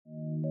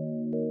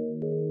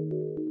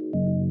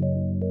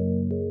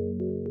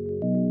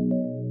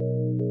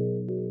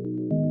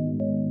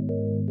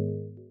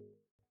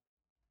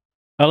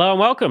Hello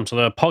and welcome to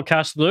the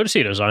podcast of the Lotus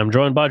Eaters. I'm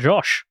joined by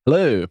Josh.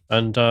 Hello,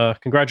 And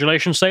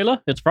congratulations,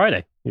 Sailor. It's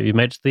Friday. You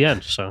made it to the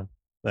end. So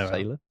there we are.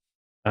 sailor.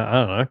 I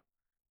don't know.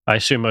 I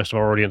assume most of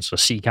our audience are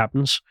sea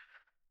captains.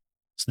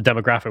 It's the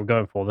demographic we're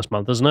going for this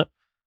month, isn't it?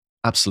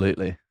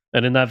 Absolutely.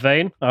 And in that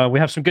vein, we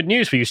have some good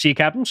news for you, sea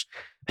captains.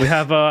 We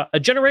have a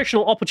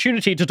generational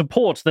opportunity to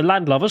deport the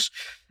land-lovers,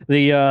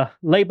 the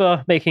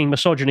Labour making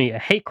misogyny a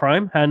hate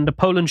crime, and the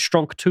Polan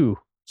Stronk II.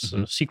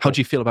 How do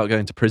you feel about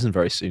going to prison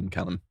very soon,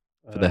 Callum,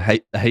 for the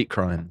hate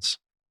crimes?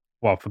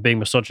 Well, for being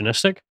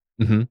misogynistic?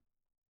 Mm-hmm.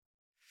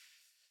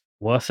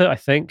 Worth it, I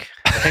think.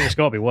 I think it's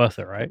got to be worth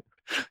it, right?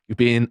 You'd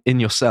be in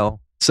your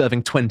cell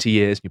serving 20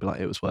 years, and you'd be like,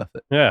 it was worth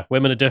it. Yeah,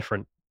 women are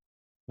different.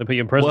 They put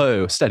you in prison.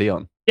 Whoa, steady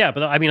on. Yeah,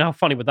 but I mean, how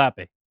funny would that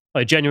be?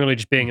 Like, genuinely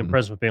just being in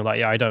prison for being like,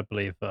 yeah, I don't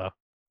believe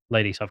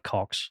ladies have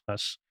cocks.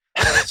 That's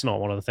not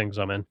one of the things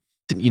I'm in.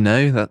 Didn't you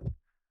know that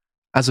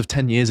as of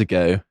 10 years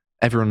ago,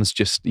 everyone's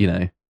just,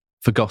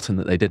 forgotten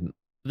that they didn't?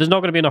 There's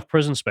not going to be enough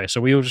prison space, so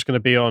we're all just going to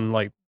be on,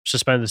 like,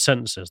 suspended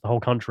sentences, the whole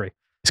country.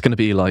 It's going to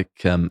be like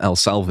El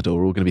Salvador,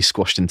 we're all going to be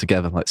squashed in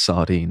together like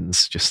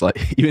sardines, just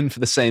like, you in for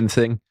the same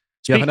thing?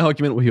 You have an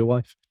argument with your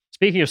wife?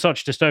 Speaking of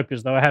such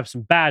dystopias, though, I have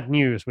some bad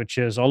news, which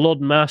is our Lord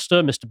and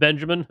Master, Mr.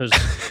 Benjamin, has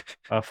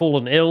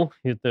fallen ill.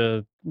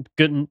 The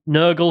good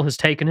Nurgle has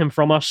taken him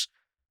from us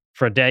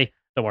for a day.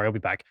 Don't worry, he'll be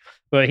back.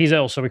 But he's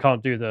ill, so we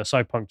can't do the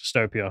cyberpunk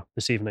dystopia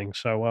this evening.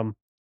 So,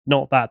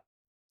 not that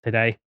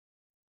today.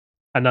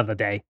 Another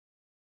day.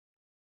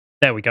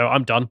 There we go.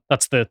 I'm done.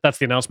 That's the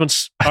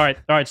announcements. All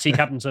right, sea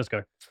captains, let's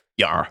go.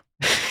 Yar.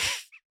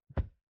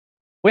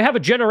 We have a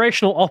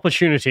generational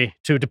opportunity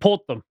to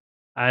deport them.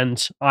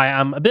 And I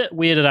am a bit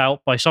weirded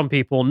out by some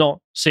people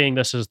not seeing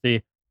this as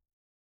the,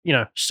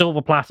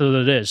 silver platter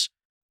that it is,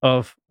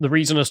 of the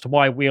reason as to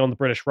why we on the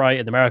British right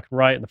and the American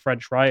right and the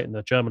French right and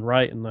the German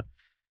right and the,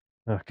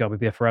 oh God, we'd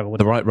be here forever.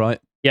 The right.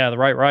 Yeah, the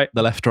right.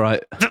 The left,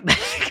 right.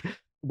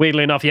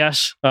 Weirdly enough,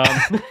 yes.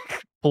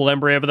 Paul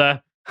Embry over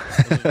there,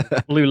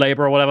 Blue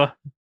Labour or whatever.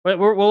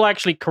 We'll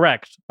actually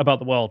correct about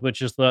the world,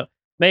 which is that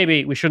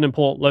maybe we shouldn't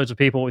import loads of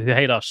people who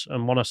hate us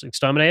and want us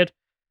exterminated.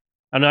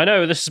 And I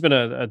know this has been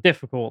a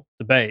difficult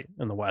debate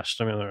in the West.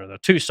 I mean, there are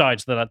two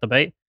sides to that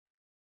debate,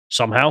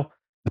 somehow.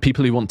 The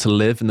people who want to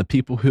live and the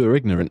people who are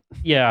ignorant.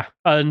 Yeah.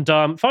 And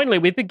finally,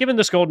 we've been given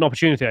this golden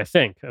opportunity, I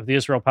think, of the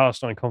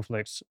Israel-Palestine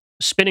conflict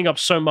spinning up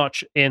so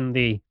much in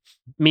the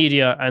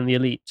media and the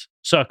elite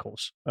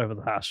circles over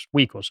the past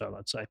week or so,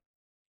 let's say.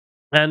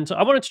 And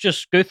I wanted to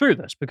just go through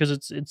this because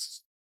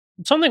it's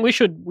something we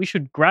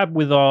should grab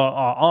with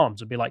our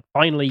arms and be like,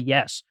 finally,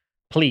 yes,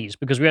 please,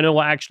 because we know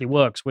what actually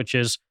works, which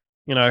is,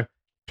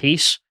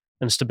 peace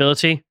and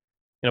stability.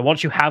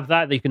 Once you have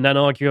that, you can then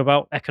argue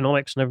about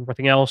economics and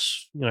everything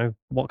else.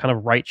 What kind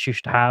of rights you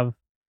should have.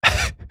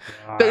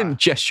 Don't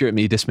gesture at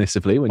me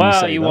dismissively when you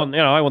say that.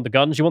 I want the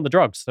guns, you want the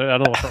drugs. I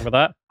don't know what's wrong with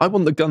that. I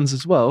want the guns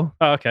as well.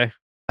 Oh, okay.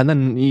 And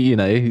then,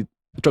 the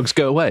drugs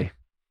go away.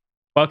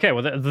 Okay,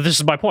 well, this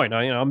is my point.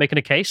 I'm making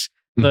a case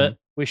that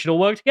we should all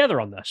work together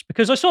on this.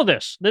 Because I saw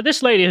this.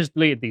 This lady has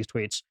deleted these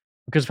tweets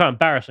because of how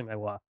embarrassing they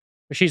were.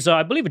 She's,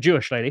 I believe, a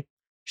Jewish lady.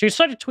 She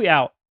decided to tweet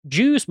out,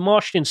 Jews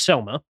marched in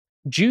Selma.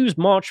 Jews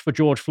marched for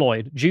George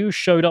Floyd. Jews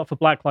showed up for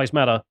Black Lives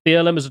Matter.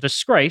 BLM is a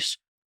disgrace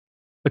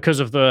because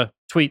of the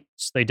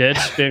tweets they did,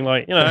 being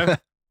like,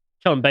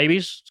 killing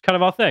babies. It's kind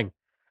of our thing.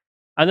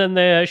 And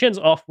then she ends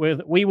off with,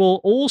 we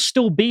will all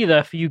still be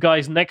there for you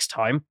guys next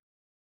time.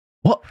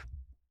 What?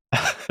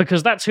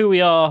 Because that's who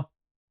we are,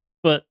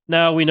 but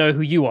now we know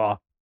who you are.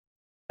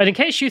 And in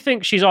case you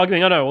think she's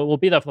arguing, oh no, we'll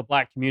be there for the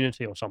black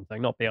community or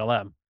something, not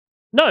BLM.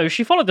 No,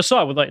 she followed the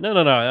side with like, no.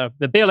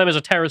 The BLM is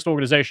a terrorist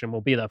organization. We'll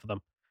be there for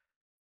them.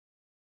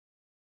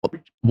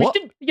 What?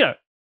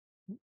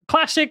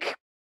 Classic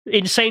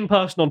insane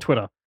person on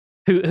Twitter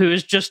who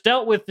has just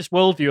dealt with this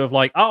worldview of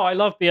like, oh, I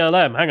love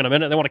BLM. Hang on a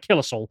minute, they want to kill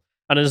us all,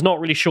 and is not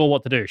really sure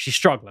what to do. She's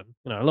struggling.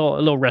 A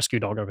little rescue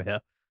dog over here.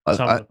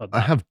 I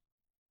have,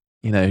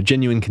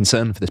 genuine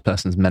concern for this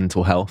person's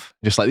mental health.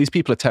 Just like these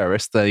people are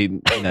terrorists. They,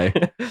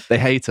 they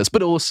hate us,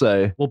 but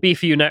also we'll be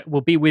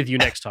with you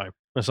next time.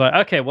 It's like,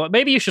 okay, well,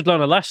 maybe you should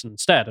learn a lesson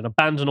instead and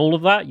abandon all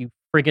of that, you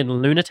friggin'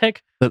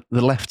 lunatic. The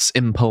left's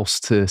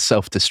impulse to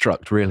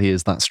self-destruct really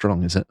is that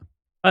strong, is it?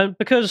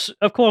 Because,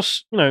 of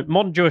course,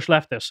 modern Jewish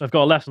leftists have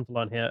got a lesson to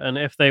learn here, and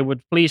if they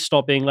would please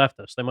stop being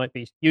leftists, they might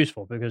be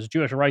useful, because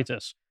Jewish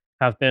rightists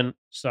have been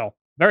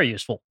very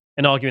useful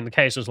in arguing the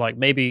cases like,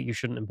 maybe you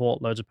shouldn't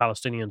import loads of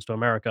Palestinians to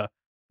America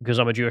because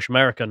I'm a Jewish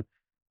American,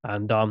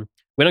 and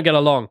we don't get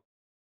along.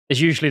 Is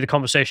usually the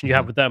conversation you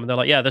have with them, and they're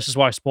like, yeah, this is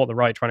why I support the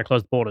right, trying to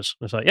close the borders.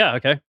 And it's like, yeah,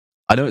 okay.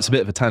 I know it's a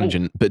bit of a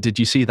tangent, but did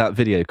you see that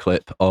video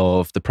clip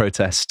of the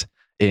protest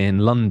in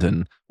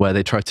London where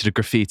they tried to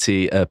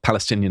graffiti a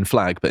Palestinian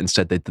flag, but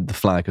instead they did the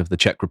flag of the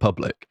Czech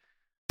Republic?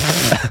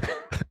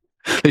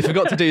 They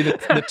forgot to do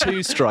the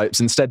two stripes,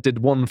 instead did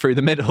one through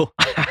the middle.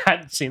 I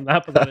hadn't seen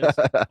that, but that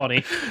is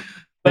funny.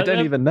 They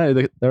don't even know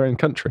their own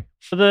country.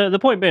 The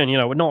point being,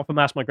 we're not for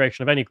mass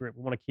migration of any group.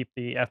 We want to keep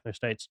the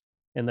ethno-states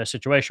in their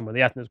situation where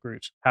the ethnic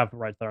groups have the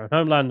right to their own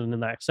homeland, and in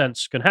that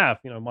sense can have,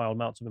 mild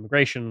amounts of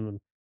immigration and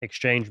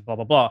exchange, blah,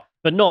 blah, blah,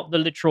 but not the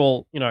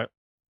literal,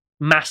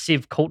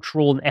 massive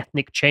cultural and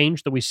ethnic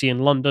change that we see in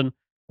London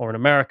or in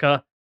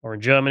America or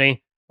in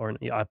Germany or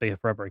in, I'd be here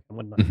forever again,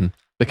 wouldn't I? Mm-hmm.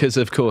 Because,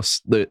 of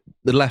course, the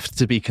left,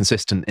 to be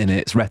consistent in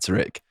its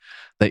rhetoric,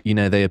 that,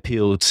 they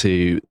appeal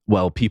to,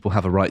 well, people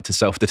have a right to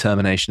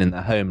self-determination in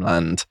their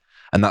homeland,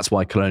 and that's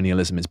why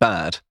colonialism is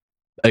bad,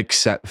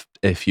 except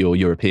if you're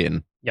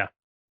European. Yeah.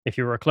 If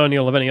you were a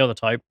colonial of any other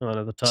type,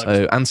 the Turks.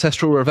 So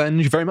ancestral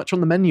revenge, very much on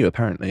the menu,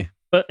 apparently.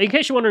 But in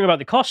case you're wondering about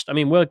the cost, I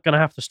mean, we're going to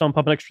have to stump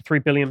up an extra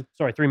 £3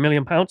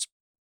 million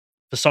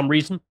for some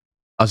reason.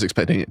 I was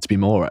expecting it to be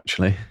more,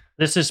 actually.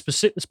 This is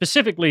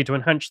specifically to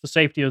enhance the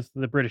safety of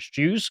the British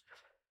Jews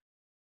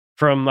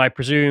from, I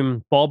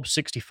presume, Bob,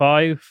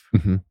 65,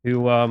 who...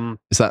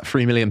 Is that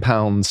 £3 million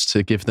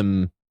to give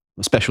them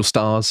special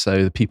stars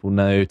so the people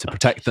know to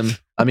protect them?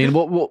 I mean,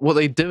 what are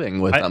they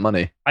doing with that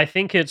money? I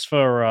think it's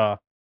for...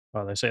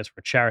 well, they say it's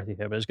for charity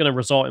here, but it's going to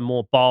result in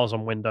more bars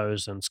on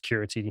windows and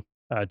security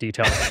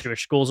details at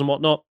Jewish schools and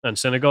whatnot, and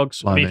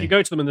synagogues. I mean, if you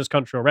go to them in this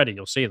country already,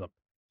 you'll see them.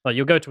 Like,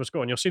 you'll go to a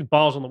school and you'll see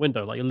bars on the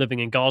window, like you're living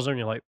in Gaza, and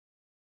you're like,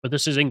 but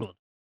this is England.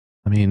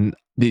 I mean,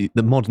 the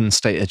modern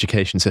state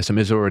education system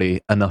is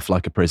already enough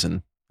like a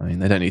prison. I mean,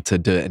 they don't need to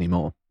do it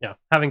anymore. Yeah,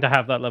 having to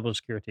have that level of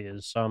security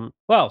is,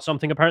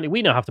 something apparently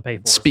we now have to pay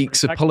for.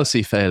 Speaks of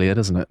policy failure,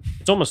 doesn't it?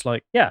 It's almost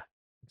like, yeah,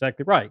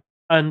 exactly right.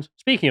 And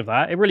speaking of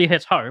that, it really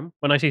hits home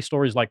when I see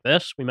stories like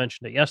this. We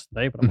mentioned it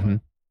yesterday, but I'm going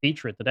to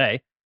feature it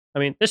today. I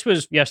mean, this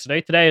was yesterday.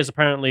 Today is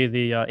apparently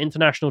the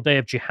International Day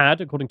of Jihad,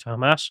 according to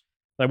Hamas.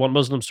 They want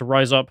Muslims to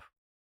rise up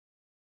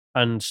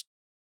and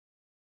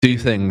do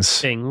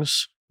things.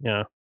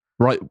 Yeah.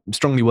 Write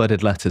strongly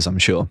worded letters, I'm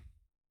sure.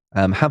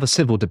 Have a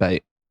civil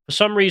debate. For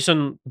some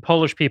reason, the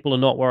Polish people are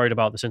not worried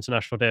about this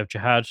International Day of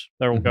Jihad.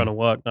 They're all going to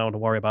work now to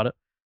worry about it.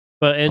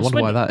 But I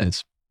wonder why that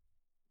is.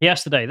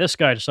 Yesterday, this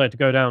guy decided to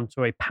go down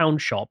to a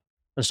pound shop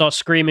and start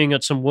screaming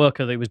at some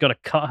worker that he was going to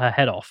cut her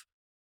head off.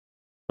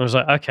 I was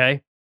like,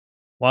 okay,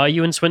 why are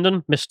you in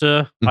Swindon,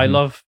 Mr. I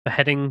love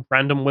beheading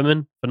random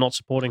women for not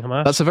supporting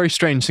Hamas? That's a very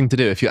strange thing to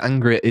do if you're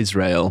angry at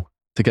Israel,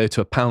 to go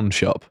to a pound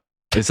shop.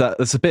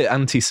 That's a bit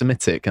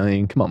anti-Semitic. I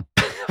mean, come on.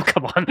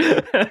 Come on.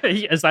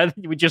 Is that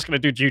we're just going to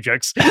do Jew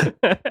jokes?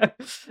 But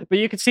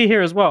you can see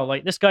here as well,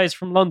 like, this guy's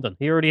from London.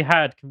 He already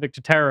had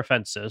convicted terror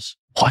offences.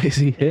 Why is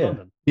he here?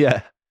 London.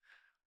 Yeah.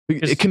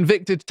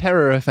 Convicted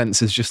terror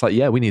offences, just like,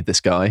 yeah, we need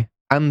this guy.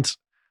 And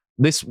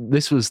this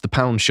was the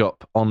pound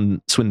shop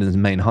on Swindon's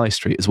main high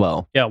street as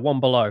well. Yeah, one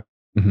below.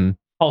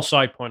 Whole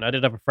side point, I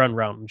did have a friend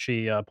round, and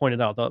she pointed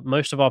out that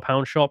most of our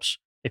pound shops,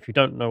 if you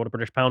don't know what a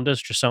British pound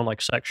is, just sound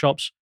like sex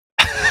shops.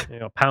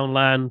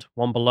 Poundland,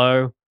 one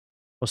below.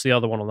 What's the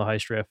other one on the high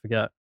street? I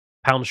forget.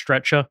 Pound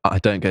Stretcher. I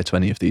don't go to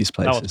any of these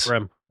places. That was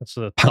grim. That's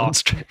the Pound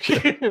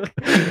Stretcher.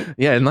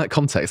 Yeah, in that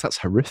context, that's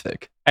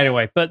horrific.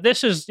 Anyway, but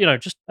this is,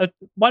 just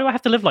why do I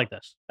have to live like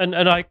this? And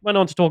I went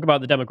on to talk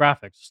about the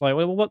demographics. It's like,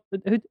 well,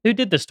 who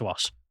did this to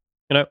us?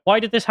 Why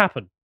did this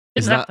happen?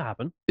 It didn't have to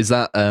happen. Is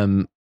that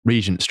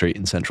Regent Street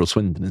in central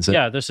Swindon? Is it?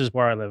 Yeah, this is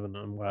where I live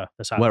and where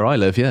this happened. Where I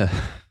live, yeah.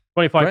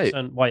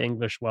 25% white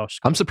English, Welsh.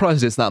 I'm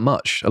surprised it's that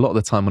much. A lot of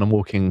the time when I'm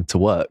walking to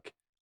work,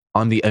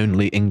 I'm the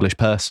only English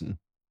person.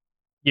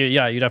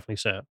 Yeah, you definitely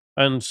see it.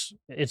 And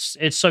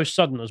it's so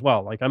sudden as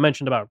well. Like I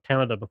mentioned about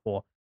Canada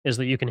before, is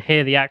that you can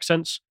hear the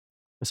accents.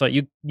 It's like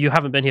you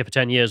haven't been here for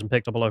 10 years and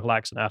picked up a local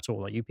accent at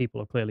all. Like, you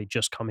people have clearly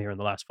just come here in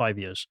the last 5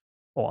 years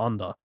or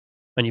under,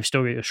 and you've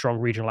still got a strong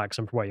regional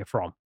accent from where you're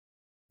from.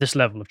 This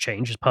level of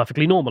change is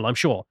perfectly normal, I'm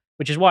sure,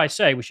 which is why I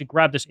say we should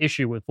grab this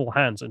issue with full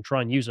hands and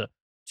try and use it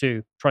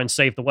to try and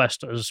save the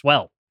West as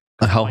well.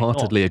 I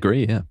wholeheartedly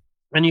agree, yeah.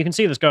 And you can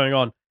see this going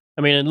on.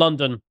 I mean, in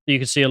London, you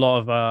can see a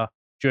lot of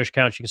Jewish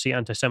accounts. You can see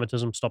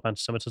anti-Semitism. Stop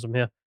anti-Semitism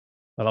here.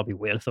 Well, that'd be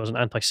weird if there was an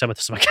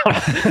anti-Semitism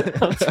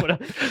account on Twitter.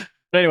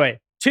 But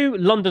anyway, 2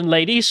 London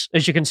ladies,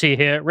 as you can see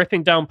here,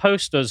 ripping down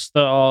posters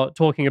that are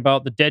talking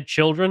about the dead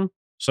children.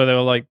 So they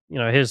were like,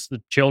 here's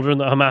the children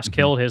that Hamas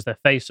killed. Here's their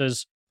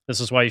faces. This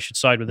is why you should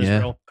side with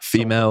Israel.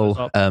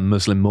 Female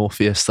Muslim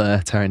Morpheus there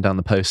tearing down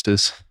the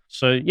posters.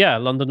 So yeah,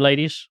 London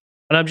ladies.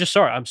 And I'm just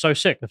sorry, I'm so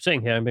sick of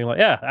sitting here and being like,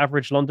 yeah,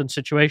 average London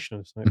situation.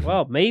 It's like,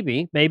 well,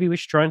 maybe we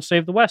should try and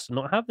save the West and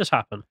not have this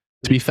happen.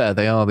 To be fair,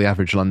 they are the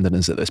average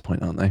Londoners at this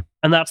point, aren't they?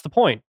 And that's the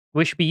point.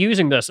 We should be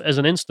using this as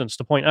an instance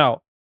to point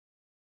out,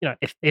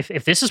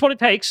 if this is what it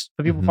takes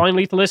for people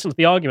finally to listen to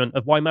the argument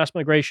of why mass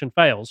migration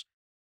fails,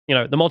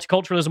 the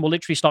multiculturalism will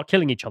literally start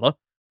killing each other.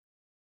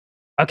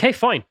 Okay,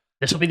 fine.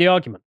 This will be the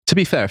argument. To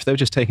be fair, if they were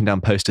just taking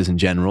down posters in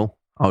general,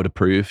 I would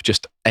approve.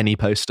 Just any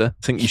poster.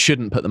 I think you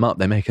shouldn't put them up.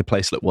 They make a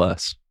place look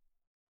worse.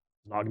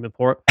 An argument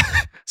for it.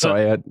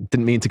 Sorry, I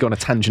didn't mean to go on a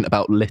tangent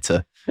about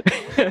litter.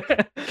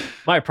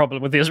 My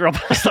problem with the Israel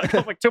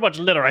Palestine, like, too much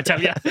litter, I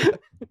tell you. But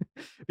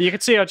you can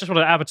see, I just want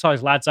to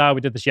advertise Lads Hour. We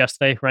did this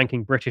yesterday,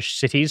 ranking British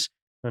cities,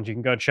 and you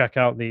can go check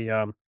out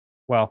the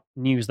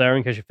news there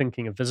in case you're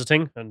thinking of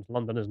visiting. And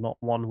London is not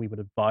one we would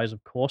advise,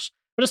 of course.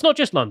 But it's not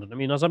just London. I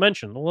mean, as I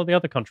mentioned, all of the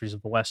other countries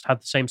of the West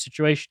had the same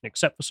situation,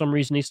 except for some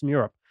reason Eastern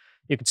Europe.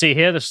 You can see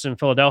here, this is in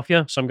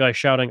Philadelphia. Some guy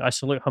shouting, "I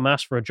salute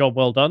Hamas for a job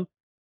well done."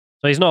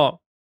 So he's not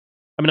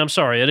I mean, I'm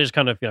sorry, it is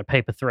kind of,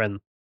 paper thin,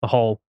 the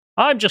whole,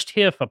 I'm just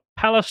here for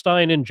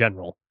Palestine in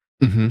general,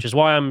 Hmm. which is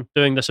why I'm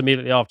doing this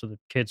immediately after the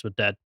kids were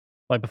dead.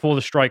 Like, before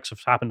the strikes have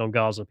happened on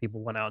Gaza,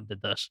 people went out and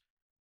did this.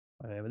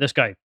 But this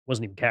guy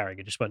wasn't even caring.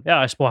 He just went, yeah,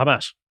 I support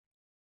Hamas.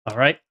 All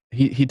right.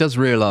 He does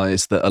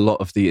realize that a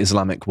lot of the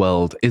Islamic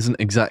world isn't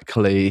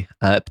exactly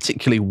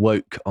particularly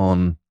woke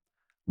on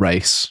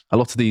race. A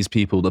lot of these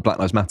people, the Black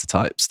Lives Matter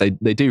types, they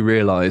do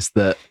realize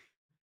that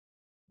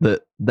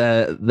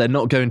they're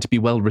not going to be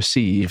well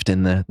received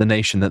in the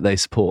nation that they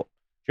support.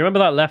 Do you remember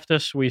that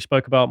leftist we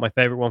spoke about, my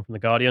favorite one from The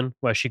Guardian,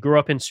 where she grew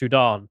up in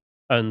Sudan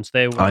and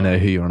they were... I know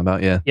who you're on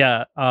about, yeah.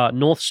 Yeah,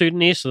 North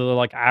Sudanese, so they're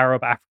like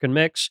Arab-African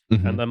mix,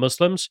 Mhm. and they're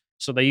Muslims.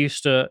 So they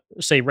used to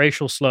say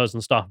racial slurs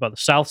and stuff about the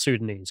South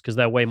Sudanese because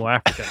they're way more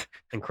African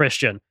and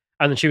Christian.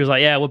 And then she was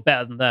like, yeah, we're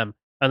better than them.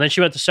 And then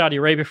she went to Saudi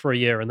Arabia for a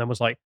year and then was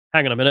like,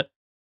 hang on a minute.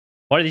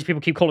 Why do these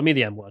people keep calling me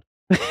the M-word?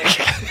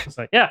 It's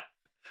like, yeah,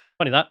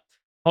 funny that.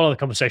 Whole other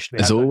conversation.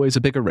 There's always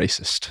a bigger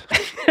racist.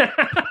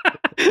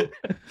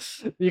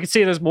 You can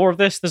see there's more of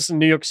this. This is in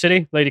New York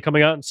City. Lady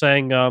coming out and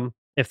saying,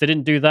 if they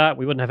didn't do that,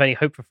 we wouldn't have any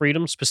hope for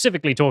freedom.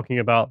 Specifically talking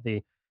about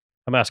the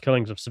Hamas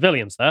killings of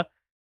civilians there.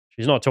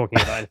 She's not talking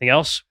about anything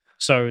else.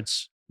 So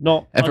it's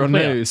not Everyone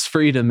unclear. knows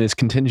freedom is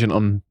contingent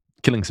on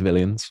killing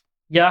civilians.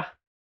 Yeah,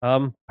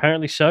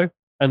 apparently so.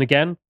 And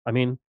again, I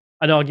mean,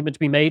 an argument to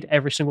be made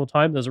every single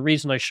time. There's a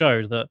reason I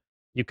showed that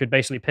you could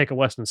basically pick a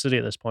Western city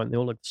at this point. They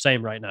all look the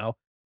same right now.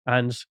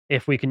 And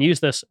if we can use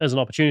this as an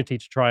opportunity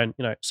to try and,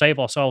 save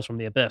ourselves from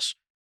the abyss,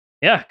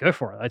 yeah, go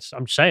for it.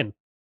 I'm saying.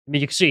 I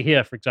mean, you can see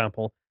here, for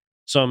example,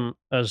 some,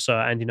 as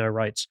Andy No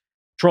writes,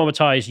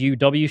 traumatized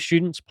UW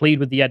students plead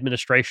with the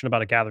administration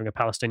about a gathering of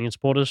Palestinian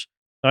supporters.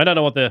 Now, I don't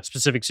know what the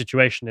specific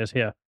situation is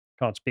here.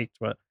 Can't speak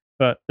to it.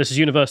 But this is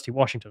University of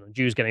Washington, and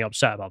Jews getting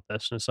upset about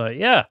this. And it's like,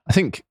 yeah. I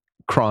think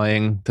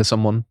crying to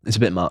someone is a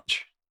bit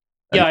much.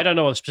 Yeah, I don't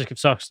know what the specific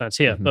circumstance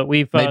here, but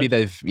we've... Maybe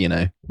they've,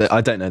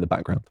 I don't know the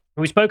background.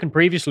 We've spoken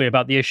previously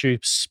about the issue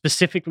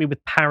specifically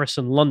with Paris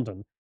and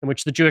London, in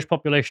which the Jewish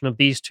population of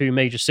these two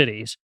major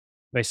cities,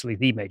 basically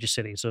the major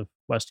cities of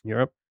Western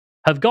Europe,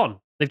 have gone.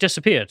 They've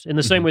disappeared in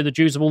the same way the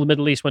Jews of all the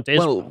Middle East went to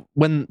Israel. Well,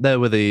 when there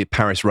were the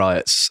Paris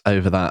riots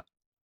over that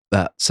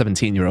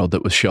 17-year-old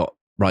that was shot,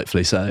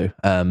 rightfully so,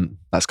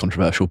 that's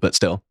controversial, but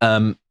still,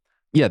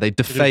 yeah, they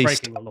defaced...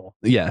 breaking the law.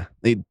 Yeah,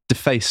 they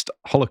defaced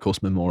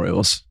Holocaust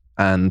memorials,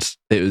 and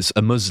it was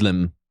a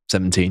Muslim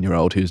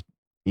 17-year-old who's,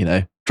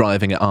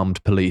 driving at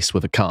armed police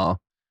with a car.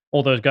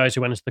 All those guys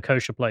who went into the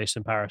kosher place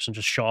in Paris and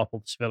just shot up all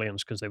the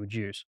civilians because they were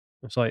Jews.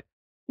 It's like,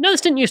 this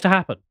didn't used to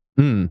happen.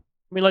 Mm.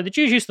 I mean, like, the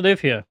Jews used to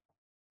live here.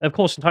 Of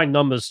course, in tiny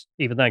numbers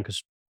even then,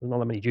 because there's not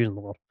that many Jews in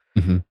the world.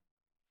 Mm-hmm.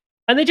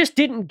 And they just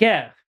didn't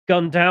get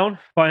gunned down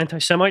by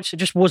anti-Semites. It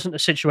just wasn't a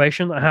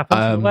situation that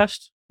happened in the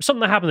West. It was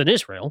something that happened in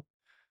Israel.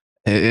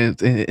 In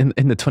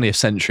the 20th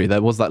century,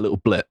 there was that little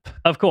blip.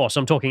 Of course,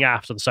 I'm talking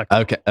after the Second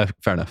Okay,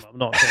 fair enough. I'm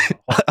not talking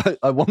about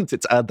I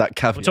wanted to add that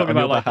caveat. we're talking on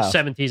your about like the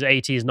behalf. 70s,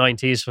 80s,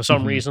 90s. For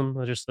some reason,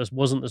 there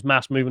wasn't this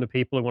mass movement of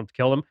people who wanted to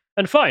kill them.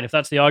 And fine, if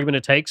that's the argument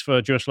it takes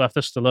for Jewish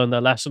leftists to learn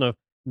their lesson of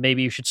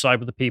maybe you should side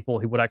with the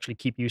people who would actually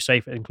keep you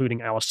safe,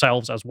 including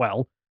ourselves as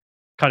well.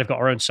 Kind of got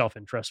our own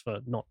self-interest for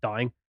not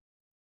dying.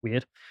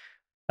 Weird.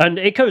 And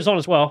it goes on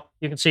as well.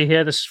 You can see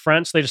here, this is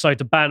France. They decided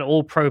to ban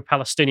all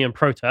pro-Palestinian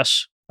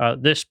protests.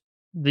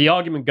 The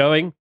argument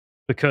going,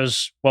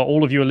 because, well,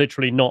 all of you are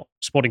literally not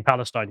supporting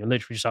Palestine. You're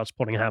literally just out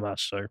supporting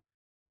Hamas. So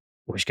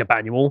we should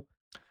ban you all.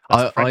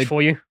 That's the French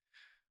for you.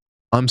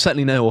 I'm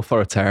certainly no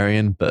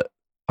authoritarian, but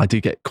I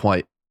do get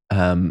quite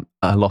a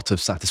lot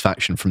of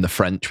satisfaction from the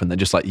French when they're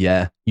just like,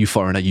 yeah, you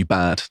foreigner, you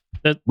bad.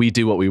 We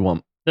do what we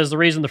want. There's the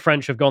reason the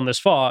French have gone this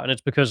far, and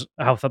it's because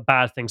how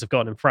bad things have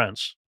gotten in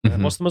France.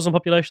 Mm-hmm. What's the Muslim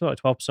population? Like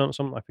 12% or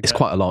something? I forget. It's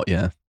quite a lot,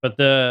 yeah. But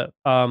the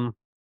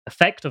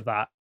effect of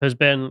that has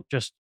been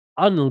just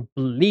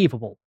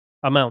unbelievable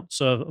amounts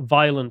of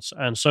violence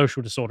and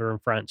social disorder in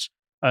France.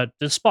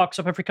 It sparks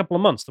up every couple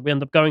of months that we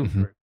end up going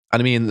through.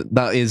 And I mean,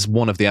 that is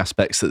one of the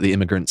aspects that the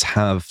immigrants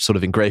have sort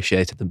of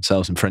ingratiated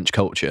themselves in French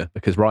culture,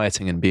 because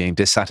rioting and being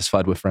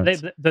dissatisfied with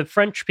France. The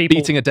French people...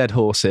 Beating a dead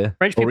horse here.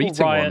 French or people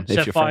eating riot, one, if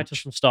set you're fire to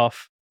French. some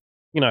stuff.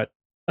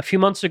 A few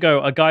months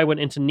ago, a guy went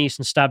into Nice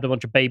and stabbed a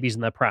bunch of babies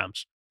in their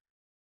prams.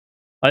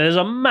 There's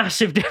a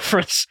massive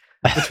difference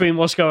between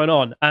what's going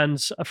on.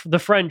 And the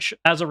French,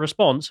 as a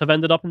response, have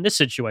ended up in this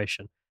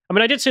situation. I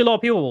mean, I did see a lot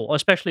of people,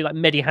 especially like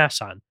Mehdi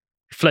Hassan,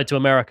 who fled to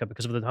America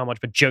because of how much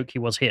of a joke he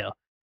was here,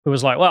 who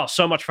was like, well,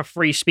 so much for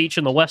free speech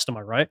in the West, am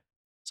I right?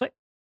 It's like,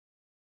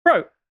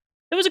 bro,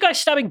 there was a guy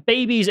stabbing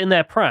babies in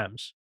their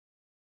prams.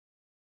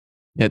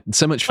 Yeah,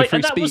 so much for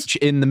free speech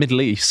in the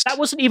Middle East. That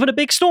wasn't even a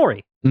big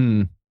story.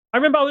 Mm. I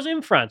remember I was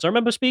in France. I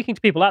remember speaking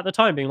to people at the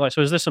time being like,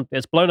 so is this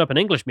it's blown up in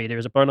English media?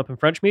 Is it blown up in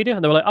French media?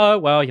 And they were like, oh,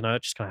 well,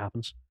 it just kind of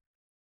happens.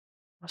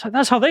 I was like,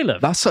 that's how they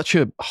live. That's such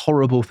a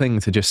horrible thing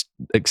to just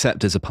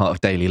accept as a part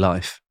of daily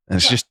life.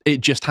 And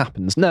it just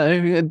happens. No,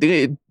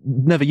 it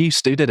never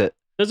used to, did it?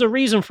 There's a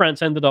reason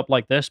France ended up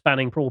like this,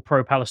 banning all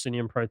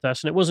pro-Palestinian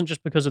protests. And it wasn't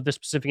just because of this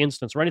specific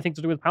instance or anything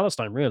to do with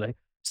Palestine, really.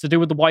 It's to do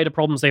with the wider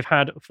problems they've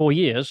had for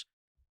years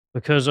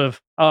because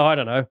of, I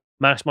don't know,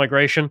 mass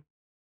migration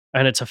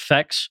and its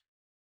effects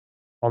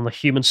on the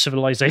human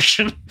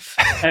civilization.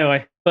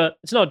 Anyway, but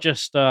it's not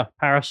just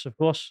Paris, of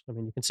course. I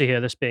mean, you can see here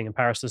this being in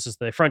Paris. This is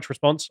the French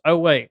response. Oh,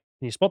 wait.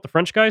 Can you spot the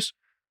French guys?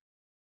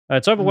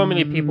 It's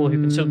overwhelmingly people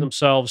who consider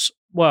themselves,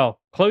 well,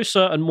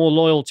 closer and more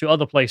loyal to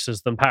other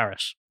places than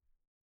Paris.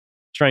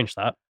 Strange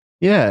that.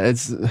 Yeah,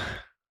 it's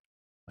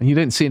you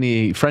don't see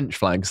any French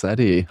flags there,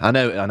 do you? I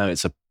know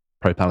it's a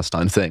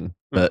pro-Palestine thing,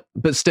 but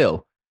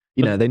still,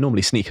 they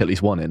normally sneak at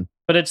least one in.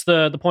 But it's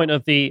the point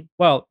of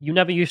well, you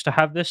never used to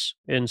have this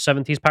in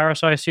 70s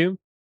Paris, I assume.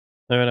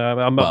 I mean,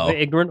 I'm a bit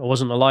ignorant. I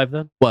wasn't alive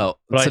then. Well,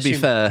 to be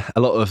fair, a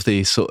lot of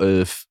the sort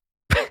of...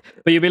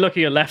 But you'd be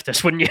looking at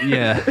leftists, wouldn't you?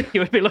 Yeah. You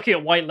would be looking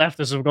at white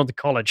leftists who've gone to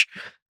college.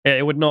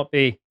 It would not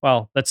be,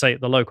 well, let's say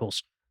the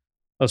locals.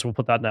 We'll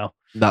put that now.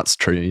 That's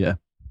true, yeah.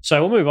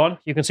 So we'll move on.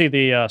 You can see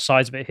the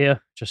size of it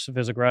here. Just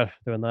Visegrad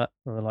doing that.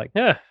 And they're like,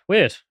 yeah,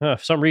 weird. For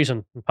some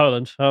reason in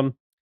Poland, no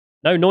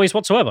noise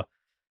whatsoever.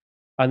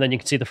 And then you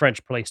can see the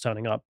French police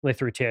turning up. They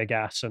threw tear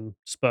gas and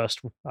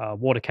dispersed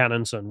water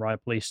cannons and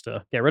riot police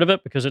to get rid of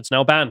it because it's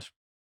now banned.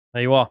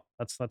 There you are.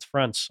 That's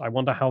France. I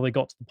wonder how they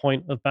got to the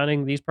point of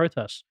banning these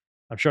protests.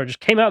 I'm sure it just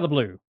came out of the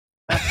blue.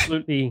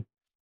 Absolutely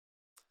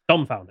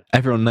dumbfounded.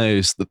 Everyone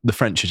knows that the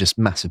French are just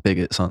massive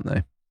bigots, aren't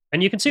they?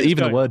 And you can see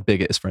even the word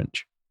bigot is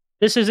French.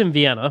 This is in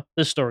Vienna.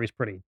 This story's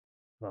pretty,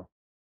 well,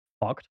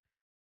 fucked.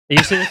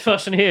 You see this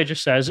person here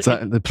just says... Is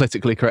that the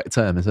politically correct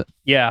term, is it?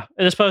 Yeah.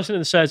 And this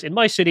person says, in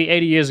my city,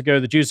 80 years ago,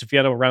 the Jews of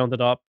Vienna were rounded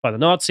up by the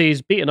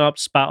Nazis, beaten up,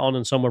 spat on,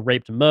 and some were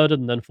raped and murdered,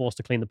 and then forced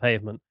to clean the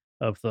pavement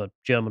of the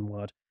German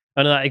word.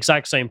 And in that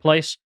exact same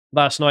place,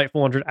 last night,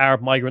 400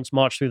 Arab migrants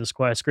marched through the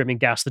square screaming,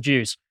 gas the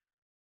Jews.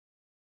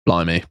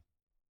 Blimey.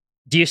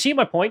 Do you see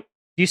my point?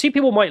 Do you see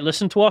people might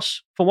listen to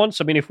us for once?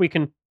 I mean, if we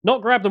can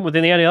not grab them with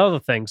any other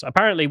things,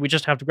 apparently we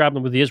just have to grab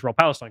them with the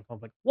Israel-Palestine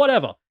conflict.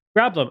 Whatever.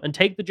 Grab them and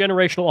take the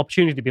generational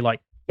opportunity to be like,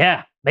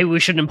 yeah, maybe we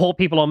should import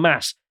people en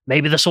masse.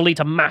 Maybe this will lead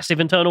to massive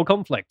internal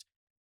conflict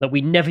that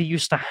we never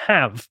used to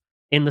have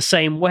in the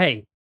same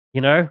way.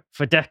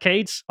 For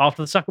decades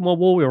after the Second World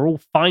War, we were all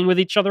fine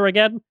with each other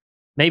again.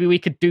 Maybe we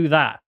could do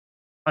that.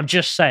 I'm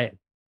just saying.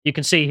 You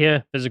can see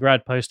here,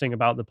 Visegrad posting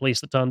about the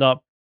police that turned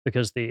up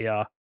because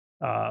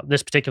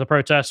this particular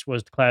protest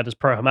was declared as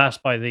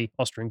pro-Hamas by the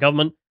Austrian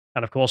government,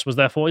 and of course was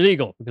therefore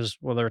illegal because,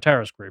 well, they're a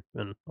terrorist group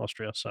in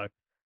Austria. So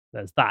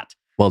there's that.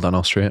 Well done,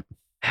 Austria.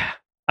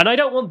 And I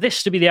don't want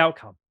this to be the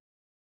outcome.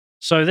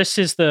 So this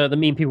is the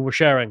meme people were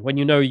sharing. When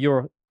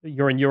you're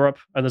in Europe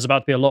and there's about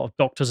to be a lot of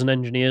doctors and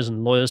engineers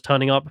and lawyers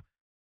turning up,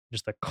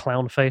 just the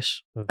clown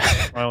face of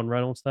Ryan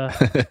Reynolds there.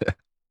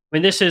 I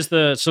mean, this is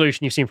the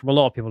solution you've seen from a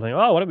lot of people saying,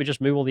 oh, why don't we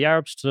just move all the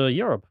Arabs to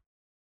Europe?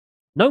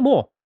 No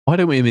more. Why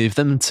don't we move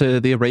them to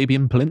the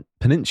Arabian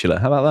Peninsula?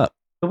 How about that?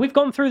 But we've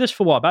gone through this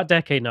for what, about a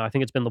decade now? I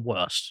think it's been the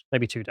worst,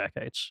 maybe 2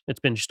 decades. It's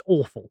been just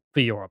awful for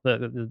Europe,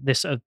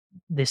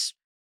 this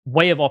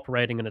way of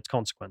operating and its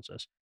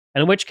consequences.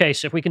 And in which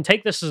case, if we can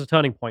take this as a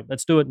turning point,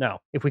 let's do it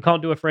now. If we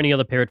can't do it for any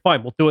other period,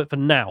 fine, we'll do it for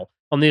now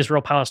on the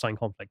Israel-Palestine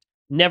conflict.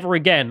 Never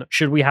again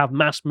should we have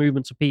mass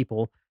movements of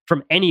people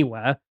from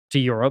anywhere to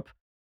Europe.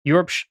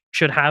 Europe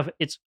should have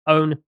its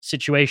own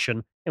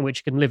situation in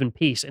which it can live in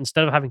peace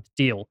instead of having to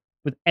deal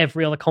with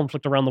every other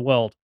conflict around the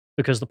world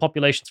because the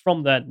populations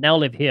from there now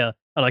live here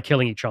and are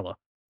killing each other.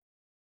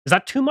 Is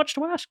that too much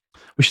to ask?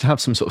 We should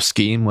have some sort of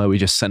scheme where we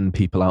just send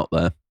people out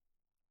there.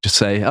 Just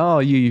say, oh,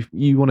 you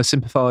want to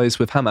sympathize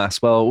with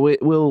Hamas? Well,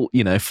 we'll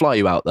fly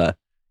you out there.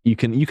 You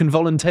can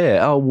volunteer.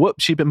 Oh,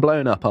 whoops, you've been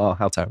blown up. Oh,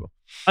 how terrible.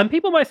 And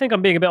people might think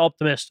I'm being a bit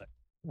optimistic.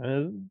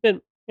 Well,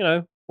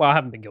 I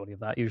haven't been guilty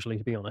of that usually,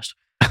 to be honest.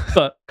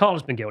 But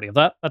Carl's been guilty of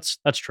that. That's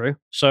true.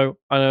 So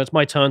I know it's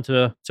my turn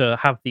to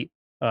have the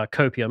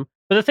copium.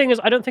 But the thing is,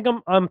 I don't think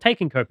I'm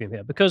taking copium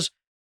here because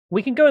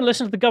we can go and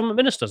listen to the government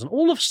ministers, and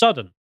all of a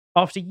sudden,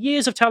 after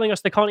years of telling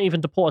us they can't even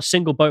deport a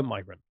single boat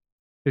migrant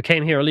who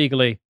came here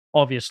illegally,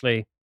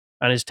 obviously,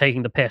 and is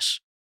taking the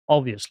piss,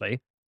 obviously,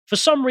 for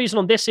some reason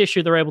on this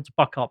issue they're able to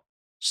buck up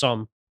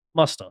some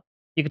muster.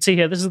 You can see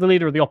here, this is the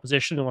leader of the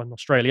opposition in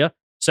Australia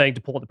saying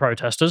deport the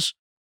protesters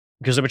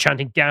because they were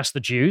chanting gas the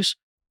Jews.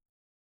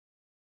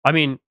 I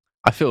mean,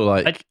 I feel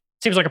like it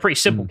seems like a pretty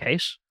simple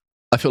case.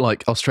 I feel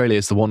like Australia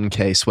is the one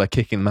case where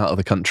kicking them out of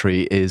the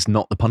country is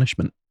not the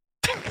punishment.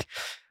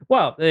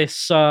 Well, this...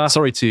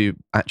 Sorry to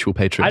actual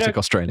patriotic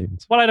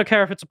Australians. Well, I don't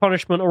care if it's a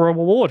punishment or a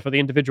reward for the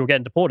individual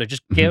getting deported.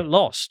 Just get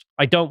lost.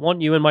 I don't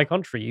want you in my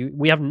country.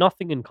 We have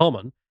nothing in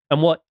common.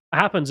 And what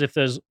happens if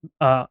there's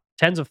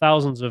tens of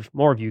thousands of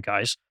more of you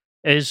guys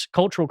is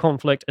cultural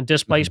conflict and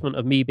displacement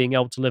of me being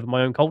able to live in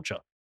my own culture.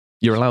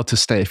 You're allowed to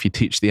stay if you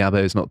teach the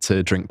abos not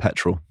to drink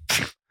petrol.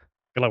 Good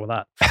luck with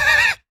that.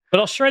 But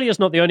Australia's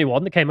not the only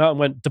one that came out and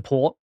went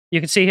deport. You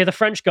can see here the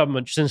French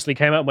government just instantly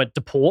came out and went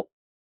deport.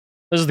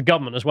 This is the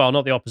government as well,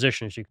 not the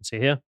opposition, as you can see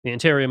here. The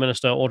Interior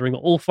Minister ordering that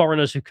all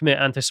foreigners who commit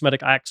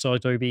anti-Semitic acts are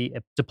to be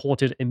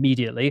deported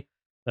immediately.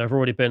 There have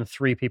already been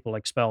 3 people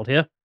expelled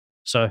here,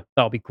 so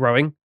that'll be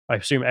growing. I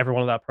assume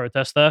everyone at that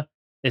protest there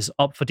is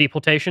up for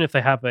deportation if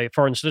they have a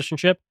foreign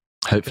citizenship.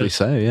 Hopefully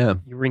so, yeah.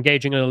 You were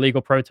engaging in a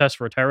illegal protest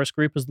for a terrorist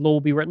group, as the law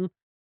will be written,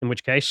 in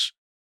which case,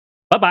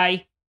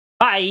 bye-bye.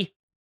 Bye.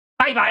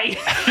 Bye-bye.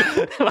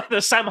 Like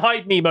the Sam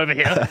Hyde meme over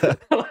here.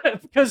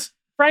 Because,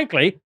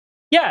 frankly,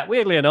 yeah,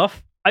 weirdly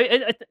enough,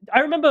 I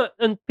remember,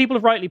 and people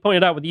have rightly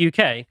pointed out with the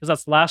UK, because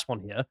that's the last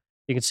one here,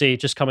 you can see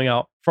just coming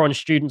out, foreign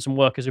students and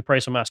workers who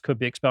praise Hamas could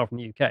be expelled from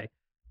the UK.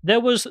 There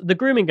was the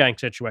grooming gang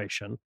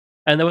situation,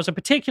 and there was a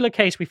particular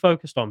case we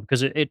focused on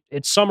because it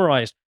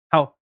summarized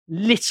how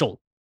little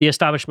the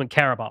establishment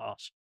care about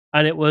us.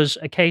 And it was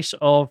a case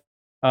of,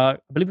 I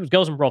believe it was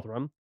Girls in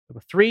Rotherham. There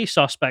were 3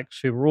 suspects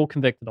who were all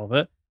convicted of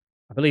it.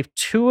 I believe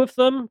 2 of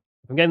them,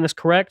 if I'm getting this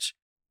correct,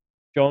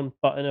 John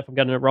Button, if I'm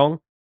getting it wrong,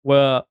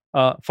 were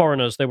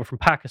foreigners. They were from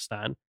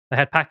Pakistan. They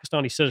had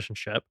Pakistani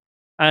citizenship.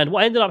 And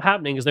what ended up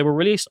happening is they were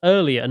released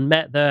early and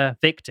met their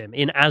victim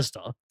in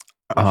Asda.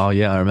 Oh,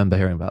 yeah, I remember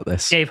hearing about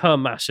this. Gave her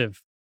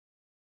massive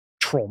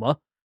trauma.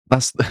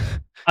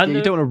 And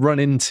you don't want to run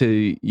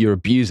into your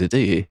abuser, do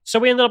you? So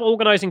we ended up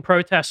organizing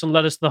protests and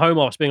letters to the Home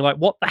Office being like,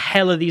 what the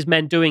hell are these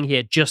men doing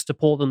here? Just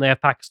deport them. They have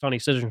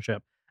Pakistani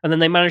citizenship. And then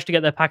they managed to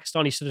get their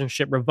Pakistani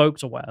citizenship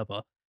revoked or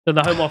whatever. Then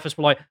the Home Office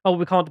were like, oh,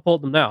 we can't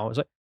deport them now. I was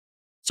like,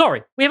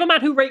 sorry, we have a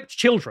man who raped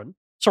children.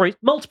 Sorry,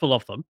 multiple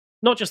of them.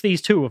 Not just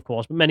these 2, of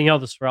course, but many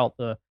others throughout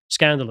the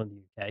scandal in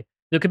the UK.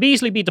 They could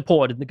easily be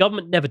deported, and the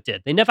government never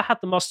did. They never had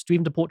the muscle to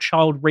even deport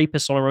child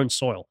rapists on our own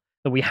soil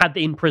that we had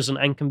in prison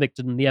and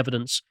convicted in the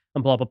evidence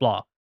and blah, blah,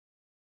 blah.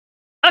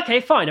 Okay,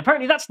 fine.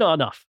 Apparently that's not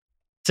enough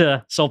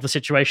to solve the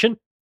situation.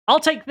 I'll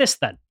take this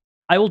then.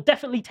 I will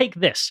definitely take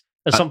this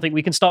as something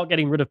we can start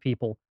getting rid of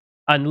people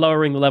and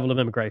lowering the level of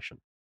immigration.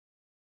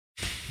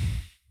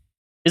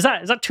 Is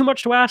that too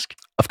much to ask?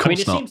 Of course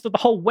it not. seems that the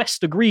whole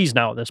West agrees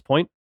now at this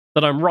point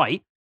that I'm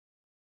right.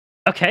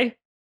 Okay,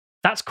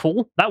 that's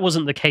cool. That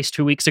wasn't the case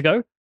 2 weeks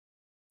ago.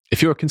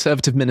 If you're a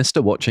Conservative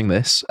minister watching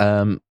this,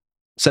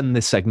 send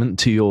this segment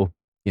to your,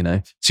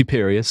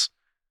 superiors.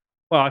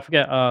 Well, I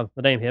forget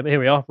the name here, but here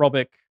we are.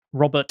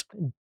 Robert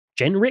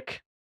Jenrick,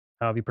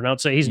 however you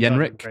pronounce it. He's in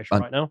immigration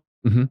right now.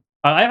 Mm-hmm.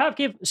 I have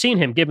seen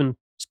him given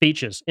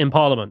speeches in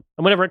Parliament,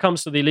 and whenever it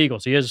comes to the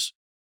illegals, he is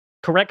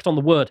correct on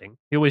the wording.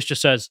 He always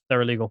just says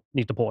they're illegal,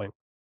 need deporting.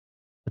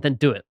 But then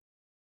do it.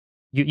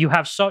 You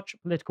have such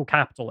political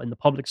capital in the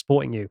public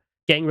supporting you,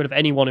 getting rid of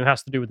anyone who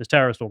has to do with this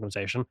terrorist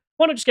organization.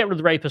 Why not just get rid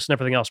of the rapists and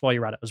everything else while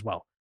you're at it as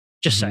well?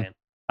 Just saying.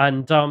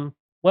 And,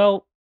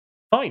 well,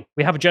 fine.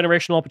 We have a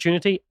generational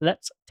opportunity.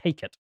 Let's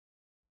take it.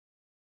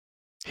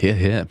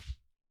 Here.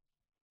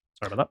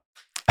 Sorry about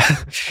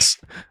that.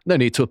 No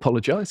need to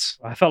apologise.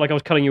 I felt like I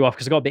was cutting you off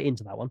because I got a bit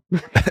into that one.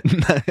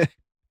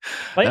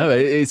 No,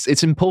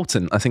 it's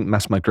important. I think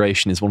mass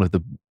migration is one of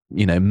the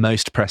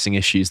most pressing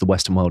issues the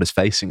Western world is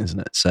facing, isn't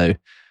it? So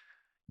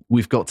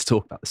we've got to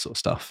talk about this sort of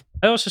stuff.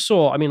 I also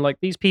saw,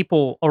 these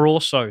people are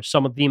also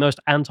some of the most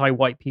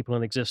anti-white people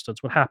in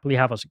existence, would happily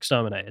have us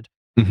exterminated.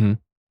 Mm-hmm.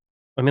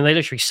 They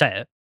literally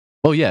say it.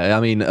 Well, yeah,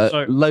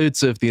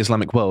 loads of the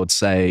Islamic world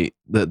say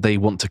that they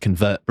want to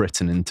convert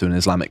Britain into an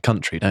Islamic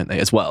country, don't they,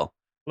 as well?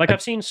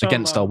 I've seen some...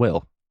 Against our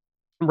will.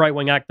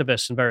 Right-wing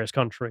activists in various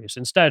countries,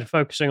 instead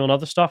focusing on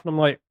other stuff. And I'm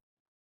like,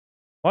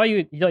 why are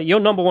you... Your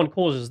number one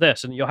cause is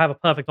this, and you'll have a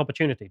perfect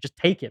opportunity. Just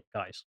take it,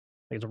 guys.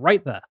 It's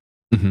right there.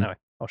 Mm-hmm. Anyway,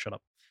 I'll shut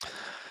up.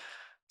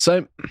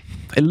 So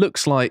it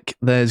looks like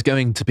there's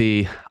going to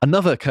be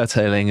another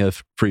curtailing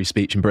of free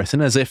speech in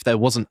Britain, as if there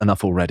wasn't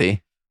enough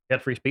already. You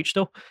had free speech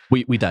still?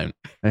 We don't.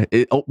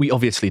 We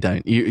obviously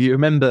don't. You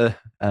remember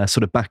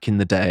sort of back in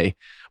the day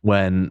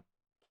when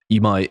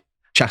you might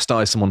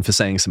chastise someone for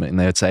saying something and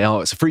they would say,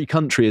 oh, it's a free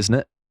country, isn't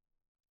it?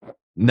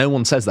 No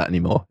one says that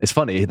anymore. It's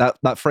funny.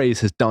 That phrase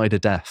has died a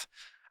death.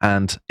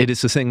 And it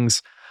is for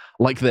things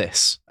like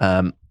this.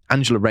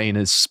 Angela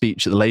Rayner's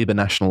speech at the Labour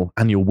National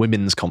Annual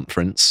Women's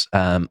Conference,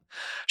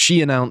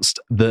 she announced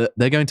that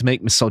they're going to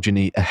make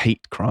misogyny a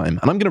hate crime.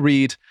 And I'm going to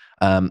read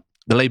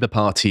the Labour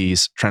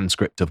Party's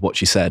transcript of what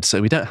she said,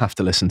 so we don't have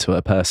to listen to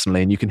her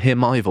personally, and you can hear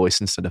my voice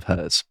instead of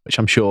hers, which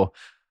I'm sure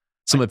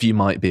some of you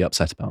might be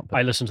upset about. But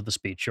I listened to the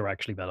speech. You're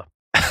actually better.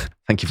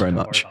 Thank you very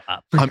much.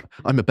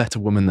 I'm a better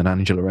woman than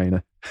Angela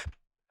Rayner,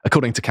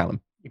 according to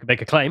Callum. You can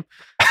make a claim.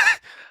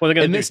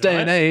 In this day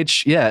and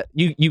age, yeah,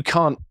 you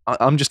can't.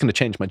 I'm just going to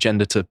change my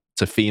gender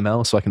to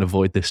female so I can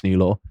avoid this new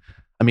law.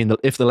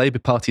 If the Labour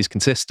Party is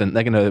consistent,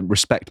 they're going to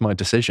respect my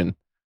decision.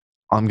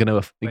 I'm going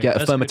to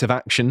get affirmative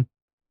action.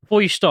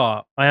 Before you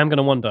start, I am going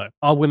to wonder,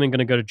 are women going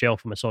to go to jail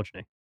for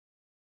misogyny?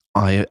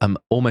 I am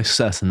almost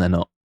certain they're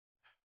not.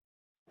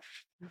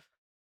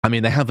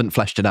 They haven't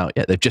fleshed it out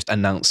yet. They've just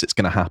announced it's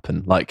going to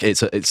happen.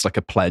 It's like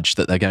a pledge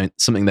that they're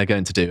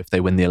going to do if they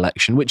win the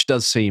election, which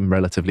does seem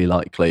relatively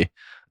likely.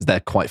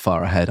 They're quite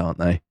far ahead, aren't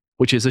they?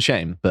 Which is a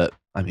shame, but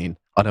I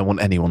don't want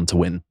anyone to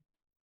win.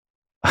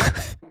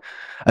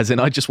 As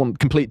in, I just want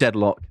complete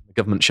deadlock. The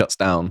government shuts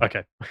down.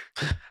 Okay.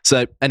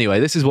 So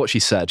anyway, this is what she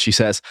said. She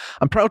says,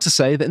 I'm proud to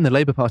say that in the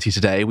Labour Party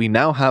today, we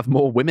now have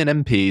more women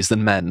MPs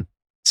than men.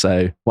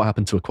 So what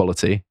happened to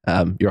equality?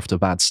 You're off to a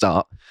bad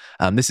start.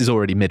 This is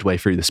already midway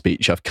through the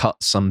speech. I've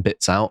cut some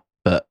bits out,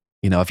 but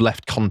I've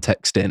left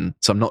context in,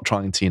 so I'm not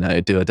trying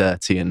to, do a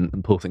dirty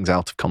and pull things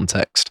out of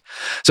context.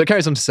 So it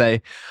carries on to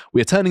say,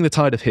 we are turning the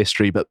tide of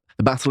history, but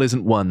the battle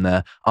isn't won.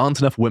 There aren't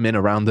enough women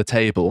around the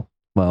table.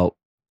 Well,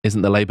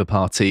 isn't the Labour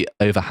Party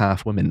over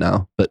half women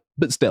now? But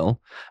still,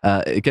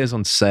 it goes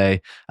on to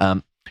say,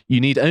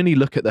 you need only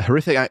look at the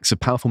horrific acts of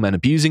powerful men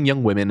abusing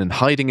young women and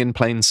hiding in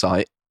plain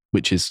sight,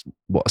 which is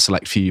what a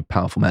select few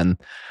powerful men.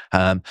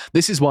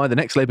 This is why the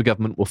next Labour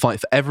government will fight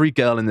for every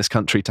girl in this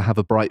country to have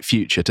a bright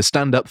future, to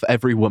stand up for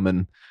every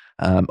woman.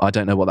 I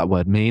don't know what that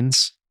word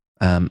means.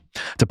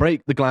 To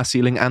break the glass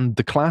ceiling and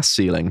the class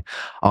ceiling.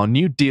 Our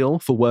new deal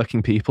for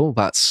working people,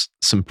 that's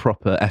some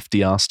proper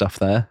FDR stuff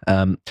there,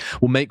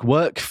 will make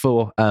work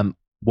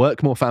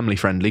more family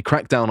friendly,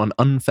 crack down on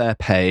unfair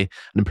pay,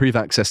 and improve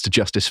access to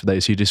justice for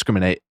those who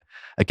discriminate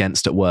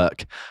against at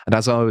work. And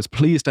as I was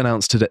pleased to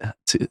announce today,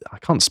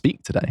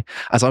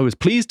 As I was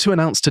pleased to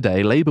announce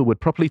today, Labour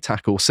would properly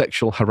tackle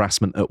sexual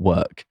harassment at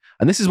work.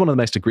 And this is one of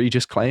the most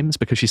egregious claims,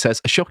 because she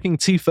says a shocking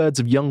 2/3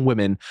 of young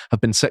women have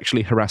been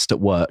sexually harassed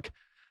at work.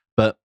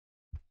 But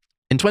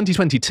in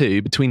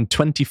 2022, between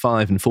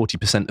 25 and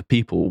 40% of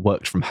people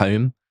worked from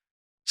home.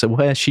 So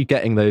where's she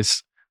getting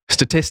those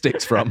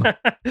statistics from?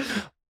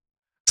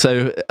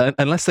 So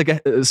unless they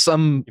get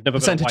some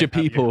percentage of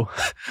people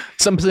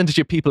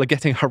are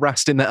getting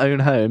harassed in their own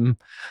home,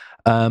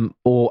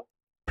 or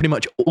pretty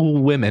much all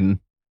women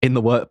in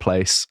the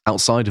workplace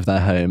outside of their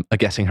home are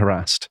getting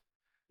harassed.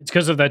 It's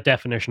because of their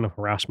definition of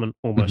harassment,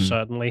 almost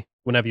certainly.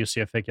 Whenever you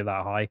see a figure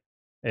that high,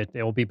 it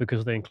will be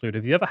because they include,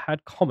 have you ever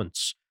had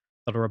comments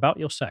that are about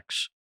your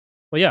sex?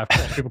 Well, yeah, of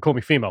course, people call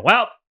me female.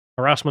 Well,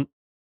 harassment.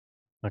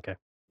 Okay.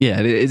 Yeah,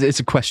 it's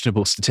a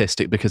questionable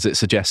statistic because it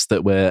suggests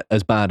that we're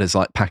as bad as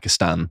like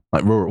Pakistan,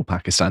 like rural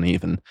Pakistan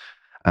even.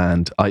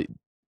 And I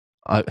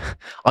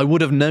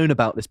would have known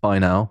about this by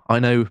now. I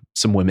know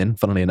some women,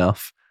 funnily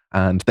enough,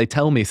 and they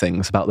tell me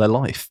things about their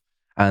life.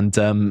 And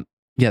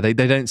they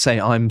don't say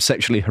I'm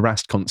sexually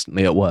harassed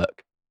constantly at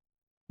work.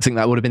 I think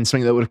that would have been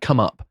something that would have come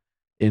up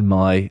in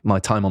my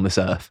time on this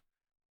earth.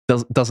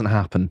 Doesn't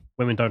happen.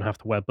 Women don't have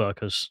to wear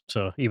burqas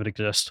to even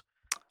exist.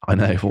 I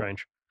know.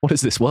 Strange. What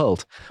is this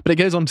world? But it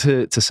goes on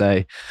to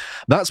say,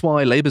 that's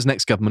why Labour's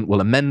next government will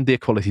amend the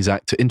Equalities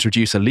Act to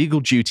introduce a legal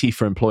duty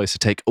for employers to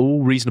take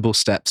all reasonable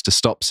steps to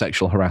stop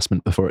sexual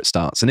harassment before it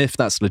starts. And if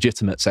that's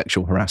legitimate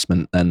sexual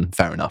harassment, then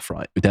fair enough,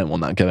 right? We don't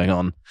want that going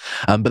on.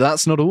 But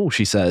that's not all,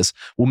 she says.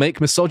 We'll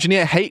make misogyny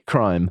a hate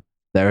crime.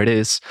 There it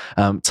is.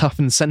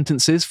 Toughen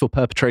sentences for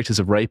perpetrators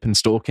of rape and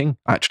stalking.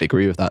 I actually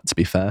agree with that, to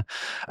be fair.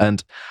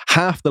 And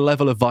half the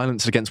level of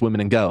violence against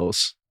women and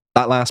girls.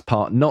 That last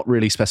part, not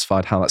really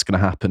specified how that's going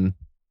to happen.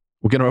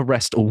 We're going to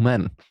arrest all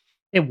men.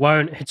 It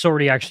won't. It's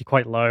already actually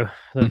quite low.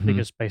 The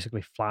figure's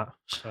basically flat.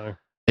 So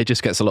it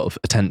just gets a lot of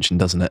attention,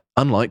 doesn't it?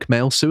 Unlike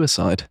male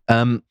suicide.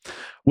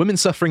 Women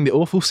suffering the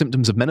awful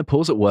symptoms of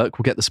menopause at work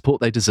will get the support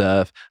they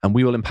deserve, and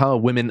we will empower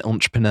women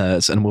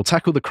entrepreneurs, and we'll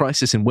tackle the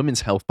crisis in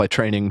women's health by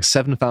training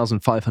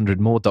 7,500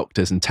 more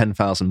doctors and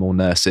 10,000 more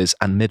nurses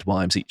and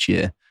midwives each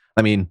year.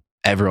 I mean,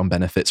 everyone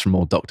benefits from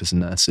more doctors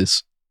and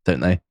nurses,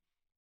 don't they?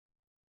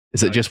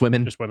 Is it just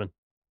women? Just women.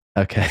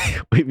 Okay,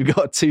 we've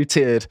got a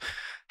two-tiered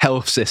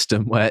health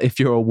system where if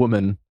you're a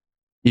woman,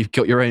 you've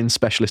got your own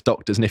specialist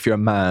doctors, and if you're a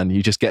man,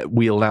 you just get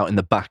wheeled out in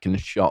the back and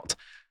shot.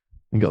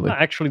 Is that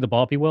actually the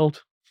Barbie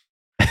world?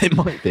 It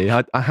might be.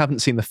 I haven't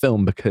seen the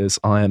film because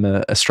I am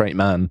a straight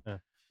man. Yeah.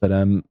 But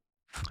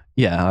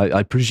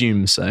I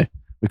presume so.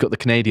 We've got the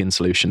Canadian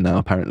solution now,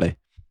 apparently.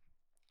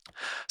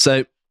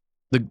 So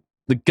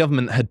the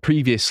government had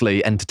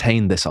previously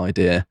entertained this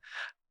idea,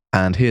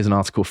 and here's an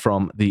article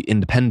from The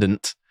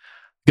Independent.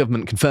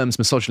 Government confirms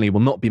misogyny will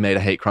not be made a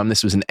hate crime.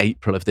 This was in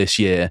April of this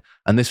year.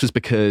 And this was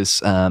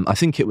because I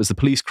think it was the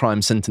police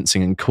crime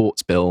sentencing and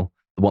courts bill,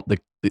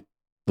 the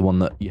one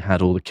that you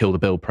had all the Kill the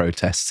Bill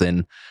protests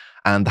in.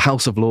 And the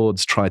House of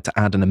Lords tried to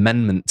add an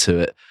amendment to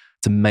it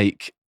to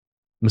make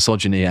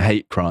misogyny a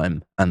hate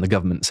crime. And the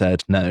government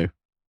said no.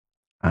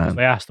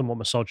 They asked them what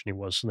misogyny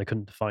was and they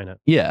couldn't define it.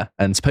 Yeah,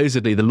 and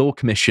supposedly the Law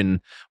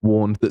Commission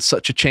warned that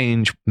such a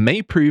change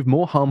may prove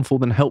more harmful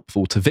than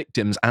helpful to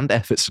victims and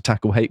efforts to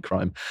tackle hate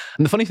crime.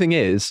 And the funny thing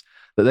is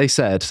that they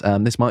said,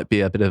 this might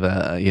be a bit of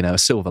a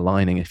silver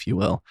lining, if you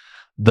will,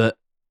 that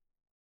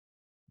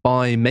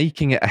by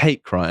making it a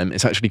hate crime,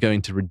 it's actually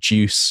going to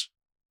reduce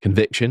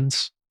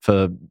convictions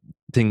for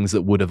things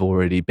that would have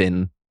already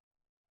been,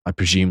 I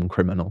presume,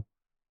 criminal.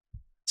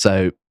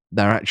 So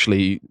they're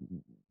actually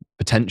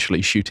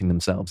potentially shooting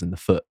themselves in the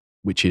foot,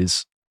 which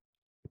is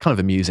kind of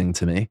amusing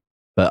to me,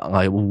 but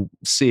I will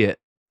see it,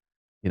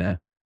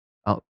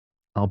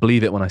 I'll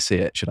believe it when I see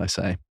it, should I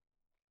say.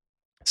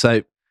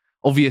 So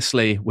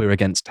obviously we're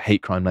against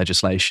hate crime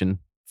legislation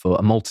for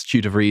a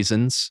multitude of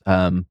reasons.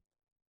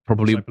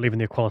 Probably I believe in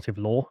the equality of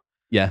law.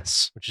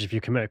 Yes. Which is if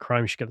you commit a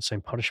crime, you should get the same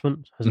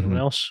punishment as anyone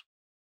else.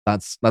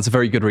 That's a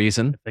very good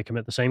reason. If they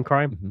commit the same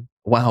crime. Mm-hmm.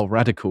 Wow,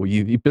 radical.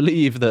 You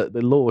believe that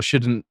the law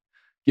shouldn't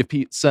give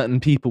certain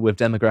people with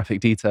demographic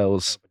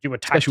details. But you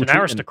attacked an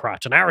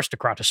aristocrat. An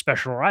aristocrat has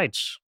special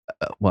rights.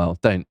 Well,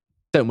 don't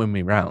win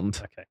me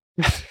round. Okay.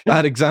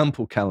 Bad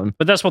example, Callum.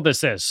 But that's what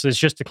this is. It's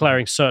just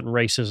declaring certain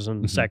races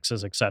and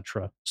sexes,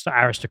 etc. It's the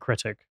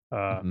aristocratic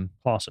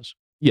classes.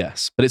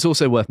 Yes, but it's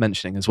also worth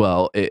mentioning as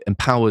well, it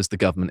empowers the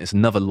government. It's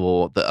another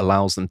law that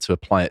allows them to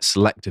apply it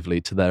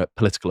selectively to their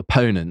political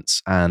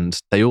opponents, and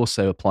they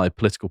also apply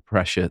political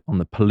pressure on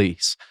the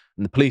police.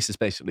 And the police is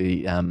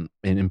basically,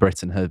 in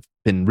Britain, have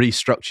been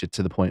restructured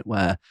to the point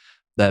where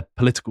their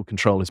political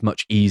control is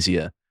much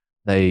easier.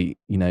 They,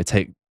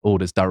 take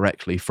orders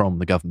directly from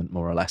the government,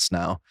 more or less,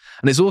 now.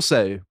 And it's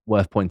also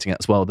worth pointing out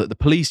as well that the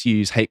police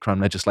use hate crime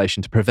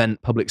legislation to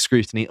prevent public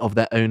scrutiny of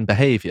their own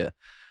behaviour.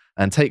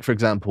 And take, for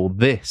example,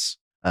 this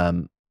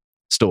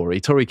story: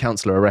 Tory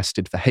councillor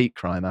arrested for hate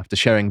crime after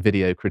sharing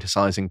video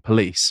criticising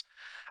police.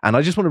 And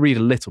I just want to read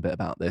a little bit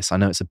about this. I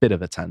know it's a bit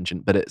of a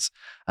tangent, but it's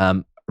a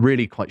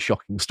really quite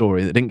shocking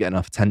story that didn't get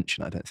enough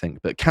attention, I don't think.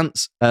 But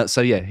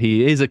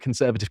he is a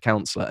Conservative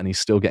councillor and he's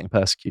still getting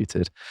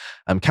persecuted.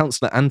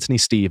 Councillor Anthony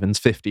Stevens,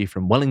 50,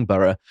 from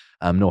Wellingborough,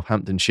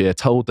 Northamptonshire,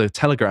 told the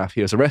Telegraph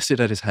he was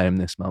arrested at his home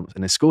this month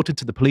and escorted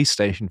to the police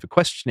station for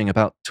questioning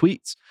about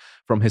tweets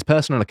from his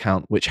personal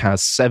account, which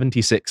has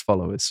 76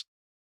 followers.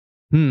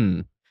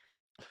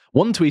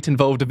 One tweet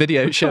involved a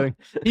video showing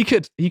he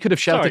could have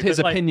shouted his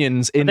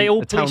opinions in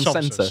the town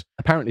centre.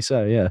 Apparently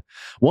so, yeah.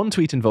 One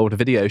tweet involved a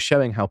video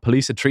showing how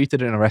police had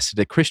treated and arrested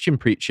a Christian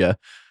preacher,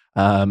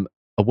 a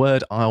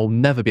word I'll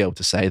never be able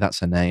to say, that's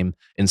her name,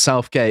 in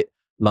Southgate,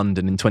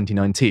 London in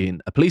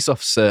 2019. A police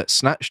officer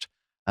snatched,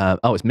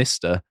 it's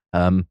Mr.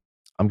 I'm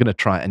going to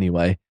try it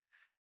anyway.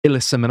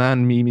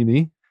 Ilisimanan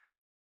Mimimi.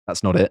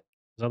 That's not it.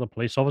 Is that the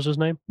police officer's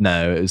name?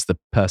 No, it was the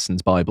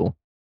person's Bible.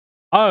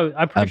 Oh,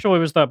 I'm pretty sure it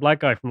was that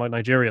black guy from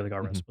Nigeria that got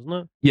arrested,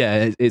 wasn't it?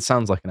 Yeah, it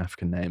sounds like an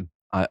African name.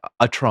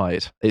 I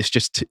tried.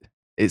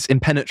 It's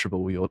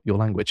impenetrable, your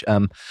language.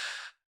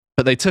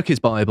 But they took his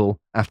Bible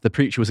after the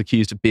preacher was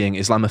accused of being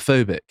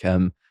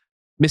Islamophobic.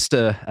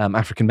 Mr.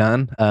 African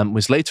man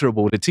was later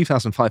awarded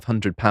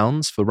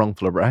 £2,500 for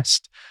wrongful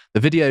arrest. The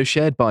video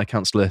shared by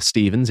Councillor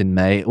Stevens in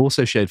May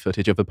also showed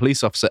footage of a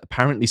police officer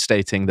apparently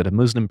stating that a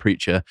Muslim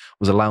preacher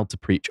was allowed to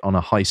preach on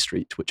a high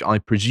street, which I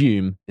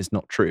presume is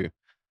not true.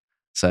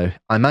 So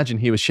I imagine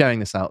he was sharing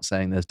this out,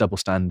 saying there's double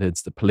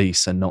standards, the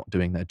police are not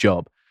doing their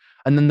job.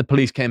 And then the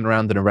police came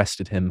around and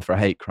arrested him for a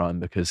hate crime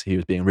because he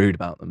was being rude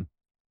about them.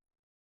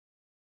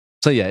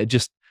 So yeah,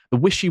 the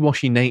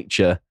wishy-washy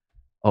nature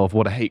of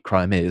what a hate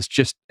crime is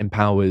just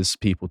empowers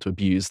people to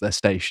abuse their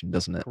station,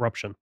 doesn't it?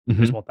 Corruption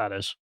is what that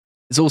is.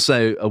 It's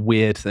also a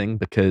weird thing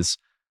because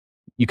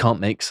you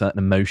can't make certain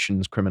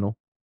emotions criminal.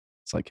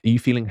 It's like, are you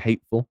feeling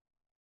hateful?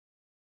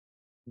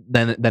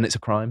 Then it's a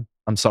crime.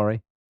 I'm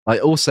sorry.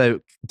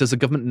 Also, does the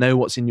government know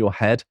what's in your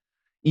head?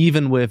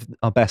 Even with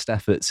our best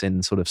efforts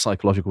in sort of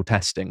psychological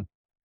testing,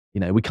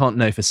 we can't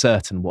know for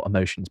certain what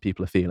emotions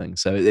people are feeling.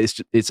 So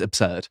it's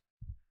absurd.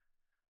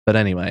 But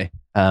anyway,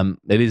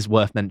 it is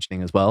worth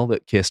mentioning as well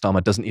that Keir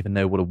Starmer doesn't even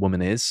know what a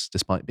woman is,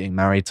 despite being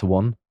married to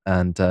one.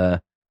 And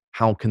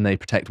how can they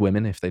protect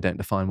women if they don't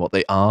define what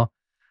they are?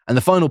 And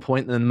the final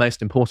point, and the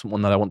most important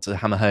one that I want to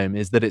hammer home,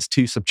 is that it's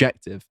too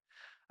subjective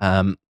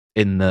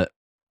in that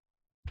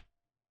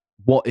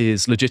what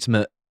is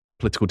legitimate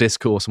political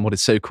discourse and what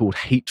is so-called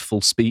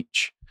hateful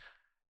speech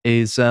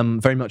is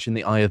very much in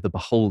the eye of the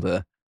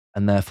beholder,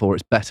 and therefore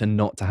it's better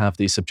not to have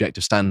these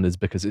subjective standards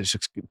because it's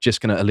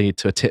just going to lead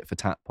to a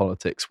tit-for-tat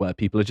politics where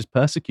people are just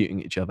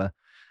persecuting each other,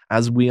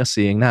 as we are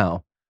seeing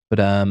now. But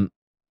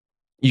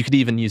you could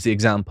even use the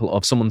example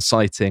of someone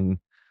citing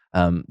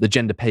the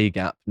gender pay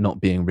gap not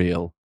being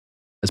real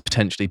as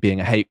potentially being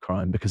a hate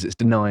crime because it's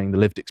denying the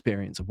lived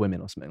experience of women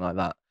or something like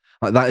that.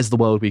 Like, that is the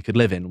world we could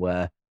live in,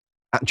 where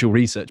actual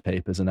research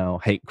papers are now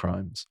hate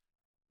crimes.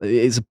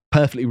 It's a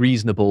perfectly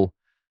reasonable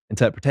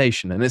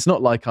interpretation. And it's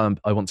not like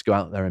I want to go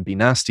out there and be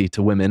nasty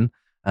to women.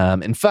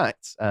 In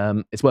fact,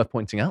 it's worth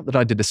pointing out that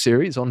I did a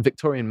series on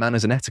Victorian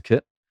manners and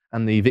etiquette.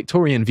 And the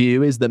Victorian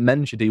view is that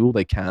men should do all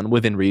they can,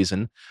 within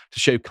reason, to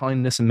show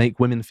kindness and make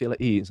women feel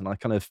at ease. And I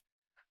kind of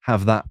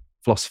have that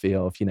philosophy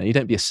of, you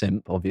don't be a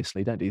simp,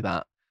 obviously, don't do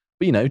that.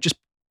 But, just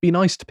be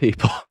nice to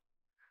people.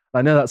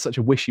 I know that's such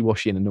a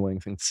wishy-washy and annoying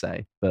thing to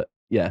say, but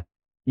yeah,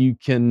 you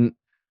can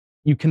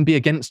be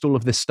against all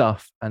of this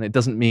stuff, and it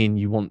doesn't mean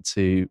you want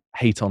to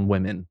hate on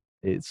women.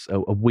 It's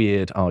a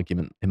weird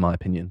argument, in my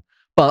opinion.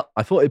 But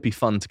I thought it'd be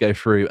fun to go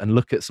through and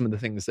look at some of the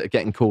things that are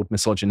getting called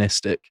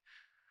misogynistic,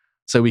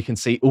 so we can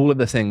see all of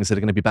the things that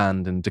are going to be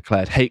banned and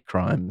declared hate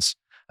crimes.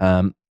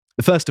 The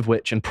first of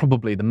which, and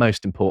probably the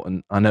most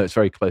important, I know it's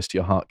very close to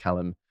your heart,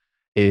 Callum,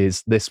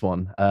 is this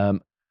one.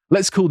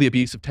 Let's call the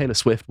abuse of Taylor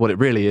Swift what it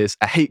really is: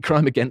 a hate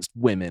crime against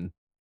women.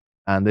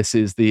 And this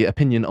is the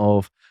opinion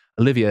of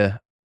Olivia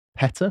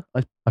Petter,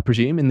 I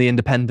presume, in The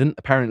Independent.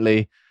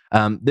 Apparently,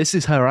 this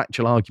is her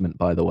actual argument,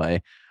 by the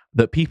way,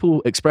 that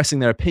people expressing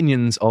their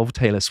opinions of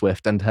Taylor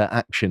Swift and her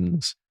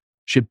actions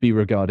should be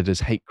regarded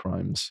as hate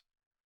crimes.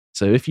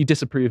 So if you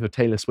disapprove of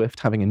Taylor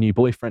Swift having a new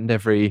boyfriend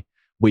every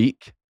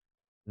week,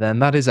 then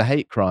that is a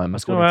hate crime,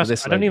 according to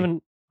this lady.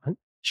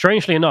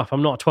 Strangely enough,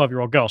 I'm not a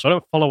 12-year-old girl, so I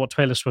don't follow what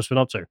Taylor Swift's been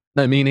up to.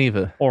 No, me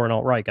neither. Or an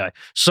alt-right guy.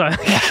 So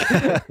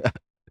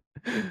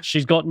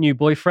she's got new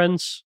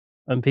boyfriends,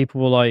 and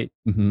people were like,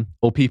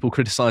 or people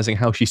criticizing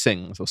how she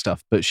sings or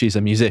stuff. But she's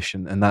a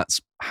musician, and that's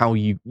how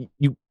you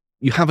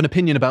have an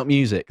opinion about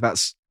music.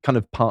 That's kind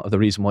of part of the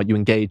reason why you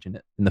engage in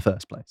it in the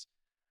first place.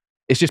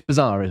 It's just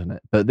bizarre, isn't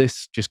it? But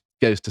this just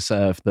goes to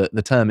serve that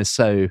the term is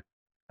so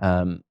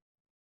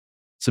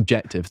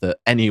subjective that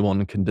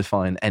anyone can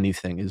define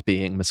anything as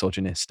being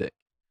misogynistic.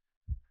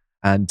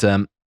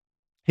 And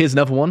here's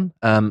another one.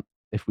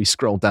 If we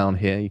scroll down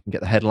here, you can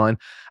get the headline.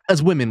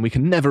 As women, we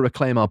can never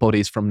reclaim our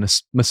bodies from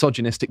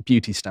misogynistic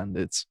beauty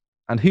standards.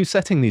 And who's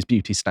setting these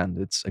beauty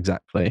standards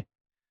exactly?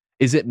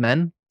 Is it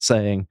men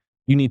saying,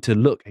 you need to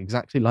look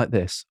exactly like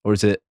this? Or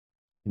is it,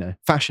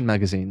 fashion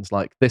magazines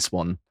like this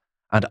one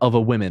and other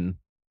women?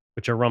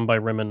 Which are run by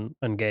women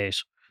and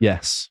gays.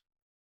 Yes.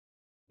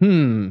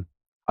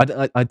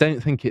 I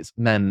don't think it's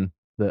men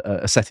that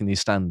are setting these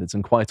standards.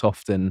 And quite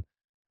often,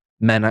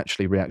 men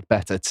actually react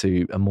better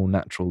to a more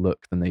natural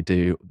look than they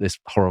do this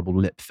horrible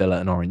lip filler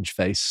and orange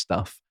face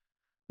stuff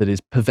that is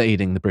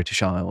pervading the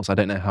British Isles. I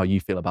don't know how you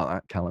feel about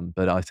that, Callum,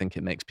 but I think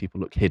it makes people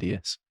look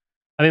hideous.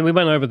 I mean, we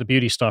went over the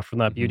beauty stuff from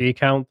that beauty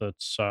account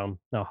that's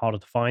now harder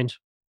to find.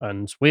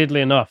 And weirdly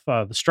enough,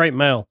 the straight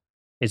male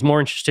is more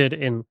interested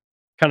in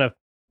kind of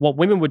what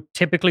women would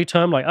typically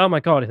term like, oh my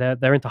God,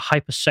 they're into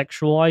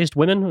hypersexualized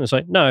women. And it's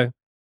like, no,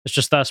 it's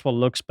just that's what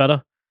looks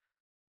better.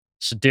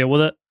 So deal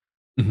with it.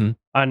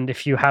 And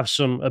if you have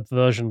some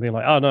aversion being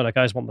like, oh no, the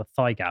guys want the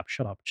thigh gap,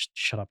 shut up, just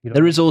shut up.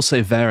 There is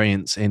also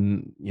variance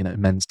in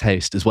men's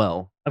taste as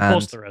well. Of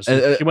course there is.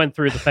 You went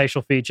through the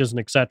facial features and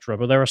etc.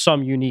 But there are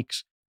some unique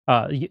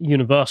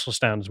universal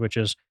standards, which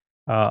is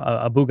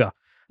a booger.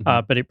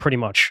 But it pretty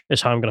much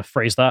is how I'm going to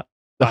phrase that.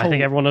 I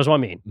think everyone knows what I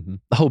mean.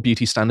 The whole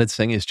beauty standards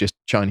thing is just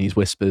Chinese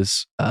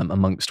whispers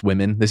amongst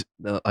women. This,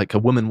 like a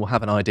woman will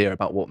have an idea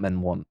about what men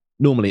want.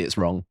 Normally it's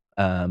wrong.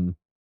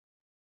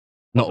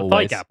 Not always.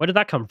 Thigh gap, where did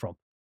that come from?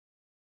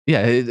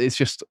 Yeah, it's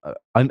just,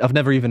 I've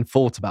never even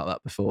thought about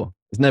that before.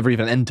 It's never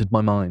even entered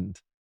my mind.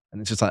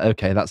 And it's just like,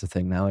 okay, that's a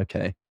thing now,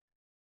 okay.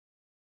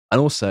 And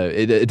also,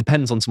 it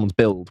depends on someone's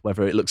build,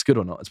 whether it looks good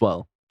or not as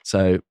well.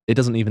 So it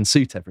doesn't even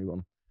suit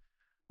everyone.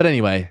 But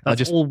anyway,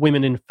 that's all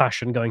women in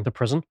fashion going to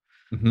prison.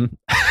 There's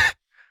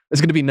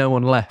going to be no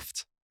one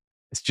left.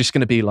 It's just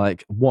going to be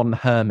like one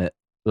hermit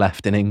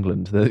left in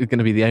England. They're going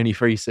to be the only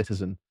free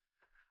citizen.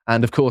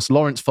 And of course,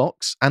 Lawrence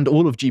Fox and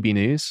all of GB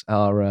News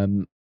are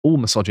all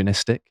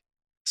misogynistic.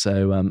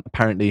 So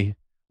apparently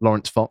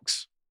Lawrence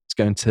Fox is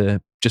going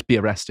to just be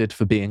arrested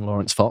for being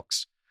Lawrence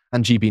Fox.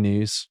 And GB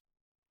News,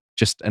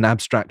 just an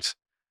abstract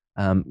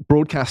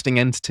broadcasting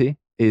entity,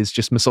 is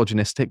just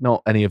misogynistic.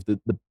 Not any of the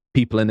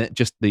people in it,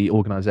 just the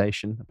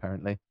organisation,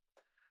 apparently.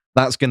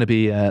 That's going to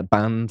be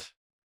banned.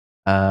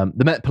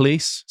 The Met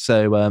Police,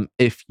 so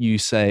if you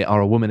say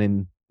are a woman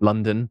in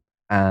London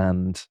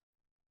and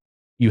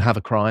you have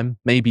a crime,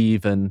 maybe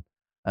even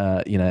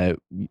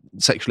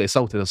sexually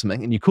assaulted or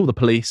something, and you call the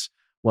police,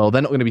 well,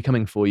 they're not going to be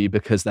coming for you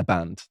because they're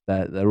banned.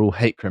 They're all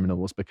hate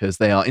criminals because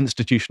they are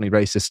institutionally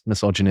racist,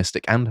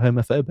 misogynistic, and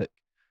homophobic.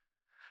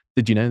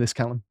 Did you know this,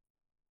 Callum?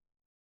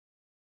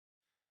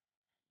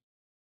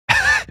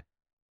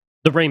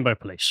 The Rainbow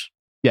Police.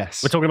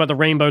 Yes. We're talking about the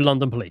Rainbow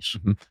London Police.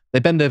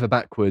 They bend over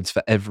backwards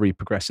for every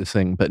progressive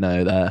thing, but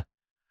no,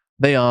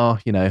 they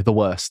are, the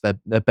worst.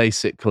 They're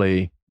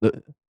basically,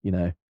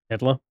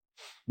 Hitler?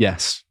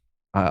 Yes.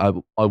 I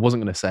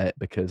wasn't going to say it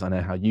because I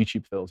know how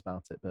YouTube feels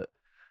about it, but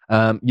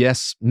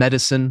yes,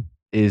 medicine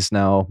is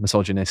now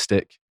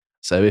misogynistic.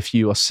 So if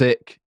you are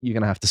sick, you're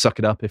going to have to suck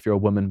it up if you're a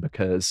woman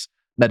because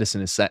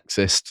medicine is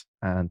sexist.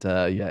 And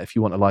if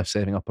you want a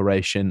life-saving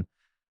operation,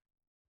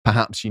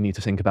 perhaps you need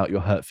to think about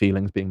your hurt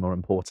feelings being more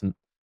important.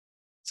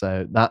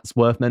 So that's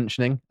worth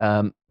mentioning.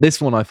 This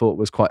one I thought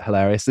was quite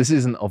hilarious. This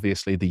isn't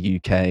obviously the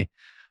UK,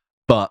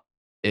 but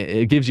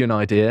it gives you an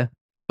idea.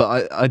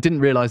 But I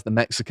didn't realize the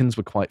Mexicans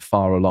were quite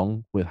far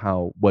along with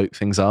how woke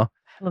things are.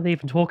 What are they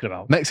even talking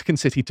about? Mexican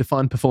city to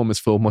find performers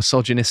for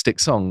misogynistic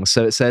songs.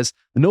 So it says,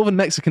 the northern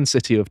Mexican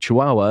city of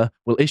Chihuahua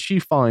will issue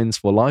fines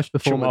for live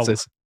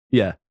performances.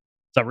 Chihuahua. Yeah.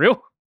 Is that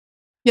real?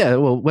 Yeah,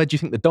 well, where do you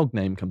think the dog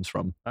name comes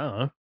from? I don't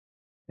know.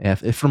 Yeah,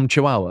 it's from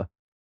Chihuahua.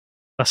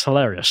 That's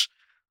hilarious.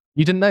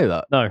 You didn't know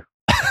that? No.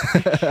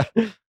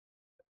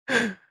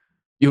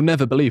 You'll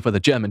never believe where the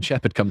German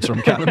Shepherd comes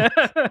from, Callum.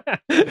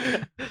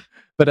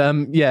 But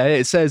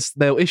it says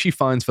they'll issue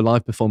fines for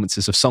live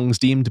performances of songs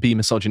deemed to be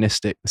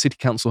misogynistic. The City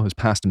Council has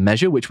passed a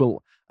measure which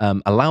will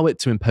allow it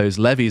to impose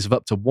levies of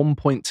up to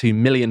 1.2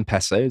 million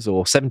pesos,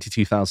 or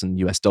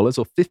 $72,000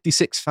 or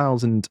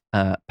 56,000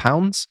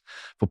 pounds,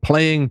 for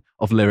playing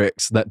of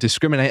lyrics that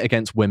discriminate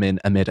against women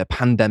amid a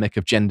pandemic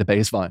of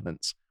gender-based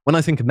violence. When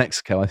I think of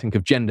Mexico, I think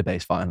of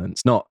gender-based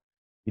violence, not,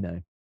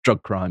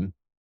 drug crime,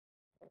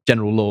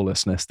 general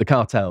lawlessness, the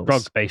cartels.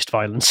 Drug-based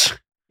violence.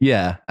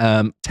 Yeah.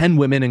 10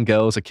 women and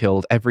girls are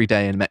killed every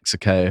day in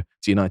Mexico,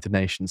 the United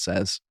Nations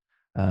says.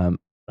 That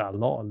a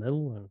lot, a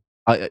little?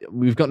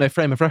 We've got no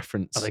frame of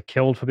reference. Are they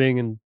killed for being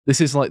in... This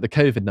is like the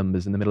COVID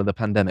numbers in the middle of the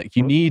pandemic.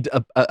 You need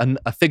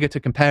a figure to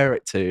compare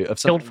it to.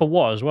 Killed for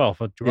what as well?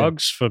 For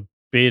drugs? Yeah. For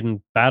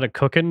being bad at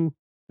cooking?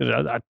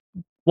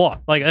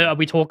 What? Like, are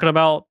we talking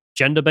about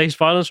gender-based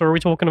violence, or are we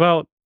talking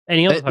about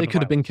any other type They of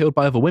could have been violence? killed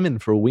by other women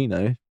for all we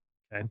know.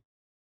 Okay.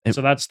 It-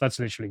 So that's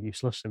literally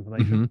useless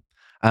information.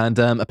 And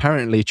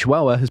apparently,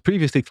 Chihuahua has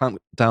previously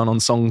clamped down on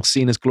songs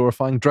seen as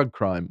glorifying drug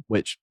crime,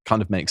 which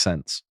kind of makes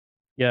sense.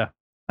 Yeah.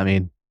 I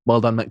mean,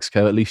 well done,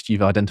 Mexico. At least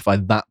you've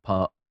identified that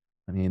part.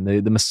 I mean,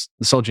 the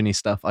misogyny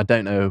stuff, I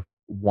don't know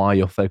why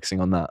you're focusing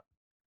on that.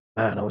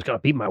 Man, I was going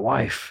to beat my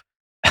wife.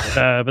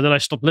 But then I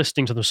stopped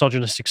listening to the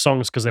misogynistic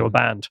songs because they were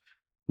banned.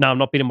 Now I'm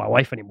not beating my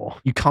wife anymore.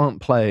 You can't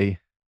play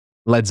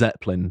Led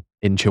Zeppelin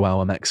in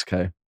Chihuahua,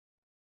 Mexico.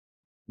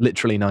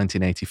 Literally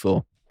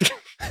 1984.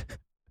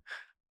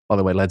 By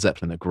the way, Led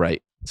Zeppelin are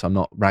great, so I'm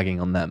not ragging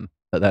on them,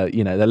 but their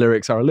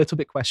lyrics are a little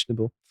bit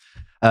questionable.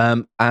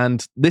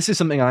 And this is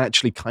something I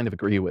actually kind of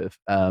agree with.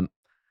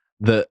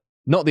 That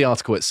not the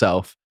article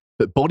itself,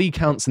 but body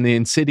counts and the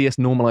insidious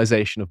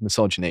normalization of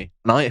misogyny.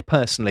 And I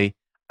personally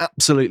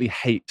absolutely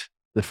hate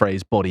the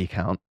phrase body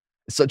count.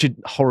 It's such a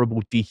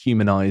horrible,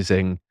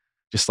 dehumanizing,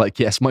 just like,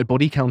 yes, my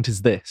body count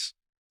is this.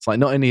 It's like,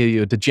 not only are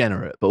you a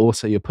degenerate, but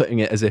also you're putting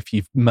it as if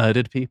you've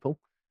murdered people.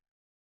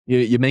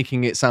 You're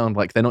making it sound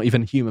like they're not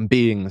even human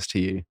beings to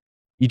you.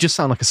 You just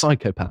sound like a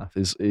psychopath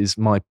is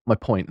my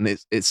point. And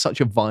it's such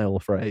a vile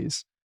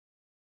phrase.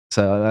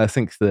 So I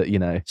think that,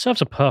 It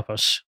serves a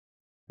purpose.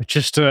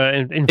 Just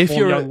to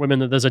inform young women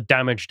that there's a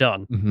damage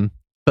done. Mm-hmm.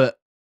 But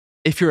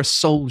if you're a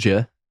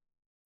soldier,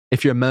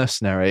 if you're a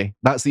mercenary,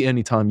 that's the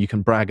only time you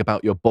can brag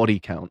about your body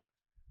count.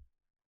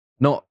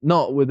 Not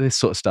with this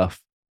sort of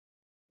stuff.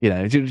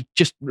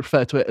 Just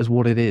refer to it as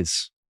what it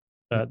is.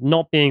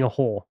 Not being a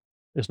whore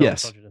is not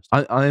yes,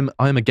 misogynistic.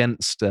 I'm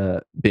against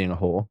being a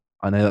whore.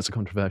 I know that's a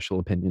controversial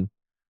opinion,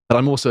 but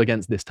I'm also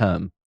against this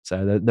term.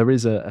 So there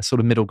is a sort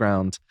of middle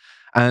ground.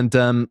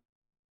 And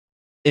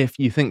if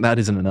you think that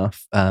isn't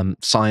enough,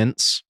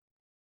 science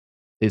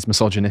is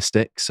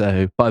misogynistic.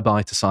 So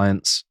bye-bye to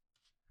science.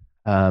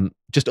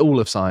 Just all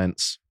of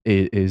science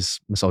is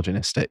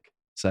misogynistic.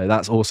 So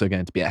that's also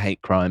going to be a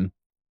hate crime.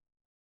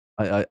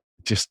 You're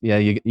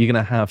going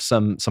to have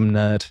some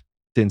nerd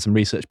doing some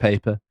research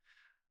paper.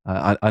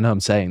 I know I'm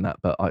saying that,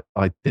 but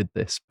I did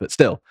this. But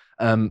still,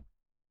 and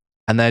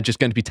they're just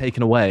going to be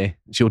taken away.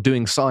 So you're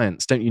doing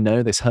science. Don't you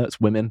know this hurts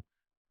women?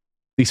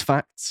 These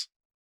facts,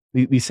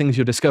 these things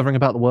you're discovering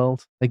about the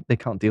world, they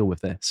can't deal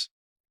with this.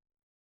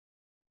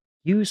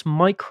 Use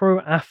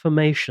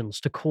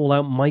micro-affirmations to call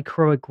out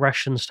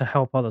microaggressions to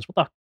help others. What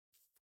the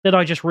did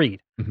I just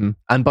read? Mm-hmm.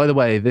 And by the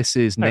way, this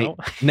is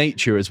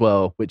Nature as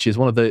well, which is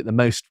one of the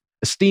most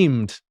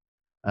esteemed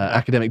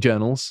academic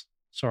journals.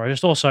 Sorry,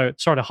 sorry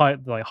to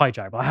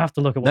hijack, but I have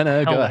to look at what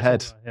No, go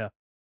ahead. Yeah.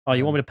 Oh,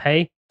 you want me to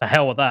pay? The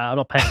hell with that. I'm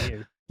not paying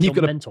you.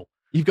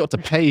 You've got to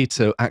pay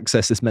to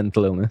access this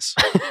mental illness.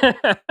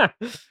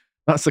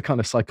 That's the kind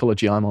of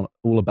psychology I'm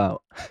all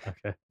about.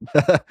 Okay.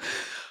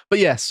 But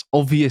yes,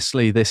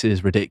 obviously this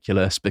is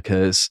ridiculous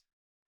because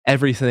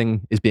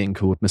everything is being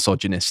called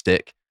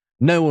misogynistic.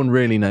 No one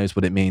really knows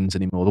what it means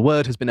anymore. The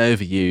word has been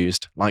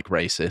overused, like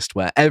racist,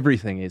 where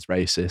everything is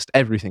racist,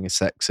 everything is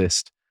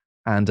sexist,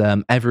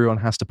 and everyone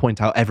has to point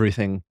out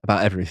everything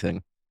about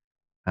everything.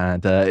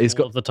 And it's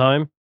all of the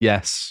time?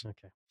 Yes.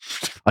 Okay.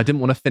 I didn't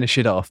want to finish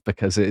it off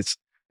because it's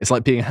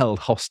like being held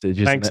hostage,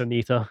 isn't Thanks, it?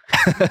 Anita.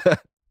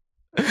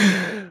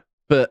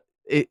 But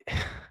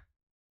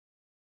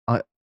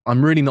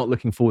I'm really not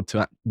looking forward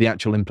to the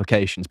actual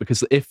implications,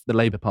 because if the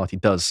Labour Party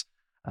does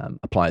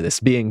apply this,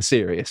 being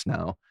serious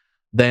now,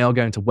 they are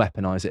going to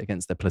weaponize it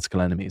against their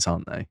political enemies,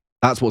 aren't they?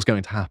 That's what's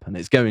going to happen.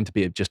 It's going to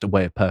be just a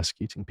way of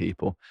persecuting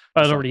people.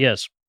 But it already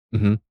is.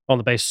 Mm-hmm. On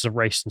the basis of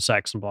race and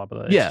sex and blah,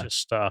 blah, blah. It's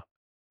just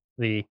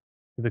the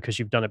because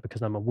you've done it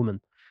because I'm a woman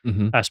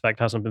aspect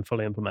hasn't been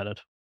fully implemented.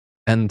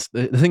 And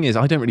the thing is,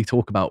 I don't really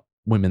talk about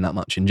women that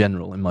much in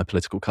general in my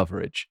political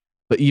coverage.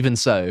 But even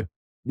so,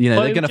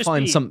 they're going to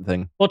find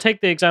something. Well, take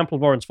the example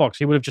of Lawrence Fox.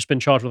 He would have just been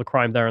charged with a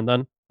crime there and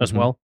then as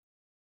well.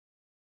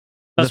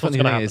 That's what's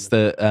going to happen. Is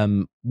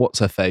that what's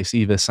her face,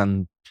 Eva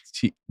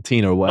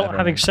Santina or whatever? Not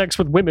having sex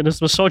with women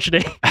is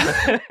misogyny.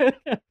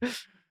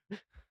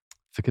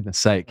 For goodness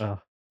sake! But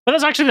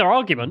that's actually their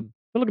argument.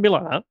 Don't look at me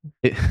like that.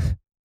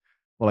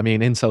 Well, I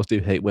mean, incels do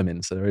hate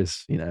women, so there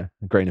is, a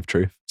grain of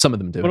truth. Some of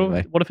them do.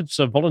 Anyway. What if it's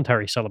a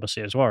voluntary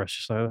celibacy as well? It's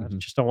just I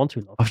just don't want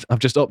to love. I've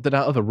just opted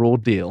out of a raw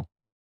deal.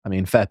 I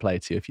mean, fair play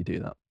to you if you do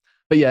that.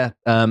 But yeah,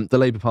 the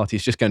Labour Party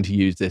is just going to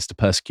use this to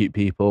persecute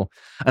people.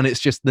 And it's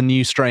just the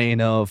new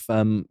strain of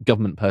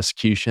government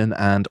persecution,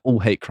 and all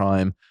hate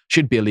crime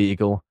should be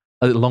illegal,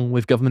 along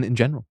with government in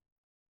general.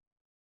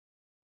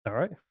 All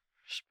right. I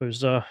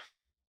suppose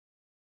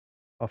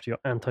after your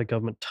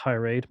anti-government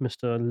tirade,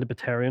 Mr.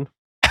 Libertarian,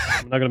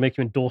 I'm not going to make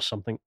you endorse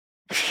something.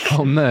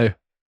 Oh, no.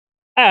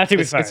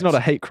 It's not a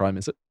hate crime,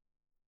 is it?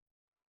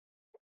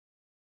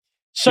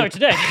 So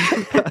today...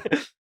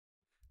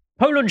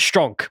 Polan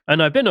Stronk,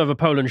 and I've been over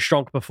Polan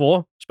Stronk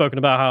before, spoken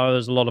about how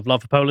there's a lot of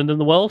love for Poland in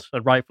the world,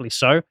 and rightfully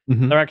so.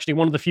 They're actually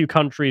one of the few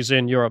countries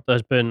in Europe that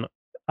has been,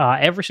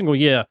 every single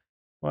year,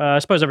 I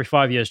suppose every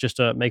 5 years, just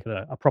to make it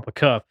a proper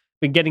curve,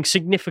 been getting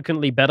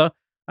significantly better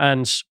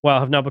and,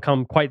 well, have now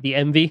become quite the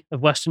envy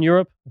of Western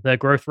Europe. Their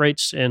growth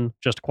rates in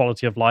just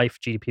quality of life,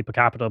 GDP per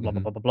capita, blah,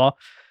 blah, blah, blah, blah.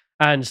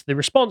 And the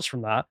response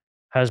from that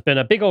has been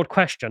a big old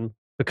question,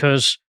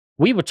 because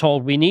we were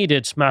told we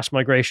needed mass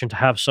migration to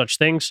have such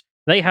things.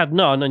 They had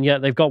none, and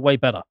yet they've got way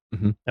better.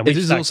 And it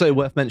is also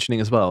worth mentioning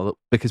as well,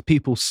 because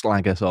people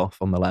slag us off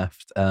on the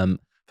left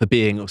for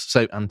being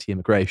so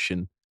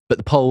anti-immigration. But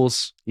the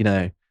Poles,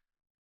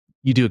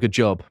 you do a good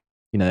job.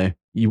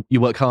 You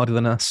work harder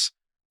than us.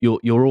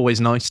 You're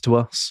always nice to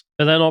us.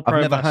 But they're not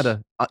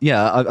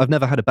I've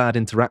never had a bad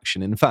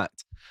interaction. In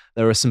fact,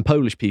 there are some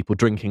Polish people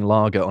drinking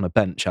lager on a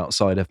bench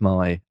outside of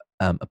my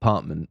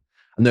apartment,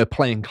 and they're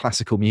playing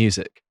classical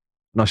music.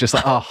 And I was just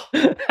like, oh,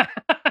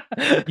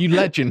 you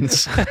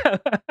legends.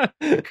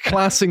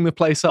 Classing the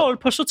place up. Oh,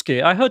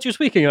 Posutski, I heard you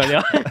speaking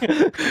earlier.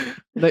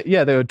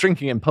 They were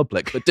drinking in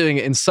public, but doing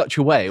it in such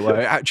a way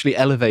where it actually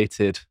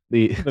elevated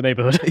the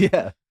neighborhood.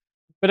 Yeah.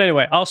 But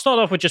anyway, I'll start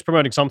off with just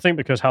promoting something,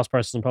 because house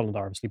prices in Poland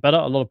are obviously better.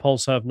 A lot of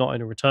Poles have not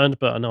only returned,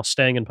 but are now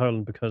staying in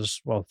Poland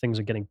because, well, things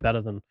are getting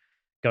better than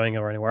going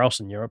or anywhere else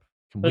in Europe.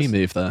 Can we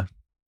move there?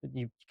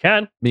 You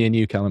can. Me and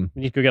you, Callum.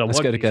 We need to go get a Let's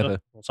work go visa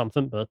together or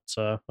something, but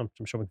I'm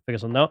sure we can figure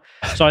something out.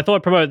 So I thought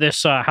I'd promote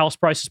this house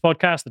prices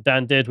podcast that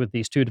Dan did with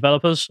these two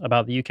developers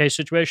about the UK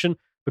situation,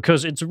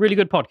 because it's a really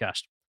good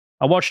podcast.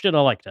 I watched it and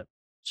I liked it.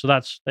 So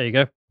there you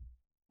go. I'm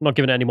not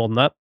giving it any more than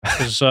that,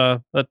 because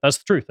that's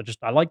the truth.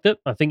 I liked it.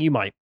 I think you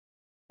might.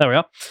 There we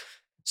are.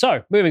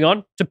 So, moving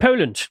on to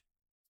Poland.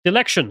 The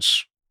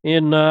elections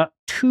in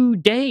 2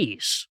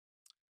 days.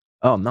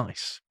 Oh,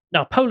 nice.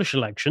 Now, Polish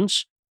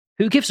elections,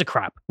 who gives a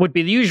crap, would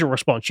be the usual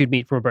response you'd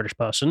meet from a British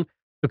person,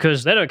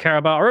 because they don't care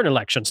about our own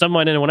elections, never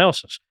mind anyone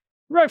else's.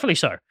 Rightfully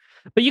so.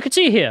 But you can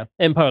see here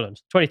in Poland,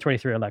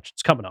 2023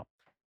 elections coming up.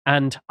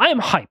 And I am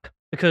hype,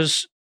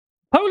 because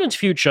Poland's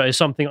future is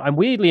something I'm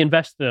weirdly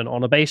invested in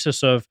on a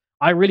basis of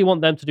I really want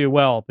them to do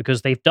well,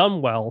 because they've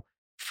done well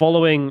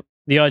following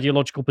the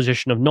ideological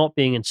position of not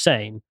being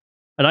insane.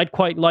 And I'd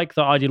quite like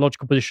the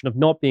ideological position of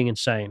not being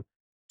insane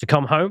to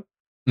come home.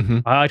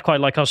 I'd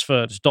quite like us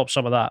to adopt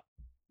some of that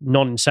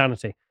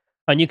non-insanity.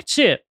 And you can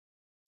see it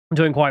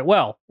doing quite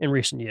well in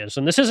recent years.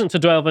 And this isn't to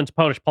delve into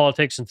Polish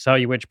politics and to tell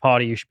you which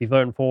party you should be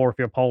voting for if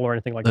you're a Pole or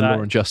anything like that.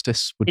 Law and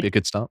Justice would be a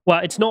good start. Well,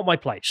 it's not my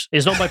place.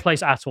 It's not my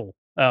place at all,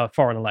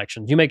 foreign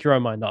elections. You make your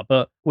own mind up.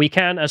 But we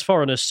can, as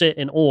foreigners, sit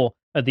in awe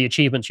at the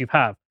achievements you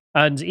have.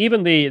 And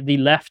even the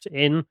left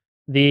in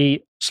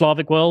the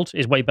Slavic world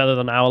is way better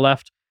than our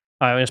left.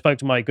 I spoke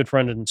to my good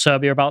friend in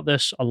Serbia about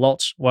this a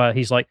lot, where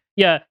he's like,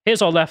 yeah,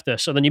 here's our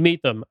leftists. And then you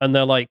meet them and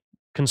they're like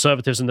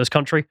conservatives in this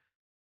country.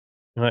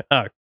 I'm like,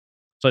 oh.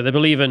 So they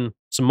believe in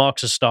some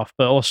Marxist stuff,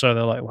 but also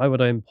they're like, why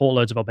would I import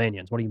loads of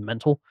Albanians? What are you,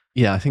 mental?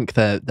 Yeah, I think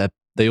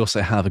they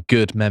also have a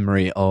good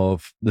memory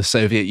of the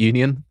Soviet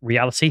Union.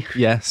 Reality.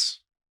 Yes.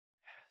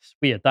 It's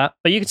weird that.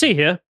 But you can see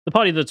here, the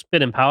party that's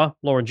been in power,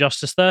 Law and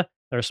Justice there.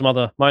 There are some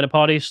other minor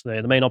parties.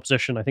 The main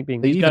opposition, I think,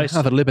 being these guys. They even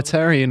have a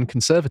libertarian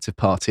conservative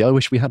party. I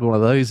wish we had one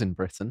of those in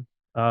Britain.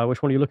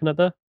 Which one are you looking at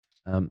there?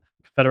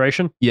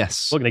 Confederation?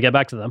 Yes. We're going to get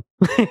back to them.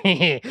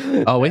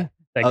 Are we?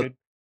 They're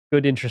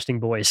good, interesting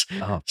boys.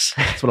 Oh,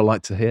 that's what I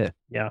like to hear.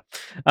 Yeah.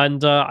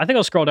 And I think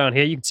I'll scroll down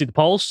here. You can see the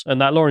polls,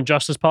 and that Law and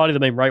Justice Party, the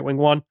main right-wing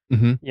one.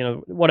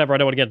 Whatever. I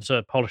don't want to get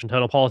into Polish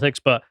internal politics,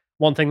 but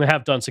one thing they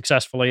have done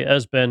successfully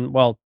has been,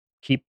 well,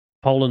 keep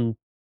Poland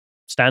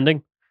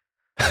standing.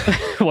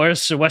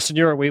 Whereas in Western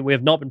Europe, we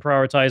have not been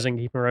prioritizing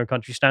keeping our own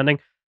country standing.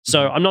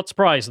 So I'm not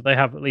surprised that they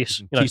have at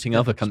least keeping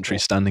other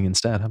countries standing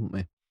instead, haven't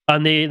we?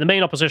 And the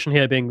main opposition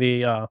here being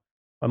a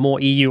more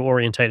EU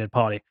orientated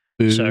party.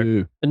 Ooh.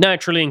 So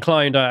naturally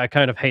inclined, I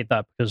kind of hate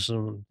that because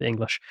of the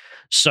English.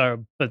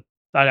 So, but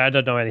I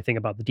don't know anything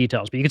about the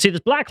details. But you can see this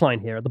black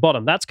line here at the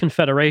bottom. That's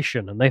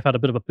Confederation, and they've had a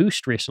bit of a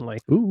boost recently.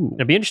 Ooh.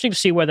 It'd be interesting to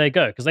see where they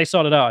go, because they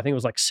started out, I think it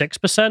was like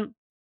 6%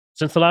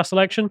 since the last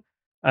election.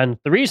 And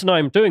the reason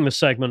I'm doing this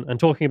segment and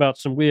talking about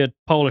some weird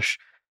Polish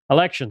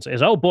elections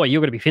is, oh boy,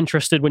 you're going to be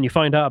interested when you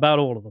find out about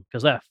all of them,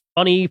 because they're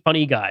funny,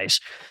 funny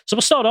guys. So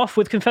we'll start off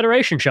with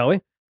Confederation, shall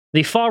we?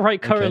 The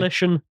far-right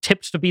coalition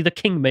tipped to be the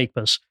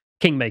kingmakers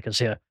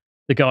here,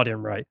 the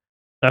Guardian right.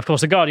 Now, of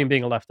course, the Guardian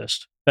being a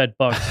leftist,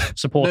 bedbug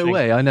supporting. No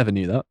way, I never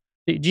knew that.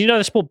 Do you know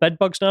they support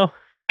bedbugs now?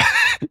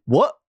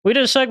 What? We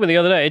did a segment the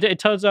other day. It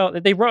turns out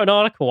that they wrote an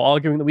article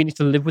arguing that we need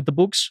to live with the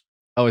bugs.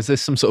 Oh, is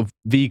this some sort of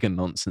vegan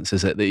nonsense,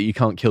 is it, that you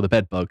can't kill the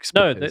bed bugs?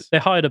 No, they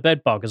hired a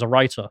bedbug as a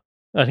writer,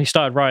 and he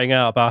started writing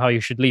out about how you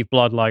should leave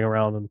blood lying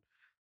around. And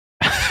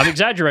I'm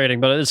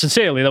exaggerating, but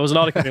sincerely, there was an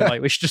article being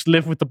like, we should just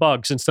live with the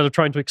bugs instead of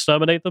trying to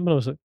exterminate them. And I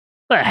was like,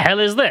 what the hell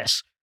is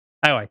this?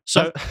 Anyway,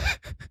 so...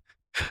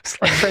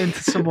 It's like saying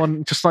to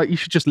someone, just like, you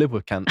should just live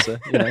with cancer,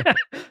 you know?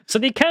 So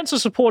the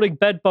cancer-supporting,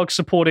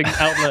 bedbug-supporting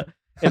outlet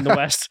in the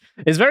West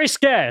is very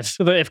scared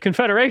that if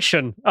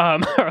Confederation are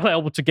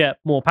able to get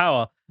more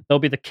power, there'll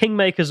be the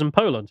kingmakers in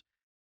Poland.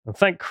 And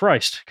thank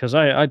Christ, because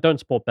I don't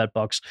support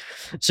bedbugs.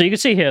 So you can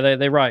see here,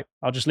 they write,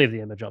 I'll just leave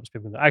the image up. So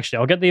people can, actually,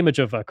 I'll get the image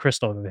of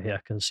Christoph over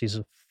here, because he's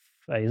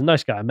a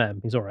nice guy. I met him.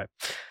 He's all right.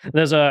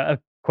 There's a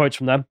quote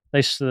from them.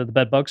 The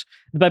bedbugs.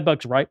 The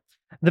bedbugs write,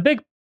 the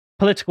big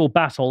political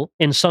battle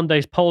in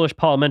Sunday's Polish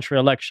parliamentary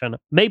election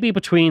may be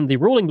between the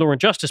ruling Law and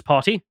Justice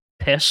Party,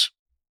 PiS,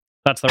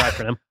 that's their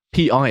acronym.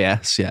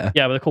 PIS, yeah.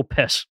 Yeah, but they're called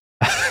PiS.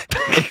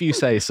 If you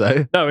say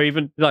so. No,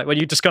 even like when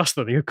you discuss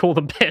them, you call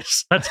them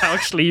PiS. That's how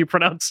actually you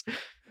pronounce.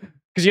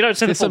 Because you don't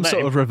say the full There's some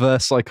name. sort of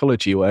reverse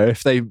psychology where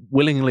if they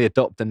willingly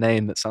adopt a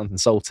name that sounds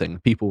insulting,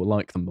 people will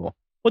like them more.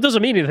 Well, it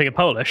doesn't mean anything in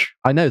Polish.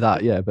 I know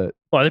that, yeah, but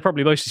Well, they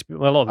probably mostly speak a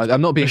lot.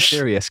 I'm not being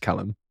serious,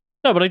 Callum.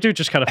 No, but I do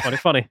just kind of find it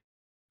funny.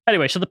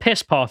 Anyway, so the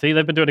PiS party,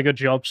 they've been doing a good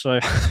job, so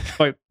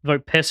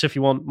vote PiS if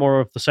you want more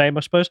of the same,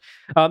 I suppose.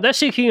 They're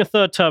seeking a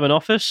third term in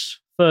office,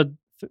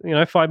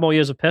 5 more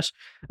years of PiS.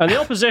 And the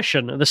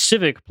opposition, the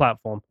Civic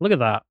platform, look at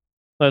that.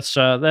 That's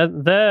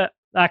their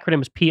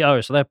acronym is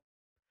PO, so they're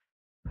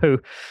poo.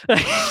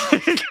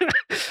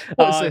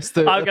 What is this?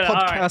 The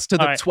podcast to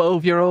the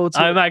 12-year-olds?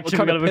 I'm actually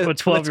going to look for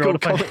a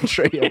 12-year-old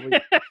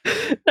commentary.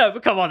 No,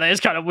 but come on, that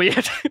is kind of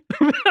weird.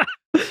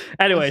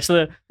 Anyway,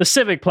 so the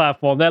Civic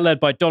platform, they're led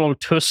by Donald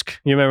Tusk.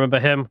 You may remember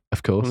him.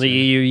 Of course. From the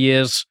EU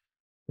years,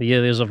 the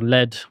years of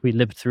lead we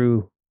lived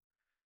through.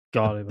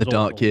 God, it was the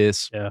dark awful.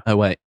 years. Yeah. Oh,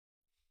 wait.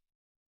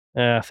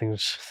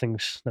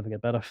 Things never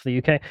get better for the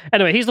UK.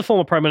 Anyway, he's the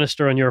former Prime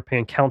Minister and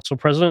European Council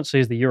President, so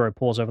he's the Euro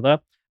pause over there.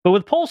 But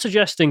with polls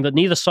suggesting that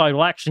neither side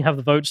will actually have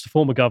the votes to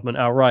form a government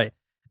outright,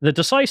 the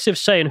decisive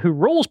say in who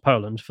rules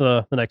Poland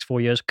for the next 4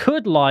 years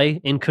could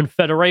lie in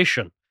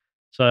confederation.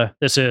 So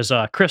this is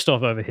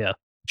Christoph over here,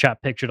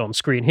 chap pictured on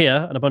screen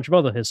here, and a bunch of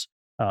other his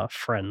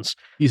friends.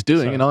 He's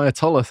doing an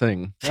Ayatollah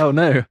thing. Oh,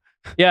 no.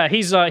 Yeah,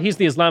 he's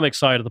the Islamic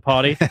side of the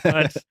party.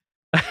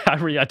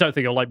 I don't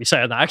think he'll like me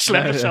saying that,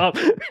 actually. No.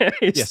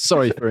 Yeah,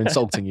 sorry for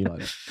insulting you like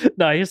that.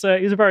 No, he's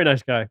a very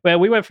nice guy. Well,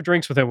 we went for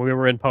drinks with him when we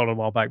were in Poland a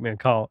while back, me and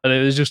Carl, and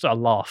it was just a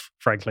laugh,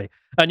 frankly.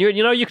 And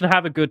you know, you can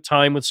have a good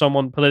time with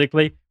someone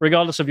politically,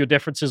 regardless of your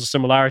differences or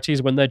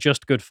similarities, when they're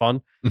just good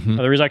fun. Mm-hmm.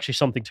 There is actually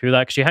something to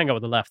that, because you hang out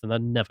with the left and they're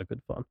never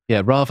good fun.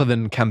 Yeah, rather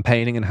than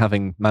campaigning and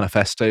having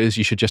manifestos,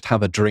 you should just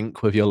have a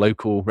drink with your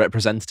local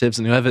representatives,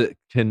 and whoever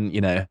can,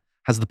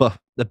 has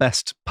the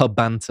best pub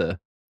banter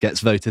gets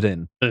voted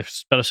in.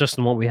 It's better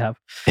system than what we have.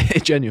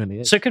 It genuinely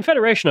is. So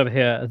Confederation over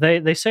here,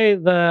 they say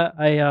they're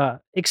a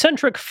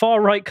eccentric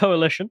far-right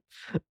coalition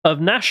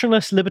of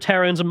nationalists,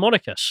 libertarians, and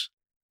monarchists.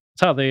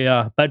 That's how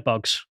the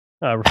bedbugs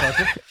refer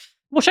to it.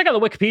 We'll check out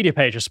the Wikipedia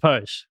page, I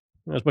suppose.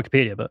 There's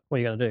Wikipedia, but what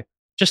are you going to do?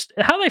 Just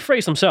how they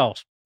phrase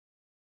themselves.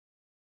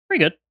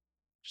 Pretty good.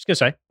 Just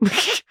going to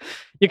say.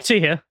 You can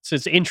see here, so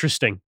it's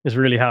interesting, is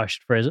really how I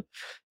should phrase it.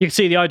 You can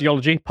see the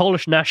ideology: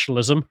 Polish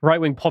nationalism,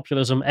 right-wing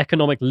populism,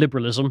 economic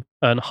liberalism,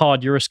 and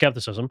hard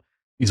Euroscepticism.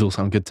 These all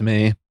sound good to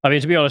me. I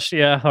mean, to be honest,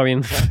 yeah,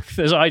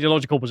 there's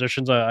ideological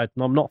positions. I'm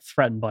not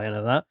threatened by any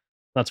of that,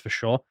 that's for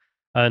sure.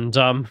 And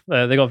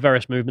they got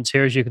various movements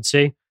here, as you can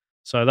see.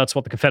 So that's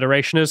what the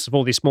Confederation is, of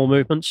all these small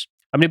movements.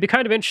 I mean, it'd be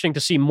kind of interesting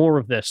to see more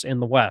of this in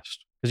the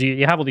West, because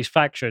you have all these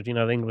factions,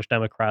 the English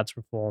Democrats,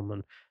 Reform,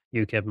 and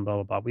UKIP, and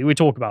blah, blah, blah. We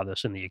talk about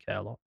this in the UK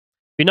a lot.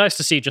 Be nice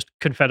to see just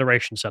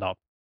Confederation set up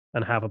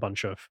and have a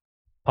bunch of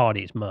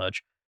parties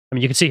merge. I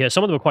mean, you can see here,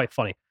 some of them are quite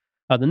funny.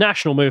 The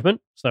National Movement,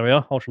 so there we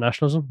are,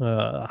 ultra-nationalism.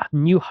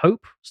 New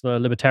Hope, so the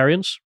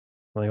Libertarians.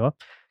 There you are.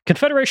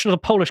 Confederation of the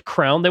Polish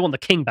Crown, they want the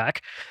king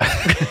back.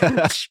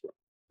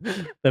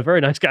 They're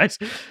very nice guys.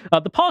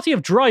 The Party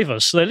of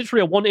Drivers, so they're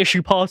literally a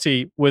one-issue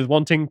party with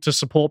wanting to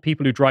support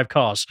people who drive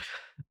cars.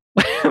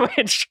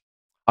 Which...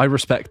 I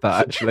respect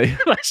that, actually.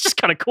 That's just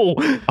kind of cool.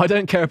 I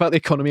don't care about the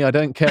economy. I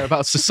don't care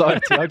about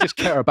society. I just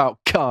care about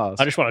cars.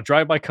 I just want to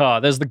drive my car.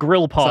 There's the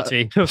Grill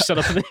Party set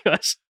up in the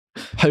US.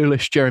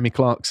 Polish Jeremy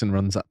Clarkson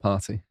runs that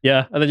party.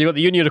 Yeah, and then you've got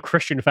the Union of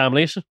Christian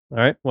Families. All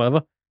right,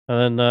 whatever.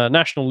 And then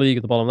National League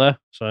at the bottom there.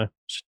 So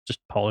just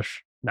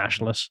Polish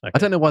nationalists. Okay. I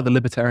don't know why the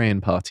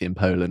Libertarian Party in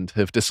Poland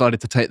have decided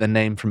to take their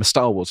name from a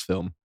Star Wars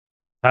film.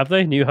 Have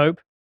they? New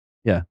Hope?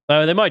 Yeah.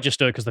 They might just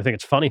do it because they think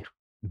it's funny.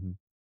 Mm-hmm.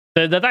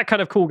 They're that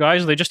kind of cool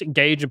guys. They just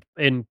engage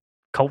in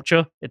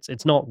culture.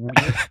 It's not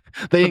weird.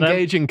 They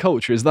engage in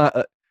culture. Is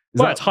that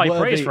it's high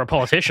praise for a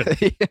politician.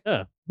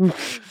 Yeah.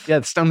 Yeah,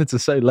 the standards are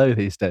so low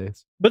these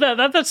days. But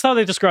that's how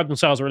they describe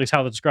themselves, or at least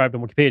how they're described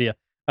on Wikipedia.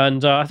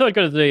 And I thought I'd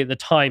go to the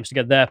Times to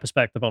get their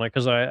perspective on it,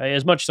 because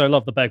as much as I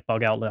love the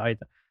bedbug outlet,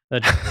 they're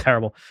just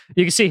terrible.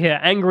 You can see here,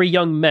 angry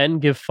young men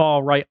give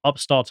far-right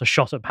upstarts a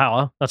shot at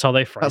power. That's how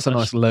they phrase it. That's a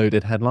nice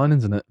loaded headline,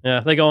 isn't it?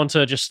 Yeah, they go on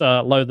to just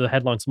load the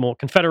headlines some more.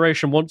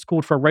 Confederation once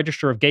called for a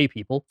register of gay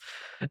people.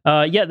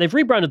 Yeah, they've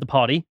rebranded the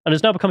party and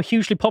has now become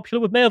hugely popular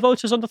with male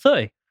voters under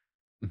 30.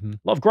 Mm-hmm. A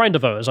lot of grinder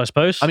voters, I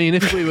suppose. I mean,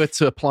 if we were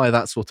to apply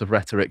that sort of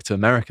rhetoric to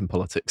American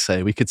politics,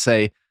 say, we could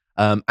say,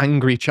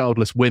 angry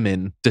childless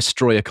women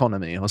destroy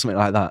economy, or something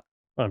like that.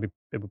 Well,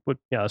 it would,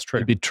 yeah, that's true.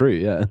 It'd be true,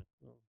 yeah.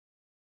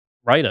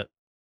 Write it.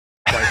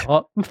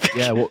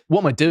 Yeah, what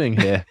am I doing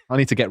here? I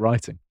need to get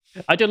writing.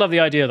 I do love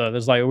the idea, though.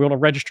 There's we want a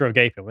register of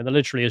gay people, and there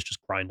literally is just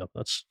grind up.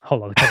 That's a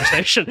whole other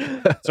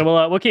conversation. So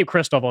we'll keep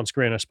Christoph on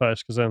screen, I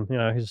suppose, because then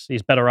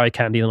he's better eye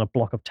candy than a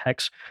block of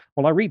text.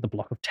 Well, I read the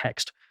block of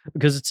text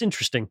because it's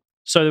interesting.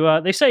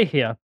 So they say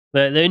here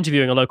they're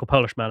interviewing a local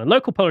Polish man, and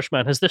local Polish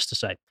man has this to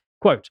say: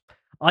 "Quote,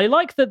 I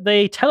like that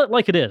they tell it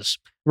like it is.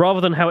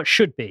 rather than how it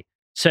should be,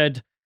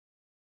 said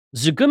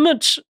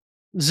Zygmunt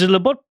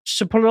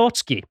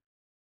Zlobotspolotski,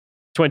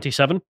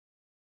 27.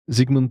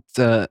 Zygmunt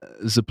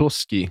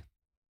Zaplowski.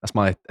 That's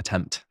my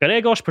attempt.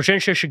 Gregos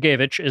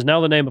Przemysłowicz is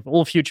now the name of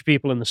all future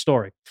people in the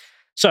story.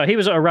 So he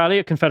was at a rally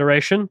at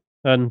Confederation,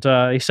 and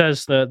he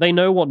says that they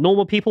know what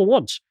normal people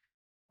want.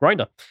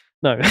 Grinder.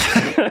 No.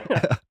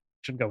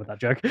 Shouldn't go with that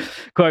joke.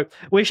 Quote,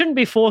 we shouldn't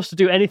be forced to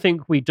do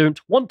anything we don't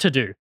want to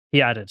do,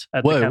 he added.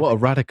 Whoa, what a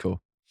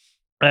radical.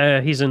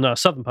 He's in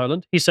southern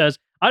Poland. He says,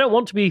 I don't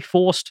want to be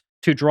forced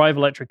to drive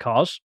electric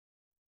cars.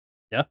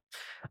 Yeah.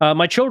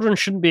 My children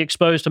shouldn't be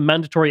exposed to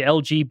mandatory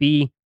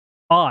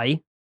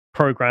LGBTI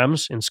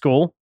programs in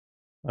school.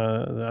 I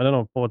don't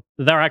know. What,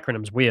 their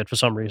acronym's weird for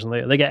some reason.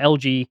 They get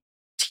LGTBI.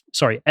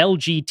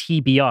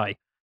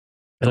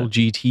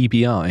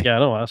 LGTBI? Yeah, I don't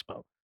know what that's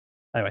about.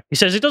 Anyway, he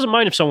says he doesn't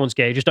mind if someone's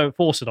gay, just don't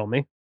force it on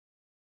me.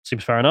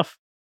 Seems fair enough.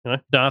 You know,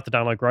 don't have to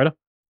download Grindr.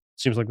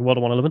 Seems like the world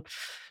I want to live in.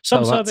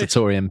 That's the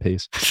Tory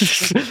MPs.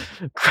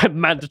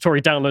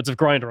 Mandatory downloads of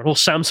Grindr on all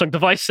Samsung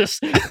devices.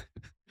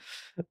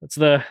 That's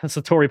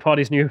the Tory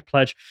party's new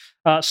pledge.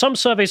 Some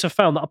surveys have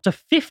found that up to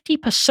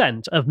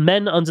 50% of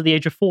men under the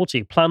age of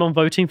 40 plan on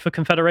voting for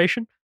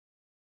Confederation.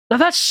 Now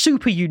that's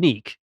super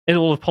unique in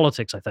all of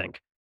politics, I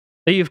think.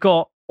 That you've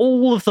got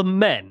all of the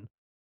men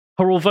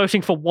who are all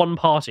voting for one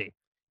party.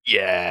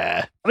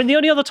 Yeah. I mean, the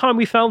only other time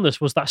we found this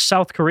was that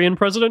South Korean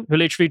president who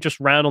literally just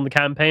ran on the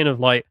campaign of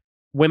like,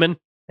 women,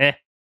 and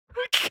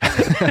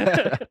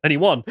he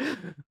won.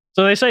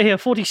 So they say here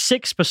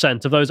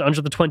 46% of those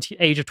under the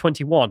age of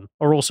 21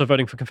 are also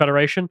voting for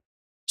Confederation.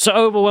 So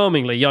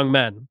overwhelmingly young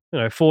men,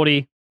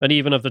 40, and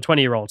even of the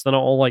 20-year-olds, they're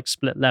not all like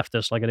split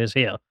leftists like it is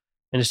here.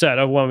 Instead,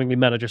 overwhelmingly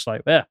men are just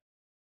like,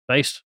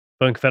 based,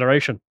 voting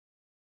Confederation.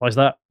 Why is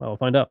that? Well, we'll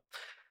find out.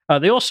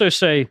 They also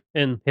say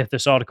in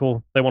this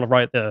article, they want to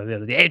write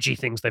the edgy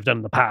things they've done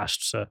in the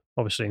past. So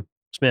obviously,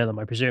 smear them,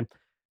 I presume,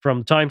 from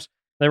the Times.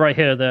 They write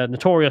here they're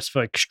notorious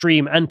for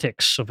extreme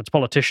antics of its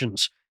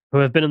politicians who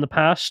have been in the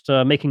past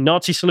making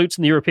Nazi salutes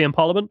in the European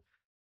Parliament.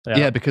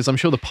 Yeah, because I'm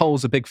sure the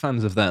Poles are big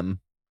fans of them.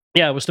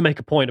 Yeah, it was to make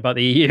a point about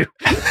the EU.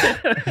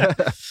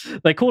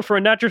 They called for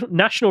a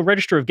national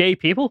register of gay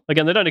people.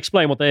 Again, they don't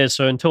explain what that is,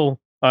 so until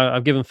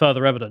I've given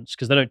further evidence,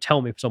 because they don't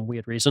tell me for some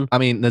weird reason. I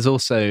mean, there's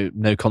also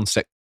no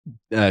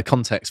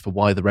context for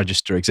why the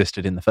register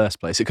existed in the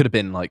first place. It could have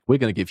been like, we're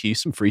going to give you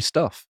some free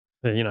stuff.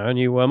 A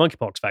new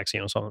monkeypox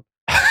vaccine or something.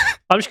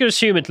 I'm just going to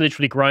assume it's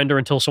literally Grindr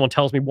until someone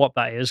tells me what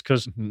that is,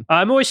 because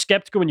I'm always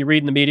skeptical when you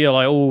read in the media,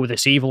 like, oh,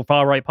 this evil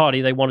far-right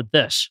party, they wanted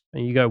this.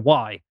 And you go,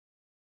 why?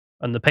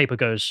 And the paper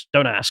goes,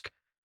 don't ask.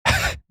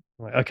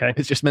 Like, okay.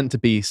 It's just meant to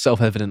be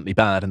self-evidently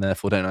bad, and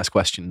therefore don't ask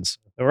questions.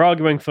 They were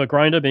arguing for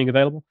Grindr being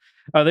available.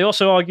 They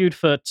also argued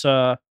that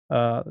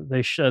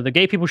the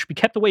gay people should be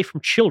kept away from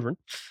children,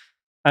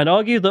 and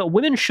argued that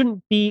women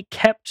should be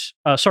kept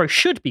on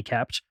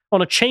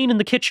a chain in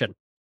the kitchen.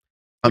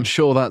 I'm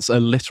sure that's a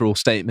literal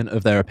statement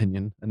of their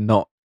opinion and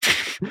not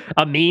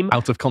a meme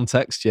out of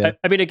context. Yeah.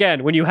 I mean,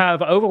 again, when you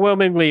have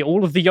overwhelmingly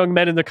all of the young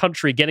men in the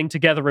country getting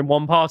together in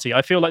one party,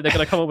 I feel like they're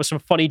going to come up with some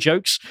funny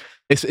jokes.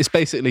 It's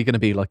basically going to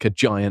be like a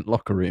giant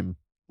locker room,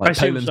 like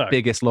Poland's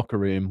biggest locker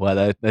room, where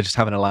they're just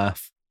having a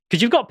laugh.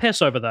 Because you've got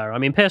PIS over there. I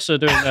mean, PIS are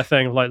doing their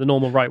thing of like the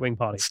normal right-wing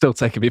party. Still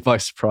taking me by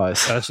surprise.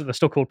 So they're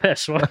still called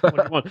PIS. What do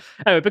you want?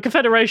 Anyway, but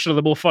Confederation are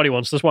the more funny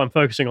ones. So that's why I'm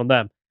focusing on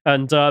them.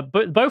 And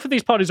but both of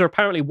these parties are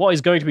apparently what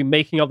is going to be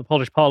making up the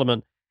Polish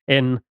parliament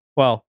in,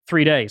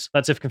 3 days.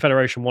 That's if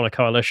Confederation won a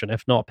coalition.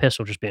 If not, PIS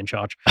will just be in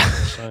charge.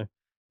 So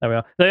there we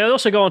are. They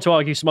also go on to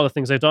argue some other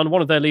things they've done.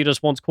 One of their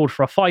leaders once called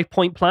for a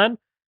 5-point plan.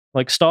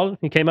 Like Stalin,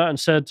 he came out and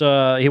said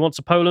he wants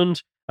a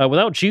Poland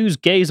without Jews,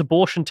 gays,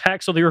 abortion,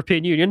 tax, or the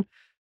European Union,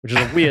 which is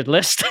a weird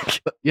list.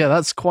 Yeah,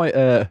 that's quite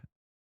a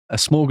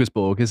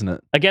smorgasbord, isn't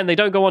it? Again, they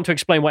don't go on to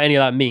explain what any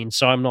of that means,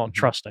 so I'm not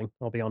trusting,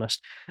 I'll be honest.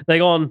 They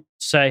go on to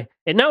say,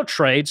 it now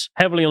trades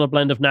heavily on a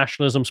blend of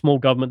nationalism, small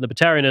government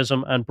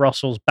libertarianism, and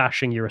Brussels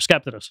bashing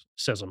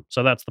Euroscepticism.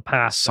 So that's the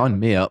past.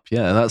 Sign me up.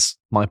 Yeah, that's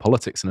my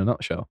politics in a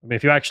nutshell. I mean,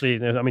 if you actually,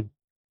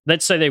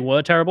 let's say they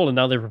were terrible and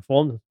now they've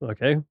reformed.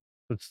 Okay,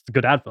 that's a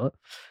good advert.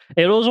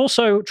 It will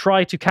also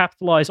try to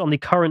capitalize on the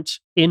current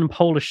in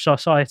Polish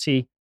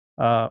society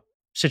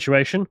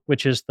situation,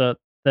 which is that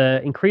they're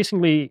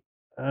increasingly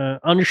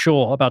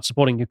unsure about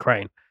supporting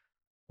Ukraine.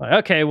 Like,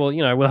 okay, well,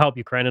 we'll help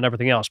Ukraine and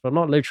everything else, but I'm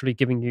not literally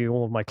giving you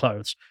all of my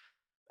clothes.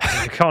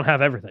 You can't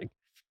have everything.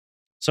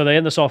 So they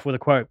end this off with a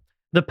quote.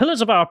 The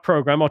pillars of our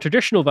program are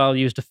traditional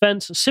values,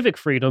 defense, civic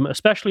freedom,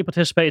 especially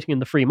participating in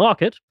the free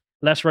market,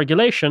 less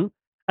regulation,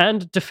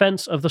 and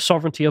defense of the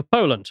sovereignty of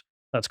Poland.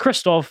 That's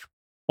Krzysztof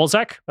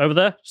Bosak over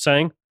there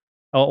saying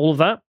all of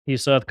that.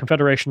 He's the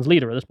Confederation's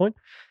leader at this point.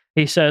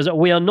 He says,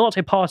 we are not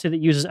a party that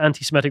uses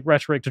anti-Semitic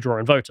rhetoric to draw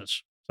in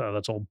voters. So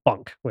that's all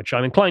bunk, which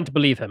I'm inclined to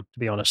believe him, to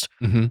be honest.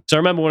 Mm-hmm. So I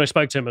remember when I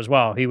spoke to him as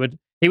well, he would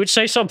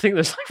say something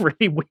that's like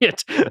really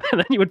weird. And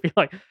then you would be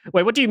like,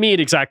 wait, what do you mean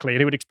exactly?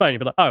 And he would explain. You'd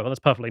be like, oh, well, that's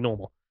perfectly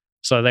normal.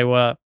 So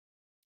the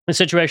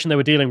situation they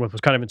were dealing with was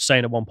kind of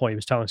insane at one point. He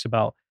was telling us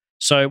about.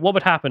 So what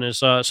would happen is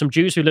some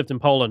Jews who lived in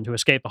Poland who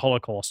escaped the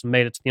Holocaust and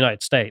made it to the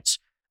United States,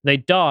 they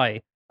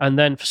die, and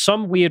then for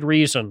some weird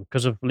reason,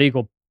 because of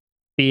legal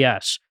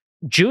BS,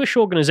 Jewish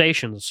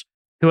organizations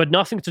who had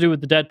nothing to do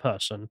with the dead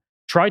person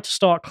tried to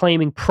start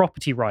claiming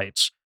property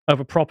rights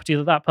over property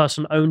that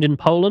person owned in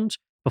Poland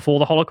before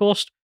the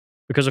Holocaust,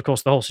 because of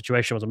course the whole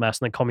situation was a mess,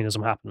 and then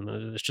communism happened,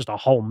 and it's just a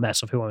whole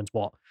mess of who owns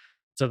what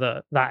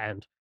to that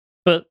end.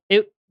 But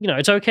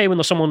it's okay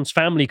when someone's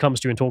family comes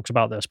to you and talks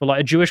about this, but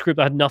like a Jewish group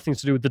that had nothing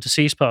to do with the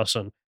deceased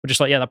person were just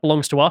like, yeah, that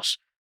belongs to us.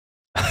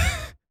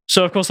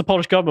 So of course the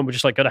Polish government would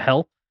just like, go to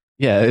hell.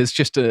 Yeah, it's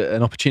just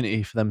an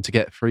opportunity for them to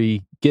get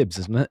free Gibbs,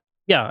 isn't it?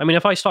 Yeah, I mean,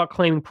 if I start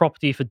claiming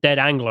property for dead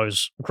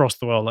Anglos across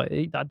the world,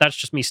 that's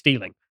just me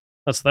stealing.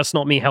 That's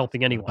not me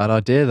helping anyone. Bad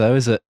idea, though,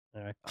 is it?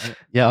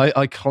 Anyway.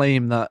 I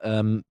claim that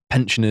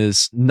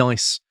pensioners'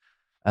 nice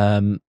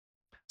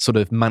sort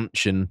of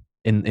mansion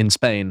in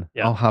Spain.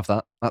 Yeah. I'll have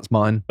that. That's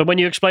mine. But when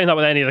you explain that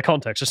with any of the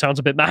context, it sounds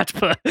a bit mad.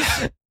 But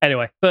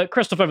anyway, but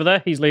Christoph over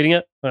there, he's leading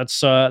it.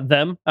 That's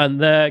them,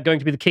 and they're going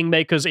to be the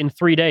kingmakers in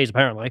 3 days,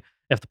 apparently,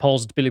 if the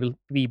polls are to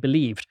be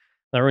believed.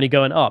 They're only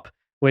going up,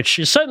 which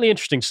is certainly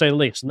interesting to say the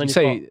least. And then you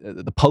say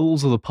the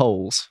polls or the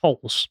polls?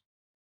 Polls.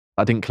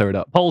 I didn't clear it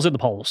up. Polls in the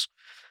polls.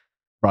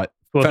 Right.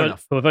 Fair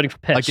enough. Who are voting for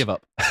Piss. I give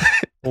up.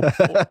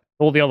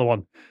 or the other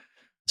one.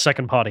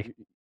 Second party.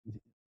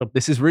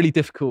 This is really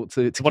difficult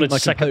to keep my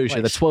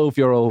composure. The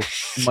 12-year-old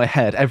in my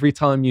head every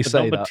time you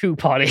say that. Number 2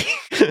 party.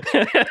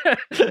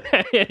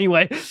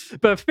 Anyway,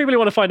 but for people who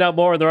want to find out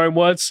more in their own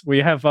words, we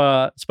have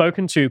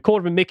spoken to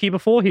Callum Mickey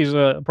before. He's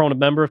a prominent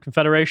member of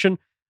Confederation.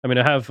 I mean,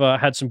 I have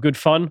had some good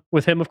fun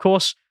with him, of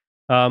course.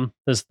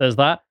 There's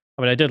that.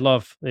 I mean, I did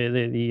love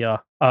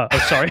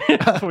sorry,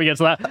 before we get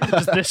to that,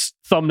 just this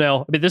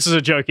thumbnail. I mean, this is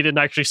a joke. He didn't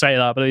actually say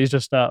that, but he's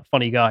just a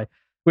funny guy.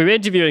 We were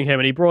interviewing him,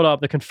 and he brought up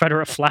the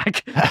Confederate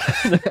flag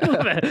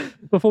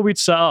before we'd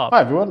set up.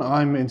 Hi, everyone.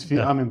 I'm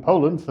in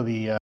Poland for the...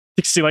 You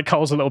see, like,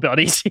 Carl's a little bit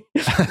uneasy.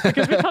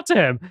 Because we cut to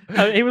him,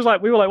 and we were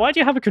like, why do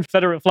you have a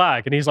Confederate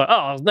flag? And he's like,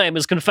 oh, his name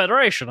is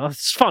Confederation. Oh,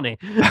 it's funny.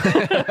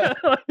 And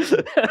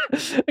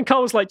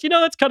Carl was like,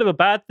 that's kind of a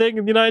bad thing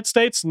in the United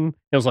States. And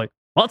he was like,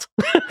 what?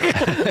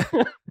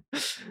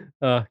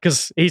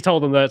 Because he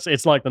told them that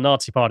it's like the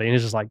Nazi party, and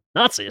he's just like,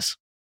 Nazis?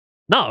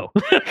 No.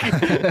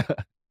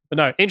 But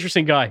no,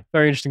 interesting guy.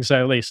 Very interesting to say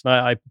the least. And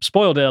I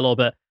spoiled it a little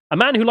bit. A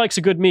man who likes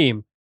a good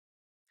meme.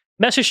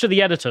 Message to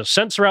the editors.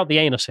 Censor out the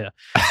anus here.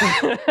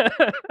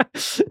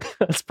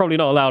 That's probably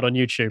not allowed on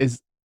YouTube.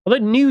 Although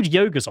nude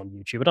yoga's on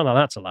YouTube. I don't know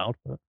if that's allowed.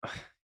 But...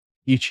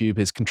 YouTube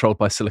is controlled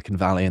by Silicon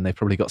Valley, and they've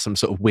probably got some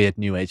sort of weird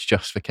new age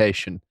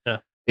justification. Yeah.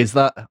 Is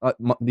that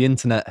the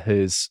internet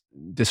has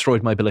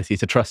destroyed my ability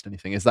to trust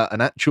anything? Is that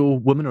an actual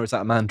woman, or is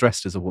that a man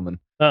dressed as a woman?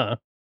 I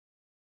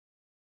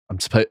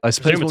suppose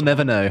we'll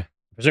never know.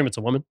 I presume it's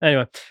a woman.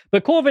 Anyway,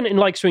 but Corvin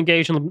likes to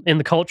engage in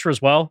the culture as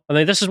well. I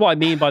mean, this is what I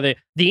mean by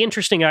the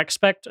interesting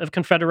aspect of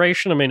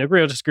Confederation. I mean,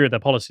 agree or disagree with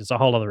their policies, it's a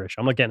whole other issue.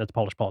 I'm not getting into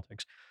Polish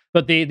politics.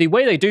 But the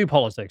way they do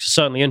politics is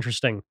certainly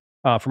interesting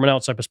from an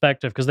outside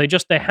perspective,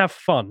 because they have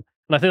fun.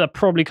 And I think that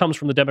probably comes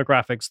from the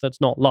demographics. That's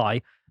not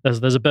lie.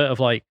 There's a bit of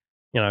like,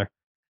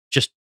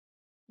 just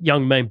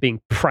young men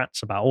being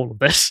prats about all of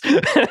this.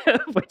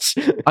 Which,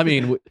 I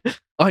mean,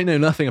 I know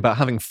nothing about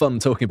having fun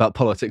talking about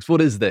politics.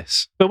 What is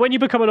this? But when you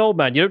become an old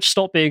man, you don't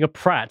stop being a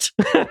prat.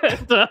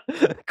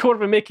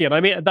 Corvin Mickey, and I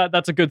mean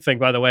that's a good thing,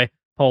 by the way.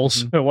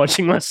 Poles who are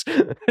watching this,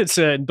 it's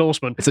an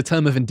endorsement. It's a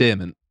term of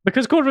endearment.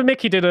 Because Corvin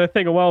Mickey did a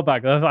thing a while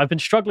back that I've been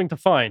struggling to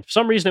find. For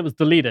some reason, it was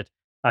deleted.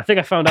 I think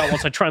I found out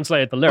once I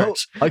translated the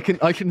lyrics. I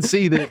can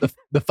see the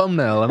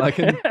thumbnail, and I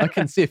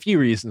can see a few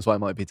reasons why it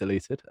might be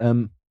deleted.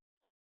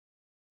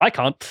 I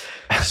can't.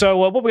 So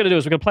what we're going to do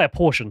is we're going to play a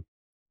portion.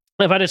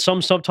 I've added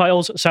some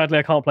subtitles. Sadly,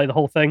 I can't play the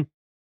whole thing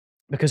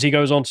because he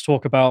goes on to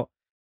talk about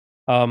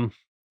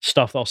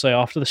stuff that I'll say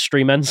after the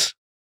stream ends.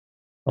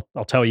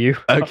 I'll tell you.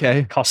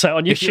 Okay. Can't say it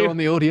on YouTube. If you're on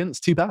the audience,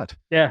 too bad.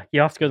 Yeah,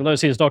 you have to go to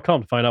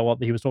lotus.com to find out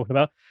what he was talking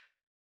about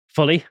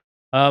fully.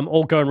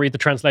 Or go and read the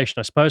translation,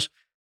 I suppose.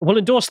 We'll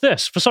endorse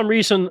this. For some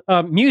reason,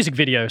 music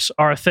videos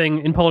are a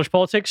thing in Polish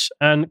politics,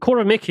 and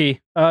Corvin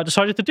Mickey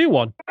decided to do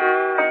one.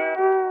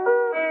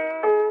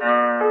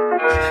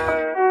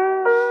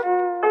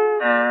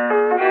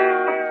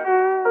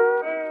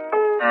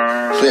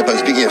 Tutaj pan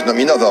Zbigniew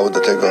nominował do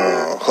tego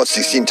Hot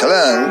 16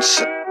 Challenge.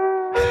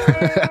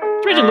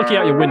 Imagine looking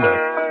out your window.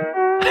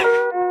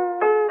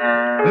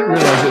 I didn't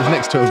realise it was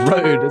next to a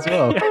road as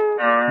well. Yeah.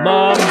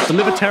 Mom, the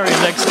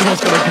libertarian next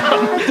door's gonna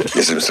come.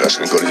 Jestem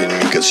straszny,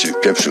 Korwin-Mikke się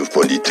wpieprzył w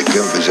politykę,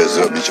 by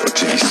zrobić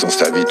oczywistą,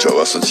 stawić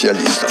czoła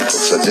socjalistom po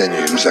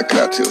wsadzeniu już za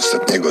kraty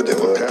ostatniego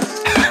demokrata.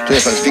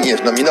 Tutaj pan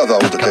Zbigniew nominował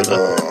do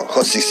tego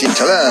Hot 16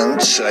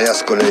 Challenge, a ja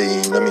z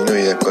kolei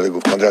nominuję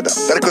kolegów Konrada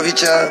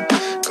Berkowicza,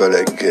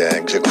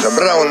 kolegę Grzegorza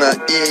Brauna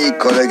i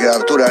kolegę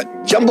Artura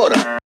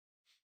Dziambora.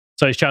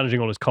 So he's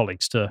challenging all his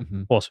colleagues to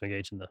also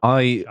engage in the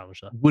challenge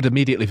there. Would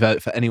immediately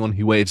vote for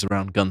anyone who waves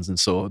around guns and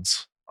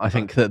swords. I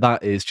think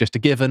that is just a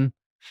given.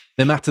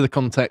 No matter the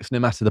context, no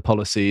matter the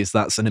policies,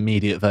 that's an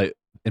immediate vote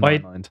in Well, my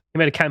mind. He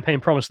made a campaign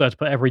promise there to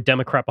put every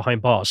Democrat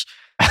behind bars.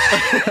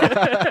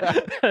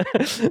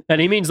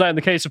 And he means that in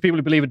the case of people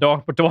who believe in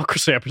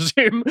democracy, I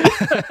presume,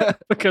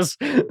 because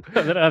they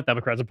don't have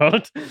Democrats in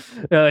Poland.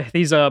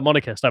 These are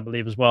monarchists, I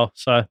believe, as well.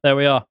 So there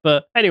we are.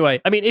 But anyway,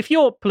 I mean, if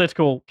your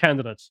political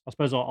candidates, I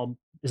suppose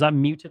is that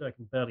muted? I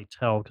can barely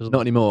tell.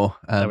 Not anymore.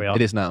 There we are.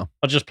 It is now.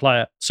 I'll just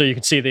play it so you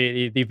can see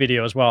the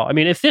video as well. I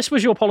mean, if this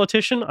was your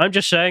politician, I'm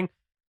just saying,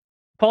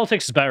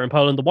 politics is better in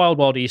Poland. The wild,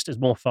 wild east is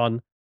more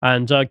fun.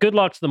 And good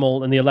luck to them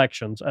all in the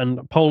elections.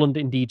 And Poland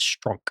indeed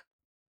Stronk.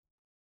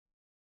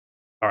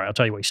 All right, I'll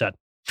tell you what he said.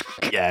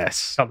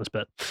 Yes. Cut this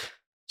bit.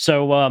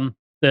 So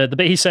the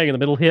bit he's saying in the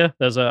middle here,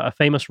 there's a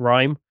famous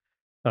rhyme,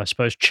 I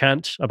suppose,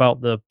 chant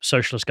about the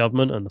socialist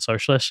government and the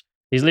socialists.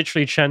 He's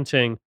literally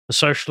chanting, "The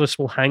socialists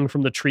will hang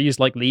from the trees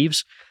like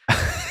leaves."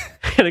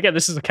 And again,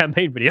 this is a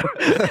campaign video.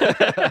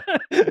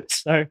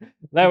 So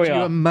there we are. Can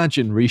you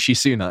imagine Rishi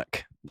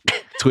Sunak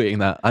tweeting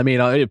that? I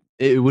mean,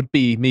 it would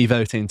be me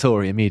voting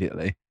Tory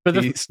immediately.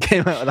 But he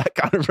came out with that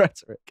kind of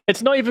rhetoric.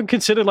 It's not even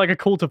considered like a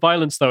call to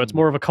violence, though. It's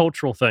more of a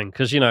cultural thing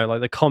because,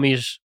 like the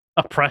commies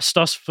oppressed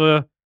us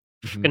for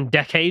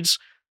decades.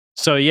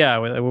 So yeah,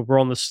 we're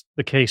on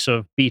the case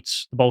of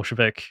beat the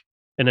Bolshevik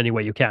in any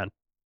way you can.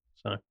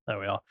 So there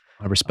we are.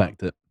 I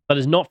respect it. That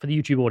is not for the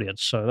YouTube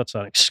audience, so that's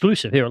an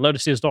exclusive here at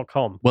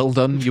lotusears.com. Well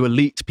done, you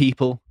elite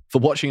people, for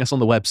watching us on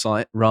the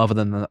website rather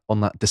than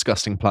on that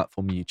disgusting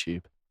platform,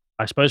 YouTube.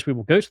 I suppose we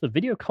will go to the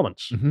video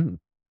comments. Mm-hmm.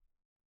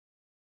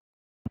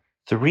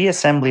 The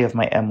reassembly of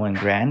my M1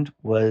 Grand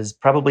was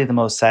probably the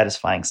most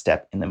satisfying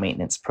step in the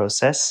maintenance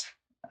process.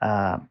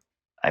 I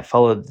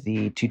followed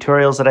the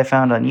tutorials that I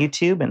found on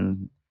YouTube,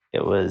 and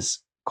it was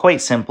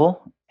quite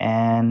simple,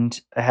 and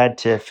I had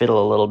to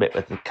fiddle a little bit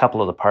with a couple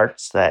of the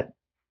parts that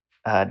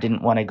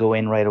didn't want to go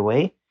in right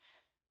away.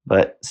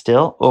 But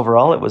still,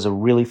 overall, it was a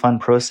really fun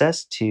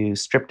process to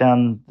strip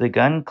down the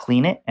gun,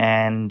 clean it,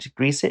 and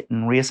grease it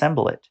and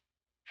reassemble it.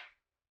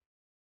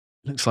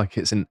 Looks like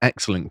it's in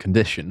excellent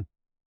condition.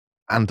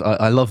 And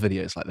I love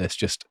videos like this.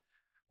 Just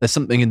there's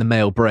something in the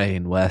male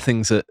brain where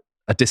things are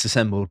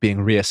disassembled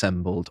being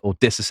reassembled, or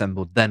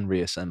disassembled then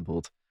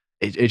reassembled.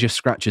 It just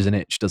scratches an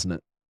itch, doesn't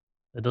it?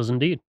 It does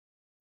indeed.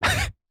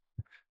 That's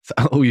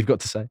all you've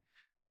got to say.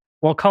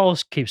 Well, Carl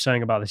keeps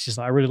saying about this. He's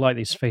like, I really like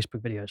these Facebook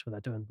videos where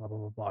they're doing blah, blah,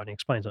 blah, blah, and he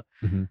explains it.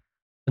 Mm-hmm.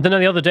 And then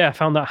the other day, I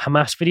found that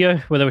Hamas video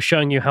where they were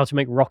showing you how to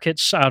make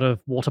rockets out of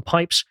water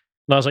pipes.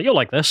 And I was like, you'll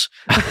like this.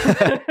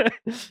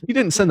 You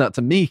didn't send that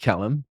to me,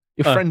 Callum.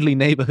 Your friendly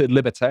neighborhood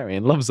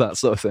libertarian loves that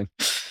sort of thing.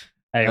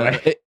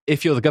 Anyway.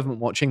 If you're the government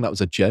watching, that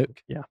was a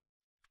joke. Yeah.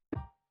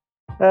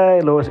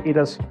 Hey, Lotus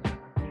Eaters.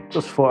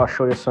 Just thought I'd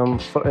show you some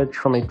footage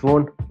from my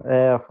drone.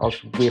 I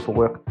was away for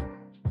work.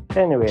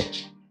 Anyway,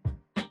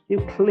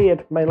 you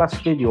cleared my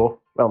last video,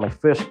 well, my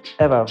first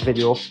ever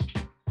video,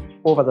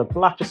 over the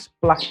blackest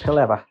black pill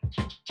ever.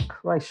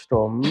 Christ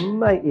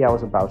almighty, I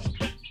was embarrassed.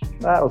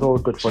 That was all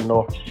good fun,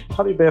 though.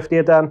 Happy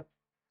birthday, Dan.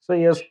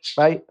 See yous.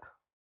 Bye.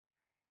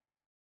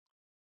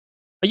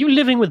 Are you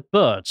living with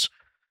birds?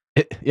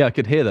 Yeah, I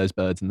could hear those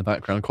birds in the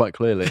background quite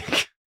clearly.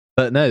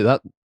 But no,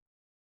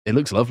 it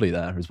looks lovely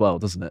there as well,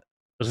 doesn't it?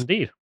 Does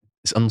indeed.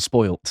 It's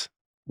unspoilt.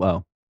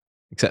 Well,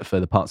 except for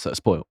the parts that are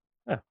spoilt.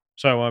 Yeah.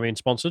 So, I mean,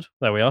 sponsored.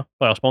 There we are.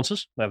 By our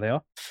sponsors. There they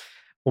are.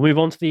 We'll move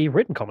on to the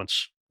written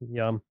comments.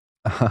 People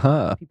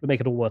make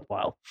it all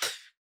worthwhile.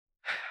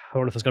 I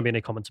wonder if there's going to be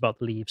any comments about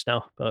the leaves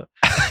now, but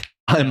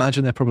I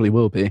imagine there probably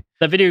will be.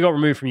 That video got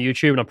removed from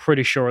YouTube, and I'm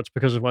pretty sure it's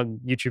because of when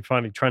YouTube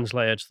finally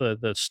translated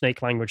the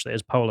snake language that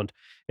is Poland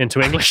into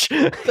English.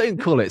 Don't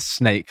call it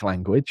snake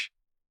language.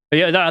 But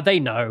yeah, they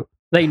know.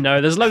 They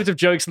know. There's loads of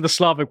jokes in the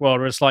Slavic world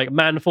where it's like,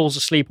 man falls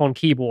asleep on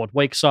keyboard,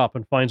 wakes up,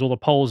 and finds all the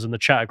Poles in the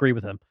chat agree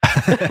with him.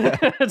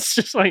 It's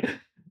just like...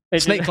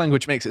 Snake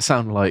language makes it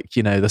sound like,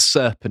 the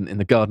serpent in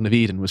the Garden of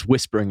Eden was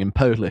whispering in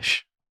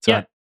Polish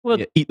to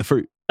eat the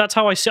fruit. That's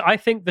how I see. I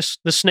think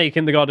the snake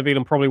in the Garden of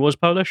Eden probably was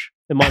Polish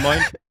in my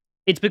mind.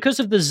 It's because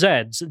of the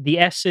Z's, the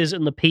S's,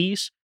 and the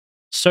P's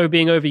so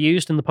being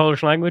overused in the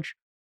Polish language.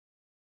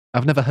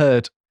 I've never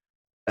heard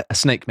a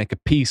snake make a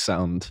P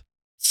sound.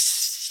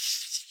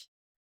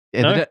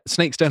 Yeah, No?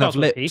 Snakes don't have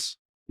lips.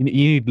 You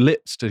need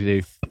lips to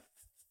do.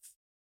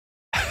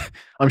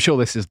 I'm sure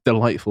this is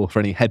delightful for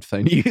any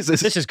headphone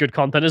users. This is good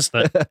content,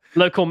 isn't it?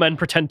 Local men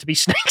pretend to be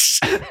snakes.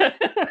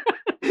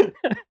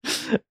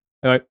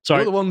 Anyway, sorry.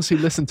 You're the ones who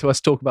listen to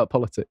us talk about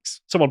politics.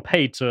 Someone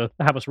paid to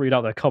have us read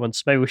out their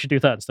comments. Maybe we should do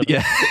that instead.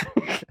 Yeah.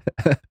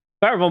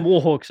 Barry von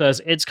Warhawk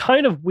says, it's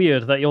kind of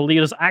weird that your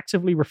leaders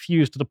actively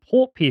refuse to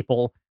deport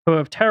people who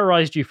have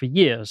terrorized you for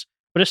years.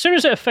 But as soon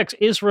as it affects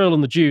Israel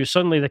and the Jews,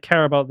 suddenly they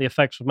care about the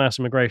effects of mass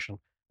immigration.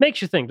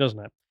 Makes you think, doesn't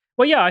it?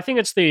 Well, yeah, I think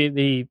it's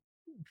the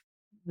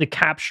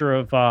capture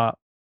of,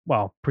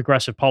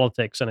 progressive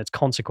politics and its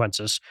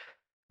consequences.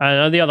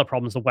 And the other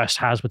problems the West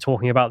has with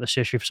talking about this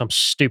issue for some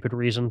stupid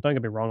reason. Don't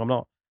get me wrong, I'm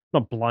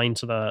not blind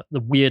to the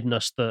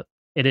weirdness that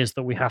it is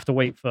that we have to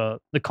wait for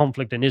the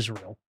conflict in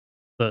Israel,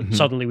 that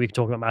suddenly we can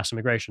talk about mass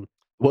immigration.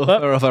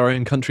 Welfare of our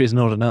own country is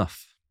not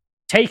enough.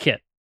 Take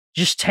it.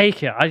 Just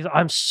take it.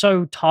 I'm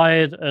so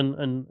tired,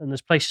 and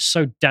this place is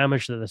so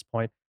damaged at this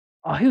point.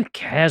 Who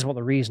cares what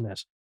the reason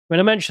is? I mean,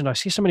 I mentioned I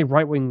see so many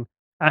right-wing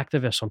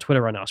activists on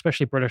Twitter right now,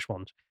 especially British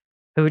ones,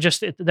 who are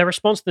just their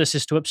response to this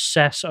is to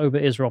obsess over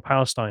Israel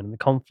Palestine and the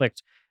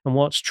conflict and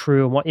what's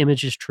true and what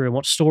image is true and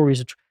what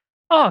stories are true.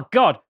 Oh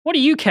God, what do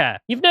you care?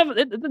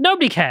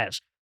 Nobody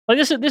cares. Like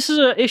this is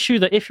an issue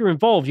that if you're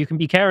involved, you can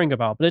be caring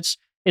about. But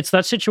it's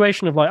that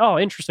situation of like, oh,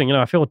 interesting.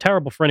 I feel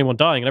terrible for anyone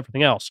dying and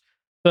everything else.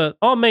 But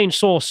our main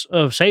source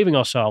of saving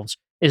ourselves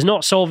is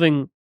not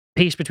solving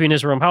peace between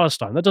Israel and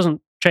Palestine. That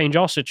doesn't change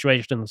our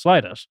situation in the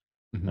slightest.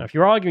 Mhm. Now, if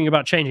you're arguing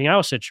about changing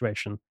our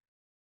situation,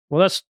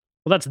 that's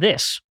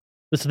this.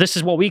 This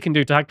is what we can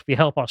do to actively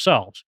help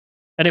ourselves.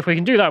 And if we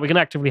can do that, we can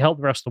actively help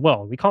the rest of the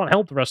world. We can't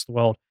help the rest of the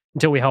world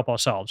until we help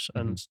ourselves.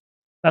 And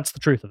that's the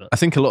truth of it. I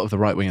think a lot of the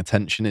right wing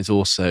attention is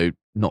also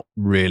not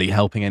really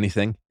helping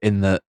anything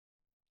in that,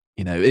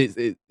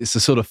 it's a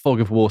sort of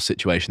fog of war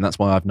situation. That's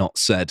why I've not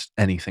said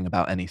anything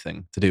about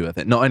anything to do with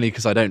it. Not only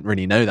because I don't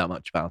really know that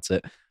much about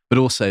it, but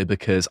also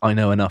because I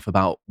know enough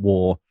about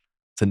war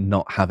to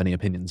not have any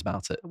opinions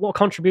about it. What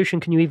contribution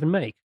can you even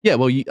make? Yeah,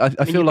 well,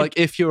 I feel like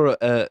if you're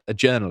a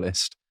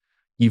journalist,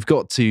 you've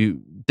got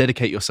to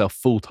dedicate yourself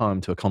full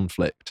time to a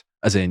conflict.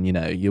 As in,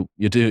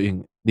 you're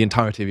doing the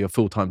entirety of your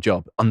full time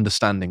job,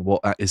 understanding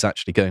what is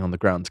actually going on the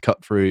ground to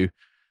cut through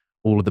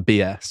all of the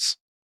BS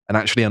and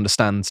actually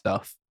understand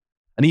stuff.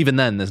 And even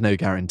then, there's no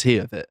guarantee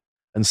of it.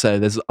 And so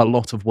there's a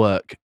lot of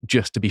work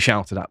just to be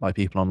shouted at by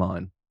people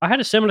online. I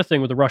had a similar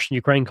thing with the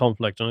Russian-Ukraine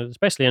conflict, and it's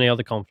basically any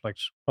other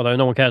conflict. Although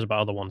no one cares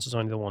about other ones, it's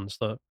only the ones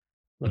that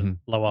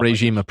blow up.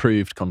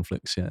 Regime-approved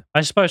conflicts, yeah.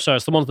 I suppose so.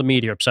 It's the ones the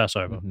media obsess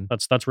over.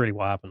 That's really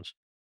what happens.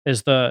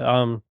 Is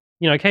that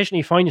occasionally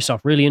you find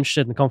yourself really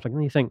interested in the conflict, and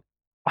then you think,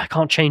 I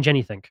can't change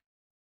anything.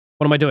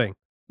 What am I doing?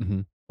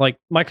 Like,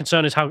 my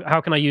concern is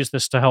how can I use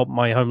this to help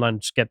my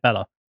homeland get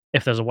better?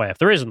 If there's a way. If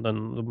there isn't,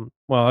 then,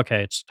 well,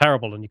 okay, it's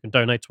terrible, and you can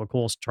donate to a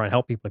cause to try and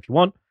help people if you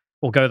want,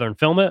 or go there and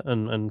film it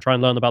and try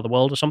and learn about the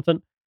world or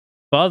something.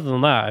 But other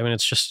than that, I mean,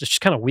 it's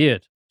just kind of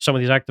weird. Some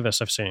of these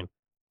activists I've seen,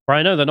 where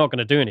I know they're not going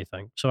to do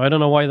anything, so I don't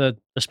know why they're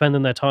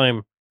spending their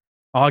time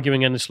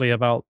arguing endlessly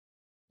about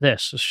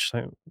this. It's just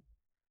like,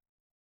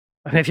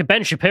 I mean, if you're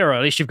Ben Shapiro,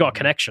 at least you've got a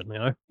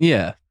connection,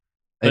 Yeah.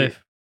 But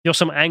if you're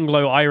some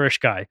Anglo-Irish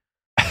guy.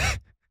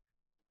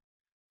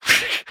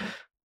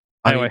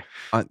 Anyway.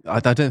 I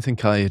don't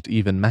think I had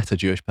even met a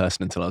Jewish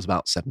person until I was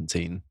about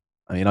 17.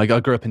 I mean, I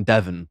grew up in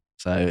Devon,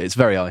 so it's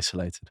very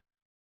isolated.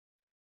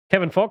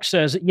 Kevin Fox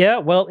says, yeah,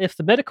 well, if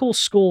the medical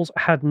schools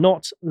had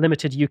not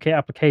limited UK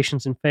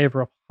applications in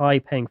favour of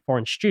high-paying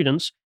foreign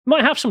students, we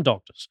might have some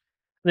doctors.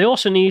 They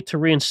also need to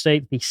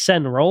reinstate the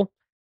SEN role.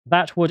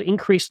 That would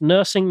increase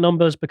nursing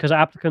numbers because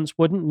applicants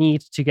wouldn't need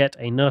to get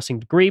a nursing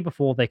degree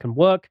before they can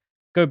work.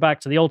 Go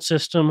back to the old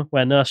system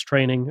where nurse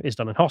training is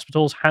done in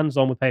hospitals,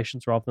 hands-on with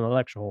patients rather than a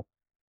lecture hall.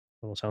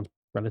 That all sounds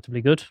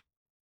relatively good.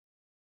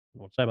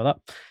 What to say about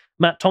that?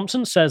 Matt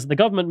Thompson says the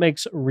government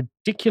makes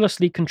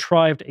ridiculously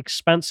contrived,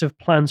 expansive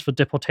plans for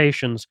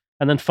deportations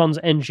and then funds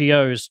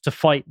NGOs to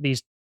fight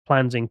these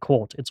plans in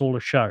court. It's all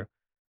a show.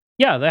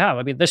 Yeah, they have.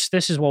 I mean, this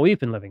is what we've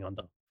been living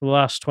under for the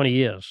last 20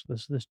 years.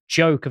 This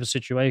joke of a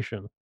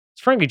situation.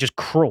 It's frankly just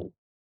cruel.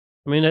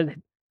 I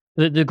mean,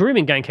 the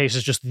grooming gang case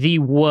is just the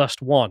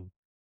worst one,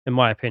 in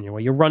my opinion,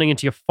 where you're running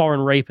into your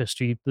foreign rapist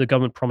who the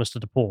government promised to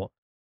deport.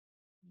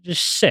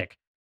 Just sick.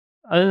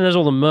 And then there's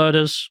all the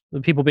murders,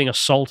 the people being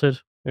assaulted,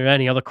 or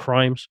any other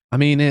crimes. I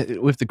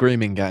mean, with the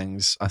grooming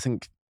gangs, I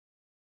think,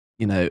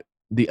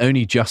 the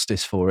only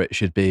justice for it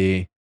should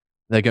be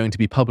they're going to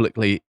be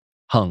publicly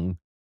hung.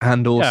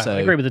 And also,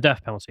 I agree with the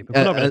death penalty. But if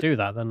we're not going to do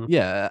that, then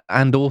yeah,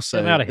 and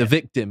also the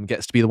victim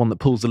gets to be the one that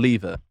pulls the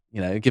lever.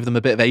 Give them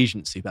a bit of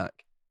agency back.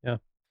 Yeah.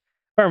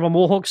 Baron von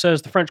Warhawk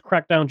says the French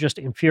crackdown just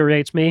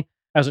infuriates me,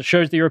 as it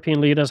shows the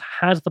European leaders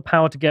had the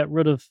power to get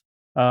rid of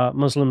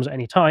Muslims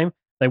anytime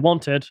they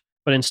wanted,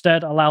 but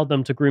instead allowed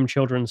them to groom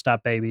children,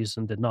 stab babies,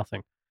 and did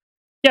nothing.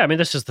 Yeah, I mean,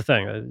 this is the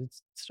thing.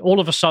 It's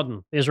all of a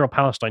sudden,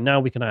 Israel-Palestine, now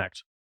we can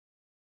act.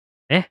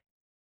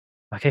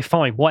 Okay,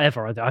 fine,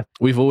 whatever. I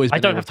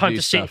don't have time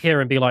to sit here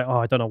and be like, oh,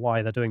 I don't know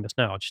why they're doing this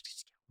now.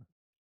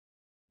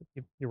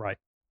 You're right.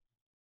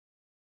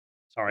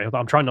 Sorry,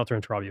 I'm trying not to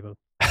interrupt you,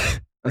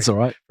 but that's all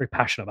right. Very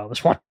passionate about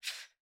this one.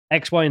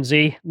 X, Y, and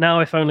Z.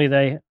 Now, if only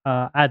they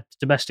add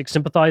domestic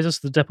sympathizers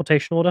to the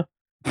deportation order.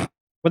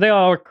 Well, they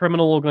are a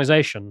criminal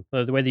organization,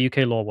 the way the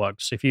UK law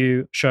works. If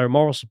you show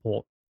moral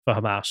support for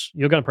Hamas,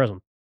 you're going to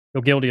prison.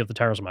 You're guilty of the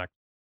Terrorism Act.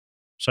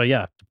 So,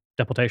 yeah,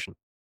 deportation.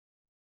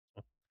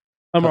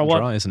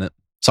 Dry, isn't it?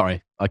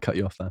 Sorry, I cut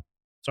you off there.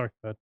 Sorry,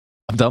 go ahead.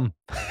 I'm done.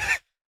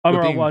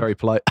 We're being very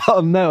polite.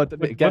 Oh, no, I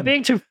did it again. We're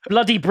being too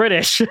bloody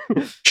British.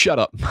 Shut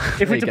up.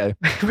 If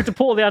we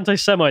deport the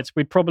anti-Semites,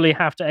 we'd probably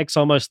have to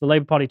exile most of the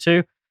Labour Party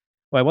too.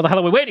 Wait, what the hell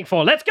are we waiting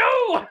for? Let's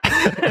go!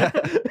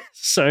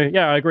 So,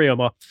 yeah, I agree,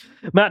 Omar.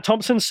 Matt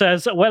Thompson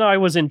says, when I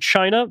was in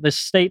China, the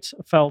state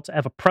felt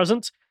ever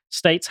present.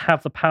 States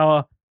have the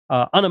power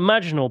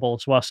unimaginable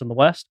to us in the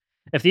West.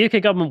 If the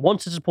UK government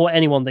wanted to support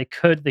anyone, they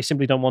could. They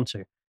simply don't want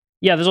to.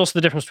 Yeah, there's also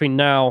the difference between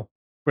now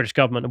British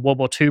government and World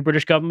War II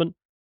British government.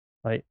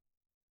 Like,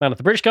 man, if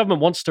the British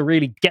government wants to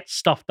really get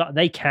stuff done,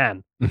 they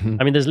can. Mhm.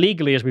 I mean, there's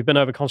legally, as we've been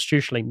over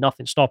constitutionally,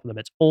 nothing stopping them.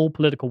 It's all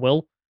political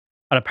will.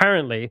 And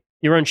apparently,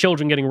 your own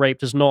children getting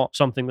raped is not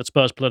something that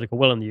spurs political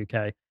will in the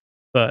UK.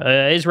 But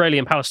Israeli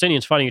and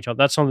Palestinians fighting each other,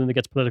 that's something that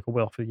gets political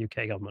will for the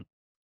UK government.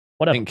 I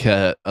Whatever. think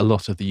a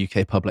lot of the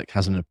UK public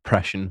has an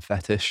oppression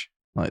fetish.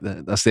 Like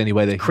that's the only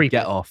way they can Creepy.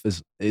 get off.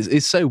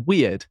 Is so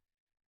weird.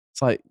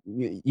 It's like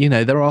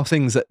there are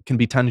things that can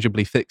be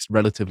tangibly fixed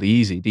relatively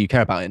easy. Do you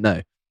care about it?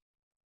 No.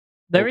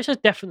 There is a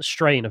definite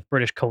strain of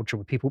British culture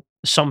where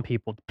some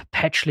people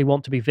perpetually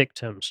want to be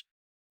victims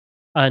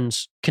and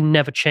can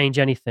never change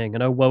anything.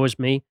 And oh, woe is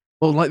me.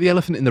 Well, like the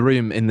elephant in the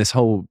room in this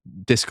whole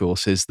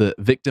discourse is that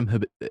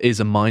victimhood is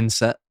a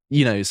mindset.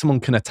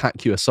 Someone can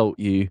attack you, assault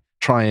you,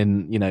 try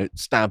and,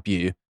 stab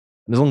you.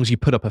 And as long as you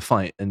put up a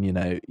fight and,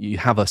 you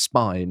have a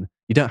spine,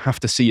 you don't have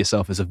to see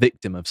yourself as a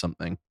victim of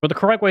something. But the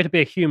correct way to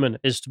be a human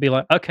is to be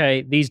like,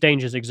 okay, these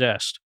dangers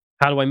exist.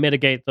 How do I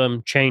mitigate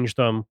them, change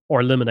them,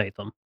 or eliminate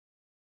them?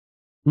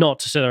 Not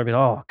to sit there and be like,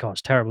 oh, God,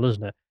 it's terrible,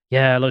 isn't it?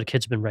 Yeah, a load of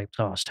kids have been raped.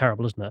 Oh, it's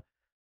terrible, isn't it?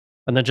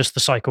 And then just the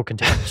cycle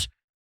continues.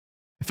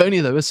 If only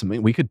there was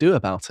something we could do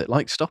about it,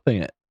 like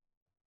stopping it.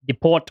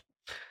 Deport.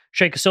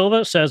 Shaker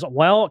Silver says,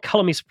 well,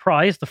 color me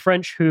surprised. The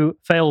French, who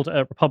failed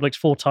at republics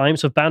 4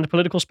 times, have banned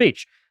political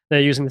speech. They're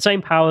using the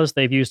same powers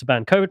they've used to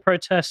ban COVID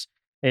protests.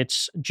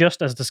 It's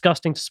just as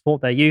disgusting to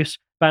support their use.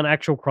 Ban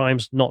actual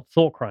crimes, not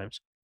thought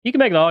crimes. You can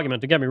make that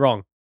argument, don't get me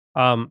wrong.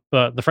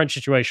 But the French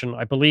situation,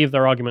 I believe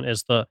their argument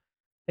is that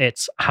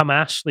it's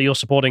Hamas that you're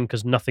supporting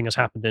because nothing has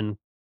happened in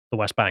the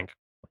West Bank.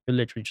 You're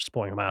literally just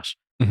supporting Hamas.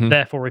 Mhm.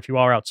 Therefore, if you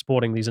are out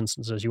supporting these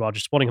instances, you are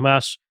just supporting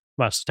Hamas.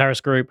 Hamas is a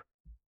terrorist group.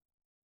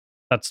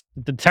 That's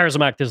the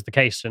terrorism act is the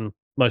case in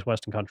most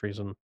Western countries,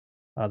 and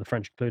the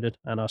French included,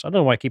 and us. I don't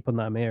know why I keep putting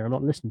that in my ear. I'm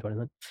not listening to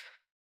anything.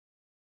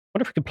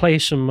 What if we could play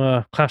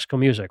some classical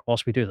music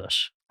whilst we do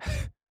this? Would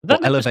that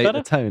Or make this elevate better?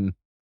 the tone.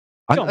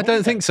 John, I what do don't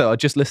you think so. I'd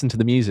just listen to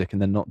the music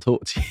and then not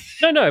talk to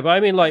you. No, but I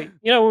mean, like,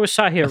 when we're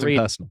sat here Nothing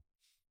reading, personal.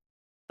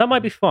 that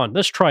might be fun.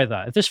 Let's try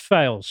that. If this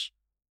fails,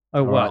 oh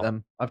All right, well.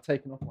 then. I've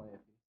taken off my ear.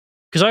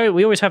 Because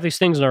we always have these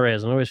things in our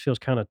ears, and it always feels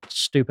kind of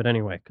stupid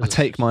anyway. I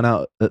take mine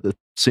out at the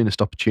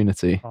soonest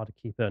opportunity. Hard to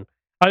keep in.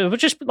 I would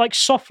just like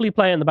softly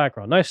play it in the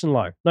background, nice and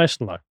low,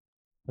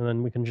 and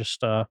then we can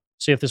just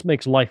see if this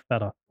makes life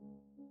better.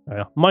 Oh,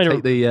 yeah.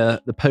 Minor. Take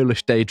the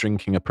Polish day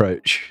drinking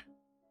approach.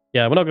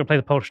 Yeah, we're not going to play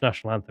the Polish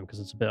national anthem because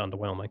it's a bit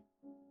underwhelming.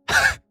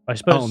 I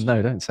suppose. Oh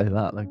no, don't say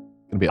that. They're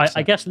gonna be I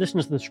upset. guess listen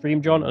to the stream,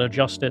 John, and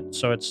adjust it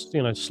so it's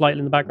slightly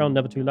in the background,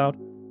 never too loud.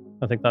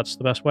 I think that's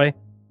the best way.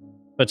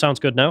 But it sounds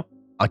good now.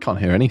 I can't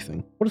hear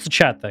anything. What does the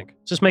chat think?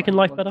 Is this making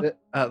life better?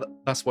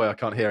 That's why I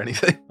can't hear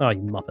anything. Oh,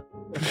 you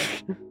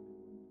muppet.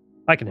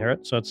 I can hear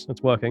it, so it's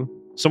working.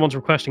 Someone's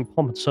requesting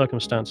pomp and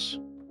circumstance.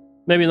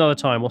 Maybe another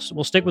time.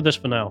 We'll stick with this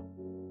for now.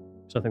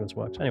 So I think this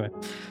works. Anyway,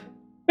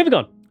 moving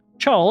on.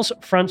 Charles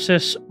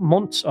Francis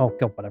oh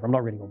god, whatever. I'm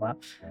not reading all that.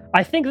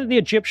 I think that the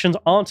Egyptians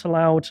aren't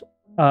allowed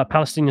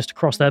Palestinians to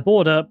cross their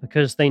border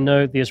because they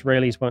know the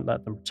Israelis won't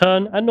let them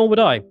return, and nor would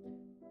I.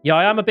 Yeah,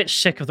 I am a bit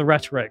sick of the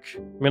rhetoric.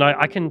 I mean,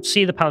 I can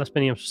see the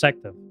Palestinian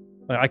perspective.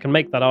 I can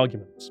make that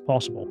argument. It's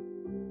possible.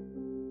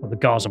 Or the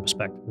Gaza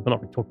perspective. We're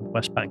not really talking the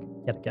West Bank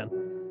yet again.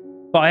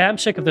 But I am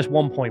sick of this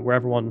one point where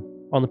everyone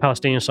on the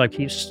Palestinian side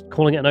keeps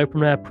calling it an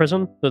open-air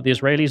prison that the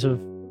Israelis have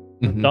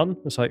Mhm. done.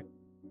 It's like,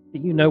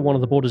 one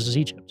of the borders is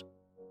Egypt.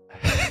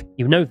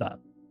 You know that.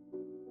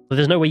 But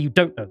there's no way you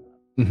don't know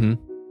that. Mhm.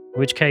 In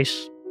which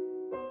case,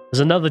 there's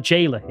another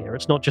jailer here.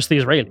 It's not just the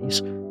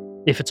Israelis,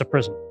 if it's a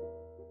prison.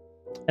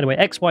 Anyway,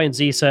 X, Y, and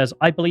Z says,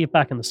 I believe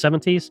back in the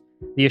 70s,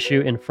 the issue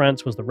in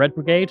France was the Red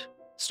Brigade.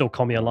 Still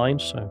commie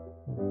aligned, so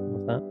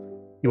with that.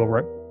 You were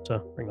right to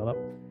bring that up.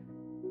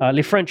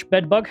 Les French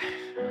bedbug.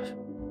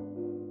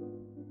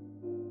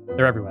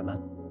 They're everywhere,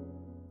 man.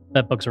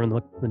 Bedbugs are in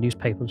the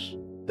newspapers.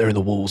 They're in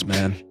the walls,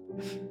 man.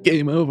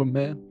 Game over,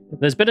 man.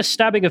 There's been a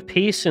stabbing of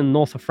peace in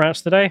north of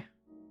France today.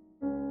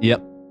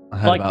 Yep, I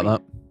heard about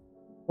that.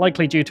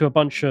 Likely due to a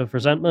bunch of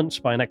resentments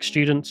by an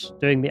ex-student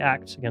doing the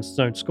act against his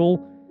own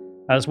school,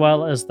 as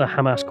well as the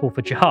Hamas call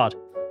for jihad.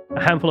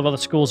 A handful of other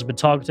schools have been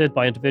targeted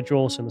by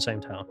individuals in the same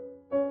town.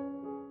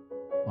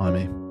 I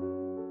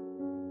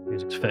mean,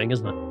 Music's fitting,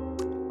 isn't it?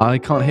 I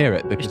can't hear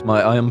it because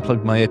I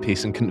unplugged my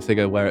earpiece and couldn't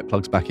figure where it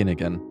plugs back in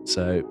again.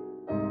 So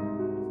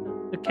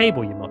The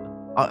cable, you muppet.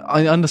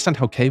 I understand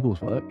how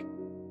cables work.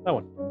 That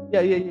one.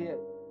 Yeah.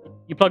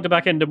 You plugged it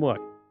back in, didn't work.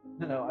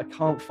 No, I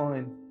can't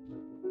find.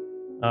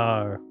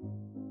 Oh.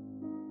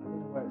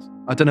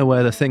 I don't know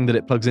where the thing that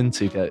it plugs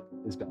into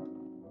is going.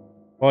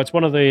 Well, it's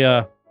one of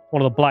the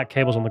black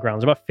cables on the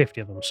ground. There's about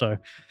 50 of them, so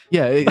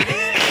Yeah,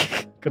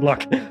 good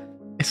luck.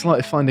 it's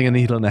like finding a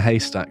needle in a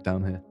haystack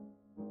down here.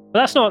 But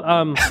that's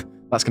not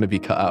That's going to be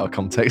cut out of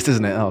context,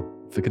 isn't it? Oh,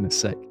 for goodness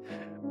sake.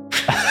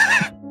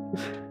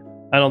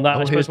 and on that,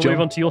 I Oh, suppose here's we'll move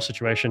John. on to your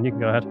situation. You can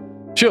go ahead.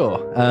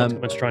 Sure.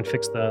 Let's try and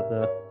fix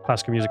the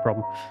classical music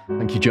problem.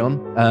 Thank you,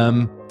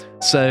 John.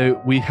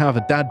 So we have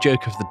a dad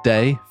joke of the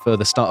day for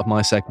the start of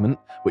my segment,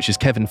 which is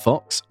Kevin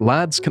Fox.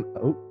 Lads can...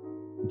 Oh,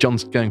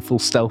 John's going full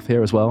stealth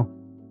here as well,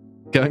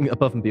 going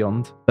above and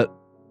beyond. But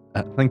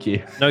thank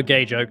you. No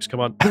gay jokes, come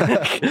on.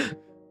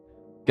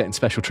 Getting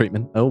special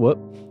treatment. Oh, what?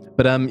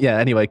 But yeah.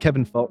 Anyway,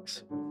 Kevin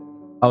Fox.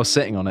 I was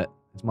sitting on it.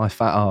 It's my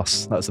fat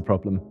ass. That's the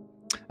problem.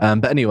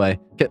 But anyway,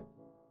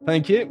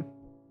 thank you.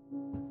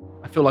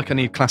 I feel like I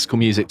need classical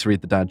music to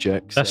read the dad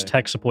joke. Best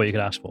tech support you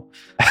could ask for.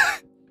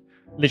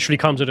 Literally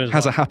comes with it.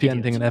 Has a happy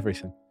ending and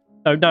everything.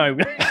 Oh no.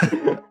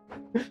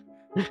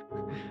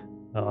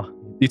 Oh.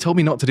 You told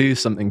me not to do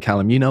something,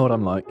 Callum. You know what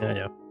I'm like.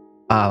 Yeah.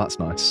 Ah, that's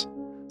nice.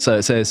 So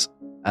it says,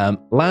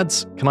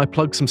 lads, can I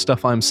plug some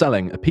stuff I'm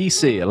selling? A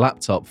PC, a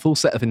laptop, full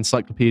set of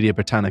Encyclopedia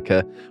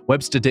Britannica,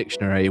 Webster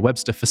Dictionary,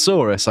 Webster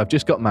Thesaurus. I've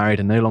just got married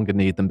and no longer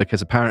need them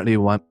because apparently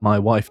my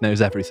wife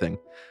knows everything.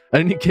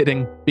 Only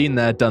kidding. Been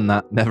there, done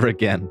that. Never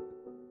again.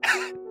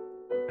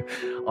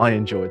 I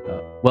enjoyed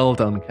that. Well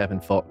done, Kevin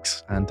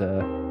Fox.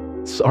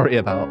 And sorry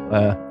about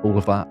all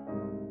of that.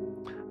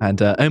 And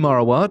Omar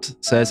Awad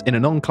says, in a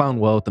non-clown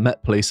world, the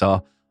Met Police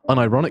are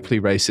unironically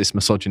racist,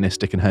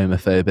 misogynistic, and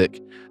homophobic.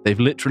 They've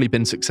literally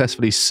been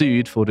successfully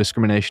sued for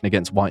discrimination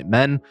against white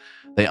men.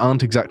 They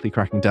aren't exactly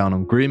cracking down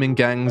on grooming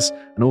gangs,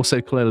 and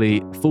also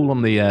clearly fall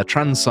on the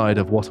trans side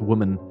of what a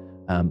woman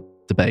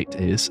debate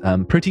is.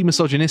 Pretty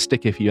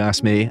misogynistic, if you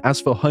ask me. As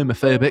for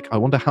homophobic, I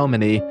wonder how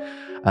many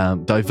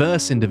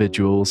diverse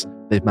individuals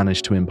they've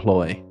managed to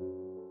employ.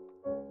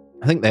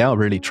 I think they are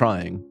really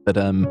trying, but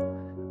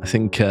I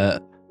think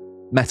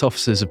Met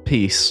officers of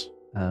peace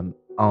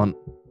aren't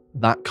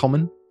that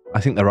common.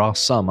 I think there are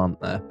some, aren't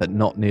there? But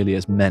not nearly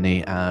as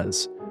many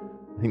as...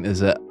 I think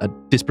there's a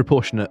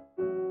disproportionate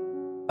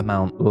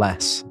amount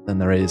less than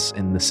there is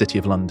in the City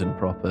of London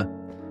proper.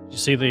 Did you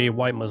see the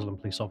white Muslim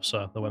police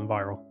officer that went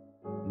viral?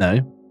 No.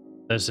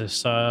 There's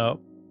this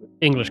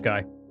English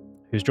guy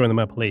who's joined the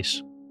Met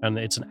Police, and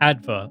it's an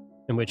advert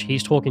in which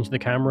he's talking to the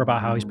camera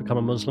about how he's become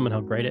a Muslim and how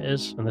great it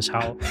is, and this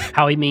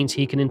how he means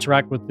he can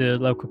interact with the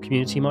local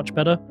community much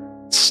better.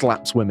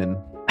 Slaps women.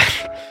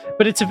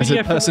 But it's a video.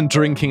 There's a person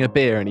drinking a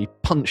beer and he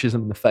punches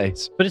them in the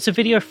face. But it's a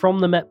video from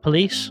the Met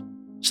Police.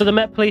 So the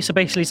Met Police are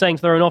basically saying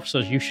to their own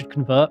officers, you should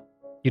convert.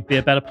 You'd be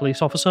a better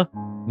police officer.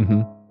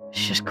 Mm-hmm.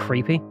 It's just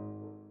creepy.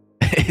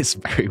 It's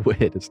very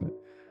weird, isn't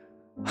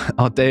it?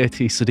 Our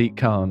deity, Sadiq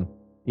Khan,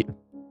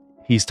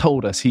 he's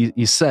told us,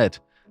 he said,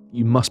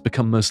 you must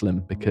become Muslim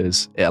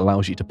because it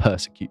allows you to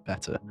persecute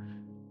better.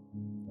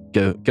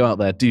 Go out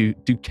there, do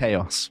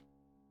chaos.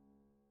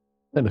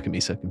 Don't look at me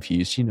so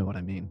confused. You know what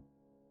I mean.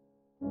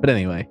 But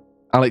anyway,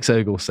 Alex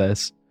Ogle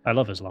says... I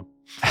love Islam.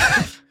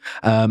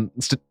 The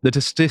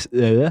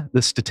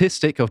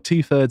statistic of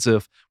 2/3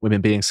 of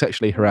women being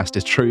sexually harassed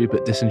is true,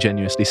 but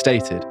disingenuously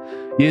stated.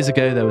 Years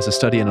ago, there was a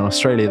study in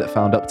Australia that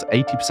found up to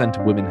 80%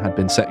 of women had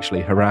been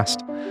sexually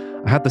harassed.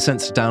 I had the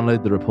sense to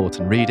download the report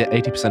and read it.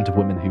 80% of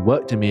women who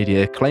worked in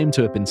media claimed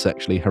to have been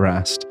sexually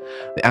harassed.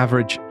 The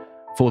average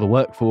for the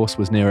workforce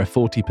was nearer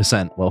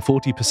 40%. Well,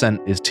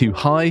 40% is too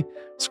high,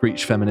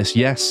 screeched feminists,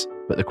 yes,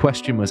 but the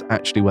question was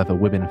actually whether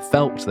women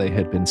felt they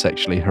had been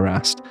sexually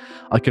harassed.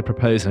 I could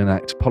propose and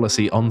enact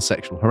policy on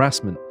sexual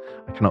harassment.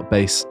 I cannot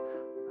base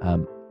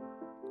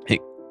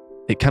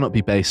it cannot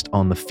be based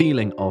on the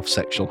feeling of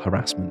sexual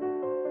harassment.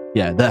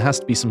 Yeah, there has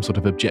to be some sort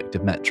of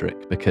objective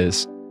metric,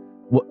 because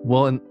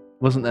wasn't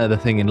there the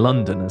thing in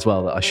London as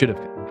well that I should have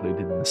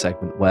included in the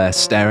segment where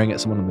staring at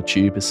someone on the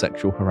tube is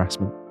sexual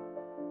harassment?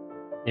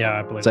 Yeah,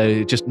 I believe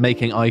so. Just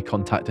making eye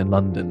contact in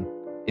London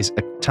is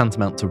a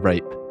tantamount to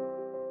rape.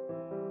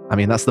 I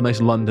mean, that's the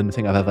most London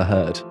thing I've ever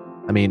heard.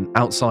 I mean,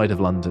 outside of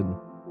London,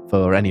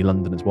 for any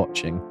Londoners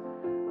watching,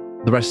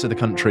 the rest of the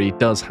country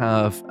does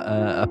have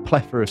a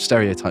plethora of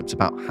stereotypes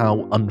about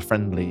how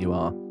unfriendly you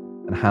are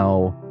and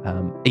how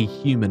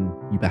ahuman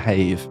you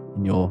behave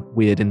in your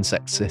weird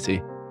insect city.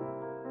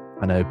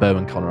 I know Bo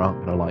and Connor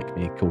aren't going to like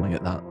me calling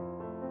it that.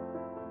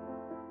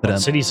 But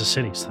cities are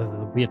cities. They're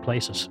weird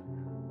places.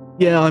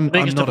 Yeah, I'm the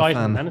biggest not a divide in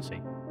fan.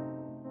 humanity.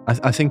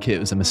 I think it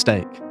was a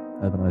mistake,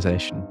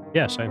 urbanisation.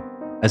 Yeah, same.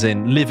 As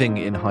in living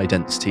in high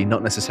density,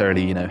 not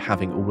necessarily,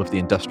 having all of the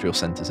industrial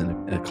centres in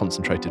a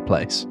concentrated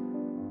place.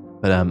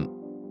 But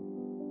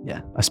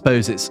yeah, I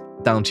suppose it's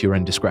down to your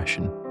own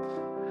discretion.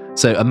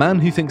 So, a man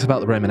who thinks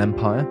about the Roman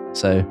Empire,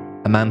 so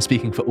a man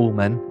speaking for all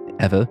men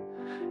ever.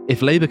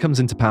 If Labour comes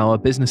into power,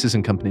 businesses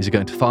and companies are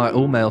going to fire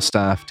all male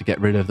staff to get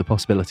rid of the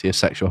possibility of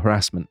sexual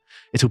harassment.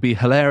 It'll be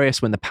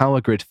hilarious when the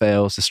power grid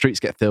fails, the streets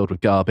get filled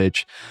with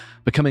garbage,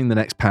 becoming the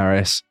next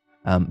Paris.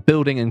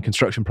 Building and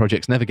construction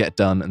projects never get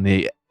done, and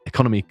the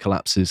economy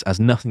collapses as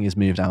nothing is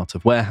moved out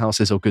of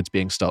warehouses or goods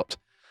being stopped.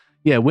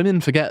 Yeah,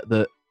 women forget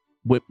that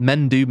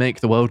men do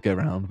make the world go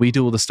round. We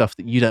do all the stuff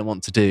that you don't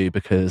want to do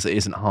because it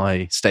isn't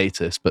high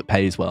status but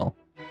pays well.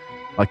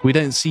 Like, we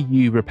don't see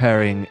you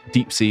repairing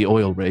deep sea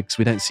oil rigs.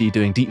 We don't see you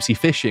doing deep sea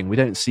fishing. We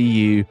don't see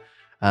you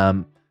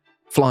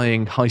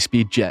flying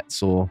high-speed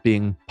jets or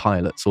being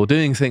pilots or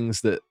doing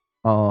things that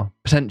are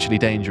potentially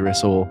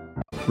dangerous or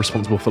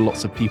responsible for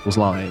lots of people's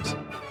lives.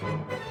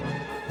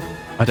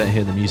 I don't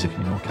hear the music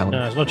anymore, Callum.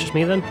 No, it's not just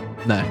me then?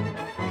 No.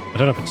 I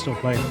don't know if it's still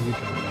playing in the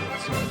UK,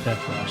 but it's dead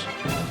for us.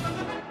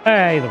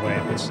 Either way,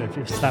 if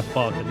it's that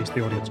bug, at least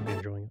the audience will be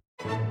enjoying it.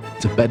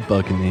 It's a bed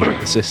bug in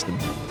the system.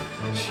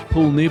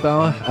 Paul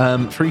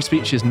Neubauer, free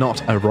speech is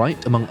not a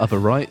right among other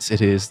rights.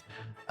 It is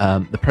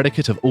the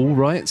predicate of all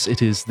rights.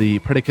 It is the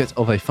predicate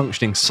of a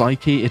functioning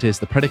psyche. It is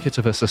the predicate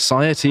of a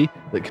society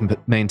that can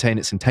maintain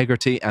its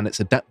integrity and its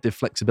adaptive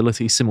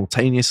flexibility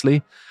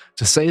simultaneously.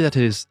 To say that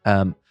it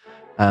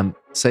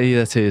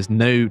is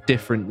no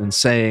different than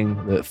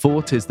saying that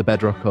thought is the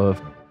bedrock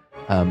of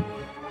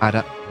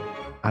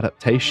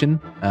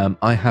adaptation.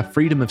 I have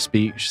freedom of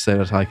speech so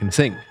that I can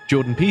think.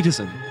 Jordan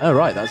Peterson. Oh,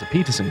 right, that was a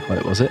Peterson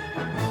quote, was it?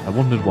 I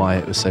wondered why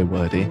it was so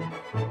wordy.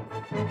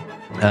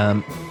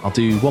 I'll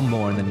do one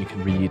more and then you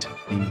can read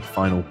the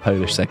final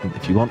Polish segment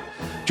if you want.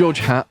 George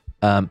Happ,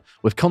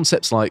 with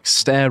concepts like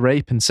stair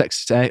rape and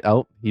sex...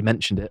 he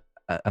mentioned it,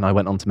 and I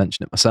went on to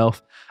mention it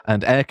myself.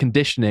 And air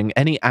conditioning,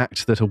 any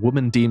act that a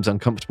woman deems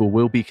uncomfortable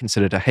will be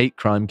considered a hate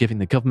crime, giving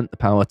the government the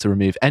power to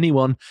remove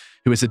anyone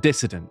who is a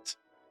dissident.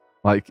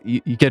 Like,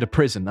 you go to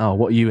prison, oh,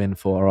 what are you in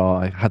for? Oh,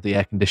 I had the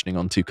air conditioning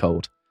on, too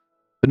cold.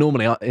 But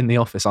normally, in the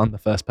office, I'm the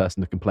first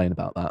person to complain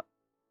about that.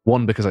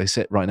 One, because I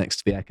sit right next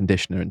to the air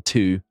conditioner, and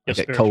two, I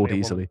get cold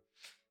easily.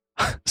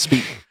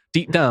 Speak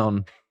deep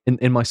down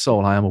in my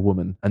soul, I am a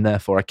woman, and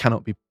therefore I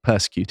cannot be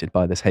persecuted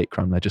by this hate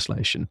crime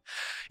legislation.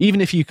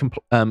 Even if you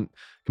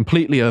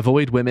completely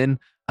avoid women,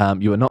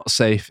 you are not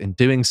safe in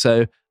doing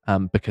so,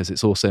 because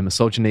it's also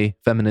misogyny.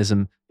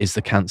 Feminism is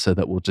the cancer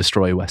that will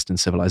destroy Western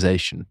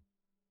civilization.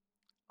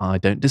 I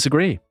don't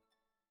disagree.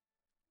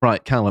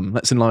 Right, Callum,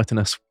 let's enlighten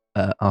us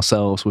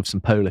ourselves with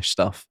some Polish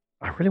stuff.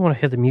 I really want to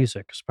hear the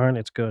music, because apparently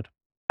it's good.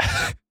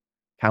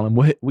 Callum,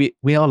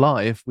 we are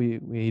live.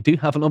 We do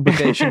have an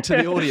obligation to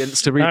the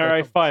audience to read. All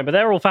right, fine, but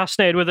they're all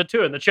fascinated with it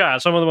too in the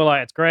chat. Some of them are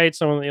like, "It's great."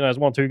 Some of them, there's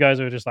 1, 2 guys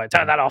who are just like,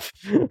 "Turn that off."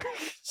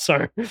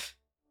 So, do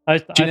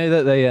you know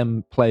that they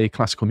play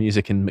classical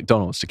music in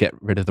McDonald's to get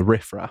rid of the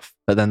riffraff?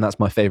 But then that's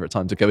my favourite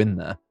time to go in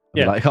there.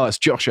 Yeah, like, oh, it's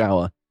Josh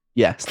hour.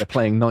 Yes, they're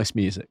playing nice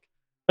music.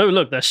 Oh,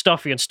 look, they're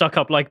stuffy and stuck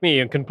up like me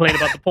and complain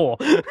about the poor.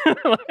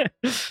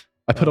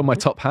 I put on my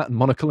top hat and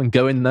monocle and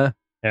go in there.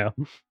 Yeah.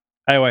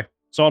 Anyway,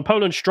 so on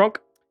Polan Stronk,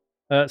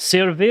 Severian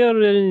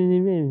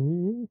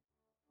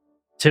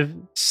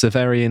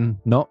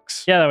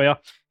Knox. Yeah, there we are.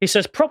 He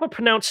says, proper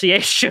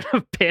pronunciation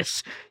of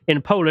piss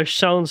in Polish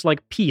sounds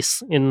like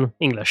peace in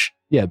English.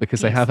 Yeah,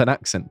 because they have an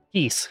accent.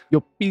 Peace.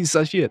 You're piece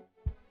of shit.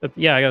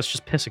 Yeah, I guess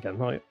just piss again.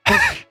 Right?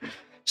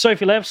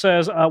 Sophie Lev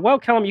says, well,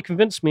 Callum, you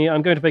convinced me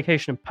I'm going to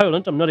vacation in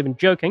Poland. I'm not even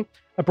joking.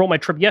 I brought my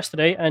trip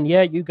yesterday, and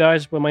yeah, you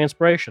guys were my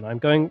inspiration. I'm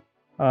going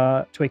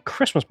to a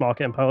Christmas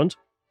market in Poland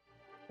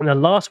in the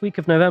last week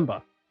of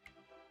November.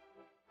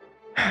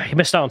 You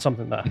missed out on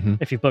something there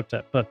if you booked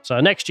it. But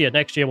next year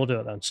we'll do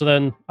it then. So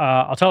then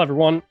I'll tell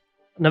everyone,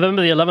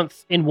 November the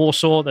 11th in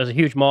Warsaw, there's a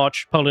huge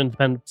march, Poland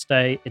Independence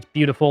Day. It's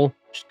beautiful.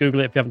 Just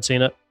Google it if you haven't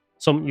seen it.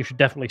 Something you should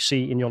definitely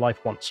see in your life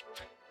once.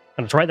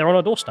 And it's right there on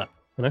our doorstep.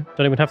 Don't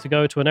even have to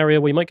go to an area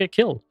where you might get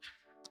killed.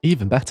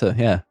 Even better,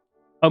 yeah.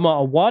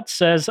 Omar Awad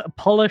says,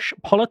 Polish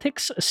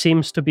politics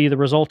seems to be the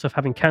result of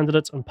having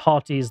candidates and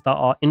parties that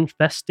are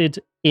invested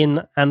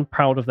in and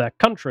proud of their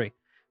country.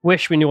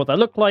 Wish we knew what that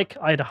looked like.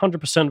 I'd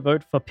 100%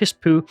 vote for piss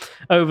poo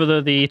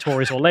over the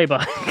Tories or Labour.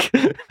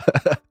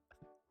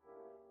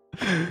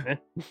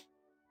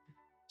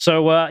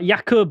 So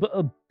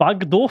Jakub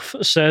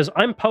Bagdorf says,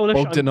 I'm Polish.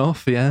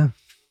 Bogdanov, yeah.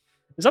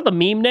 Is that the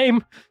meme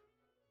name?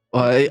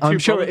 Well, I'm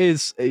sure it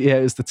is. Yeah,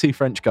 it's the 2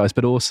 French guys,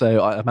 but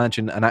also I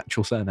imagine an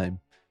actual surname.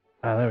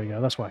 Ah, there we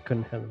go. That's why I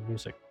couldn't hear the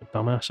music. The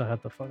dumbass, I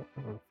had the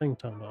thing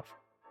turned off.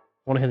 I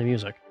want to hear the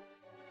music.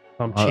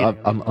 I'm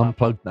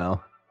unplugged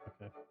now.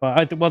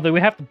 Okay. Well, we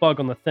have the bug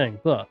on the thing,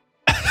 but...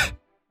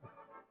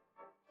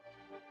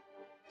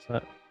 So...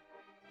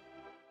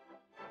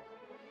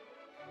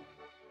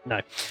 No.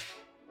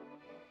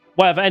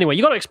 Whatever. Anyway,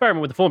 you got to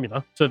experiment with the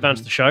formula to advance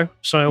the show.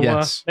 So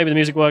yes. Maybe the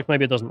music worked,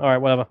 maybe it doesn't. All right,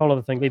 whatever. Whole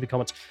other thing. Leave your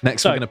comments.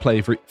 Next, we're going to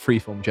play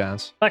freeform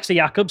jazz. Thanks to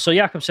Jakub. So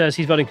Jakub says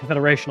he's voting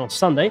Confederation on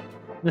Sunday.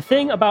 The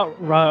thing about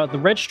the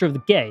Register of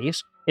the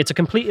Gays, it's a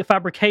complete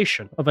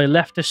fabrication of a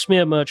leftist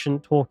smear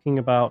merchant talking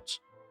about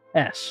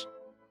S.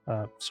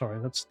 Sorry,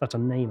 that's a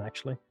name,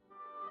 actually.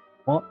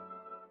 What?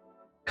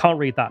 Can't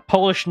read that.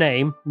 Polish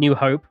name, New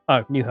Hope.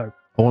 Oh, New Hope.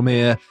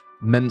 Ormir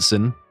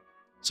Mensen.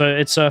 So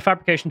it's a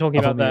fabrication talking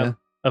about them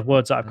of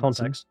words out of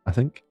context. I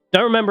think.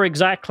 Don't remember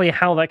exactly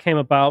how that came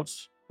about,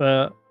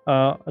 but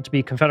to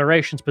be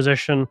Confederation's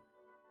position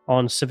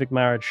on civic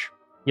marriage.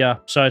 Yeah,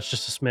 so it's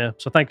just a smear.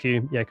 So thank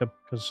you, Jacob,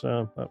 because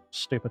that was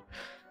stupid.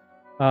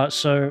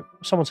 So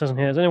someone says in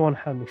here, has anyone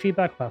had any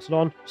feedback? Pass it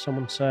on.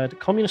 Someone said,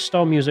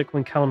 communist-style music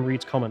when Callum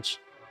reads comments.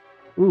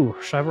 Ooh,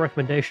 should I have a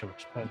recommendation?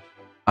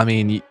 I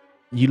mean,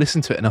 you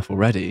listened to it enough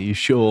already. Are you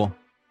sure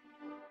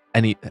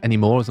any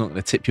more is not going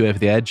to tip you over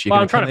the edge? You're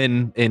going to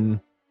come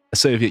in a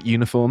Soviet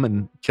uniform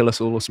and kill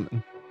us all or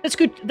something? Let's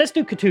do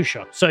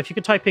Katusha. So if you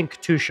could type in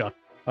Katusha,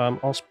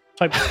 I'll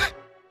type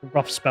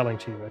rough spelling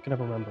to you. I can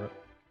never remember it.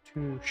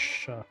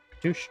 Katusha,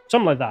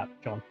 something like that,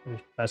 John.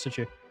 That's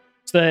it.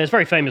 It's a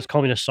very famous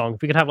communist song.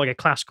 If we could have like a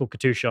classical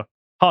Katusha,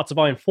 Hearts of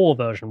Iron 4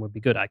 version would be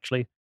good,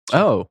 actually.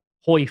 Oh,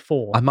 Hoi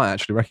 4. I might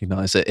actually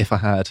recognize it if I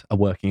had a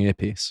working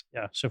earpiece.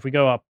 Yeah, so if we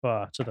go up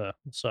to the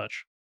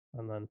search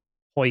and then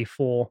Hoi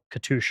 4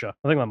 Katusha,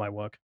 I think that might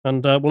work.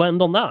 And we'll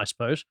end on that, I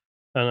suppose,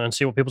 and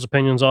see what people's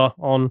opinions are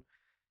on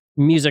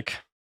music.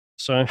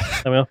 So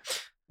there we are.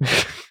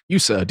 You,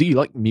 sir, do you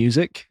like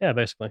music? Yeah,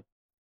 basically.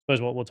 I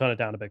suppose we'll turn it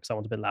down a bit because that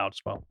one's a bit loud as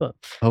well. But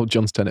Oh,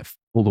 John's turned it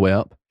all the way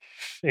up.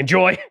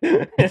 enjoy.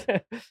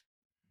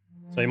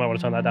 So you might want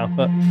to turn that down.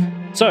 But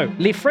so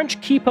the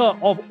French Keeper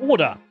of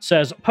Order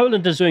says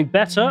Poland is doing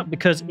better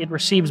because it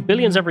receives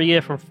billions every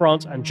year from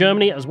France and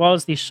Germany, as well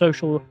as the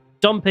social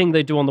dumping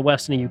they do on the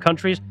Western EU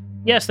countries.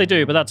 Yes, they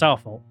do, but that's our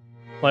fault.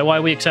 Like, why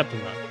are we accepting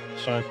that?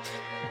 So,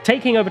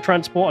 taking over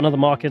transport and other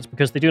markets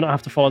because they do not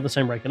have to follow the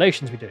same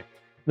regulations we do.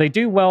 They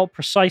do well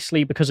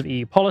precisely because of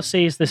EU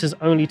policies. This is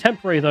only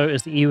temporary, though,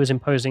 as the EU is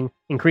imposing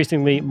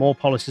increasingly more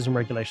policies and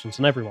regulations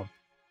on everyone.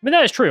 I mean,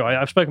 that is true.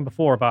 I've spoken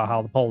before about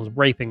how the Poles are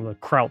raping the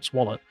Kraut's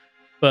wallet,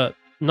 but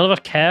none of us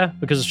care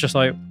because it's just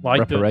like, well,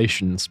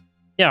 Reparations.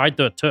 I'd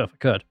do it too if I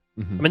could.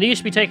 Mhm. I mean, they used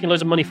to be taking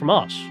loads of money from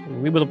us.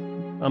 We were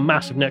a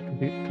massive net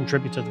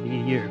contributor to the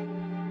EU,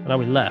 and now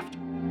we left.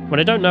 But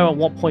I don't know at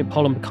what point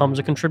Poland becomes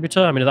a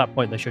contributor. I mean, at that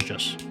point, they should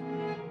just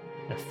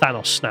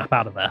Thanos snap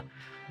out of there.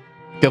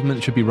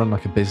 Government should be run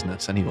like a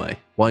business anyway.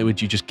 Why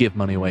would you just give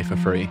money away for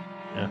free?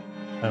 Yeah.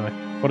 Anyway,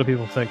 what do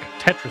people think?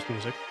 Tetris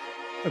music.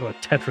 Talk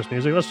about Tetris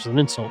music. That's just an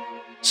insult.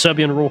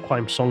 Serbian raw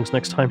crime songs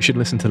next time. We should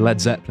listen to Led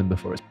Zeppelin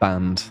before it's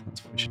banned.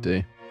 That's what we should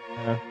do.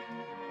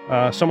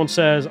 Someone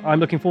says, I'm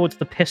looking forward to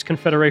the Piss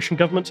Confederation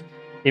government,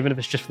 even if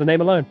it's just for the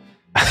name alone.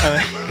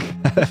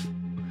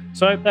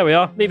 So, there we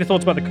are. Leave your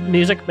thoughts about the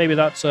music. Maybe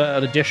that's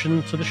an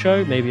addition to the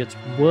show. Maybe it's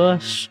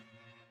worse.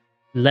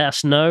 Let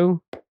us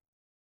know.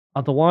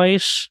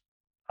 Otherwise,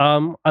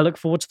 I look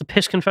forward to the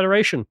Piss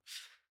Confederation.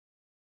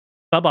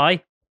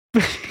 Bye-bye.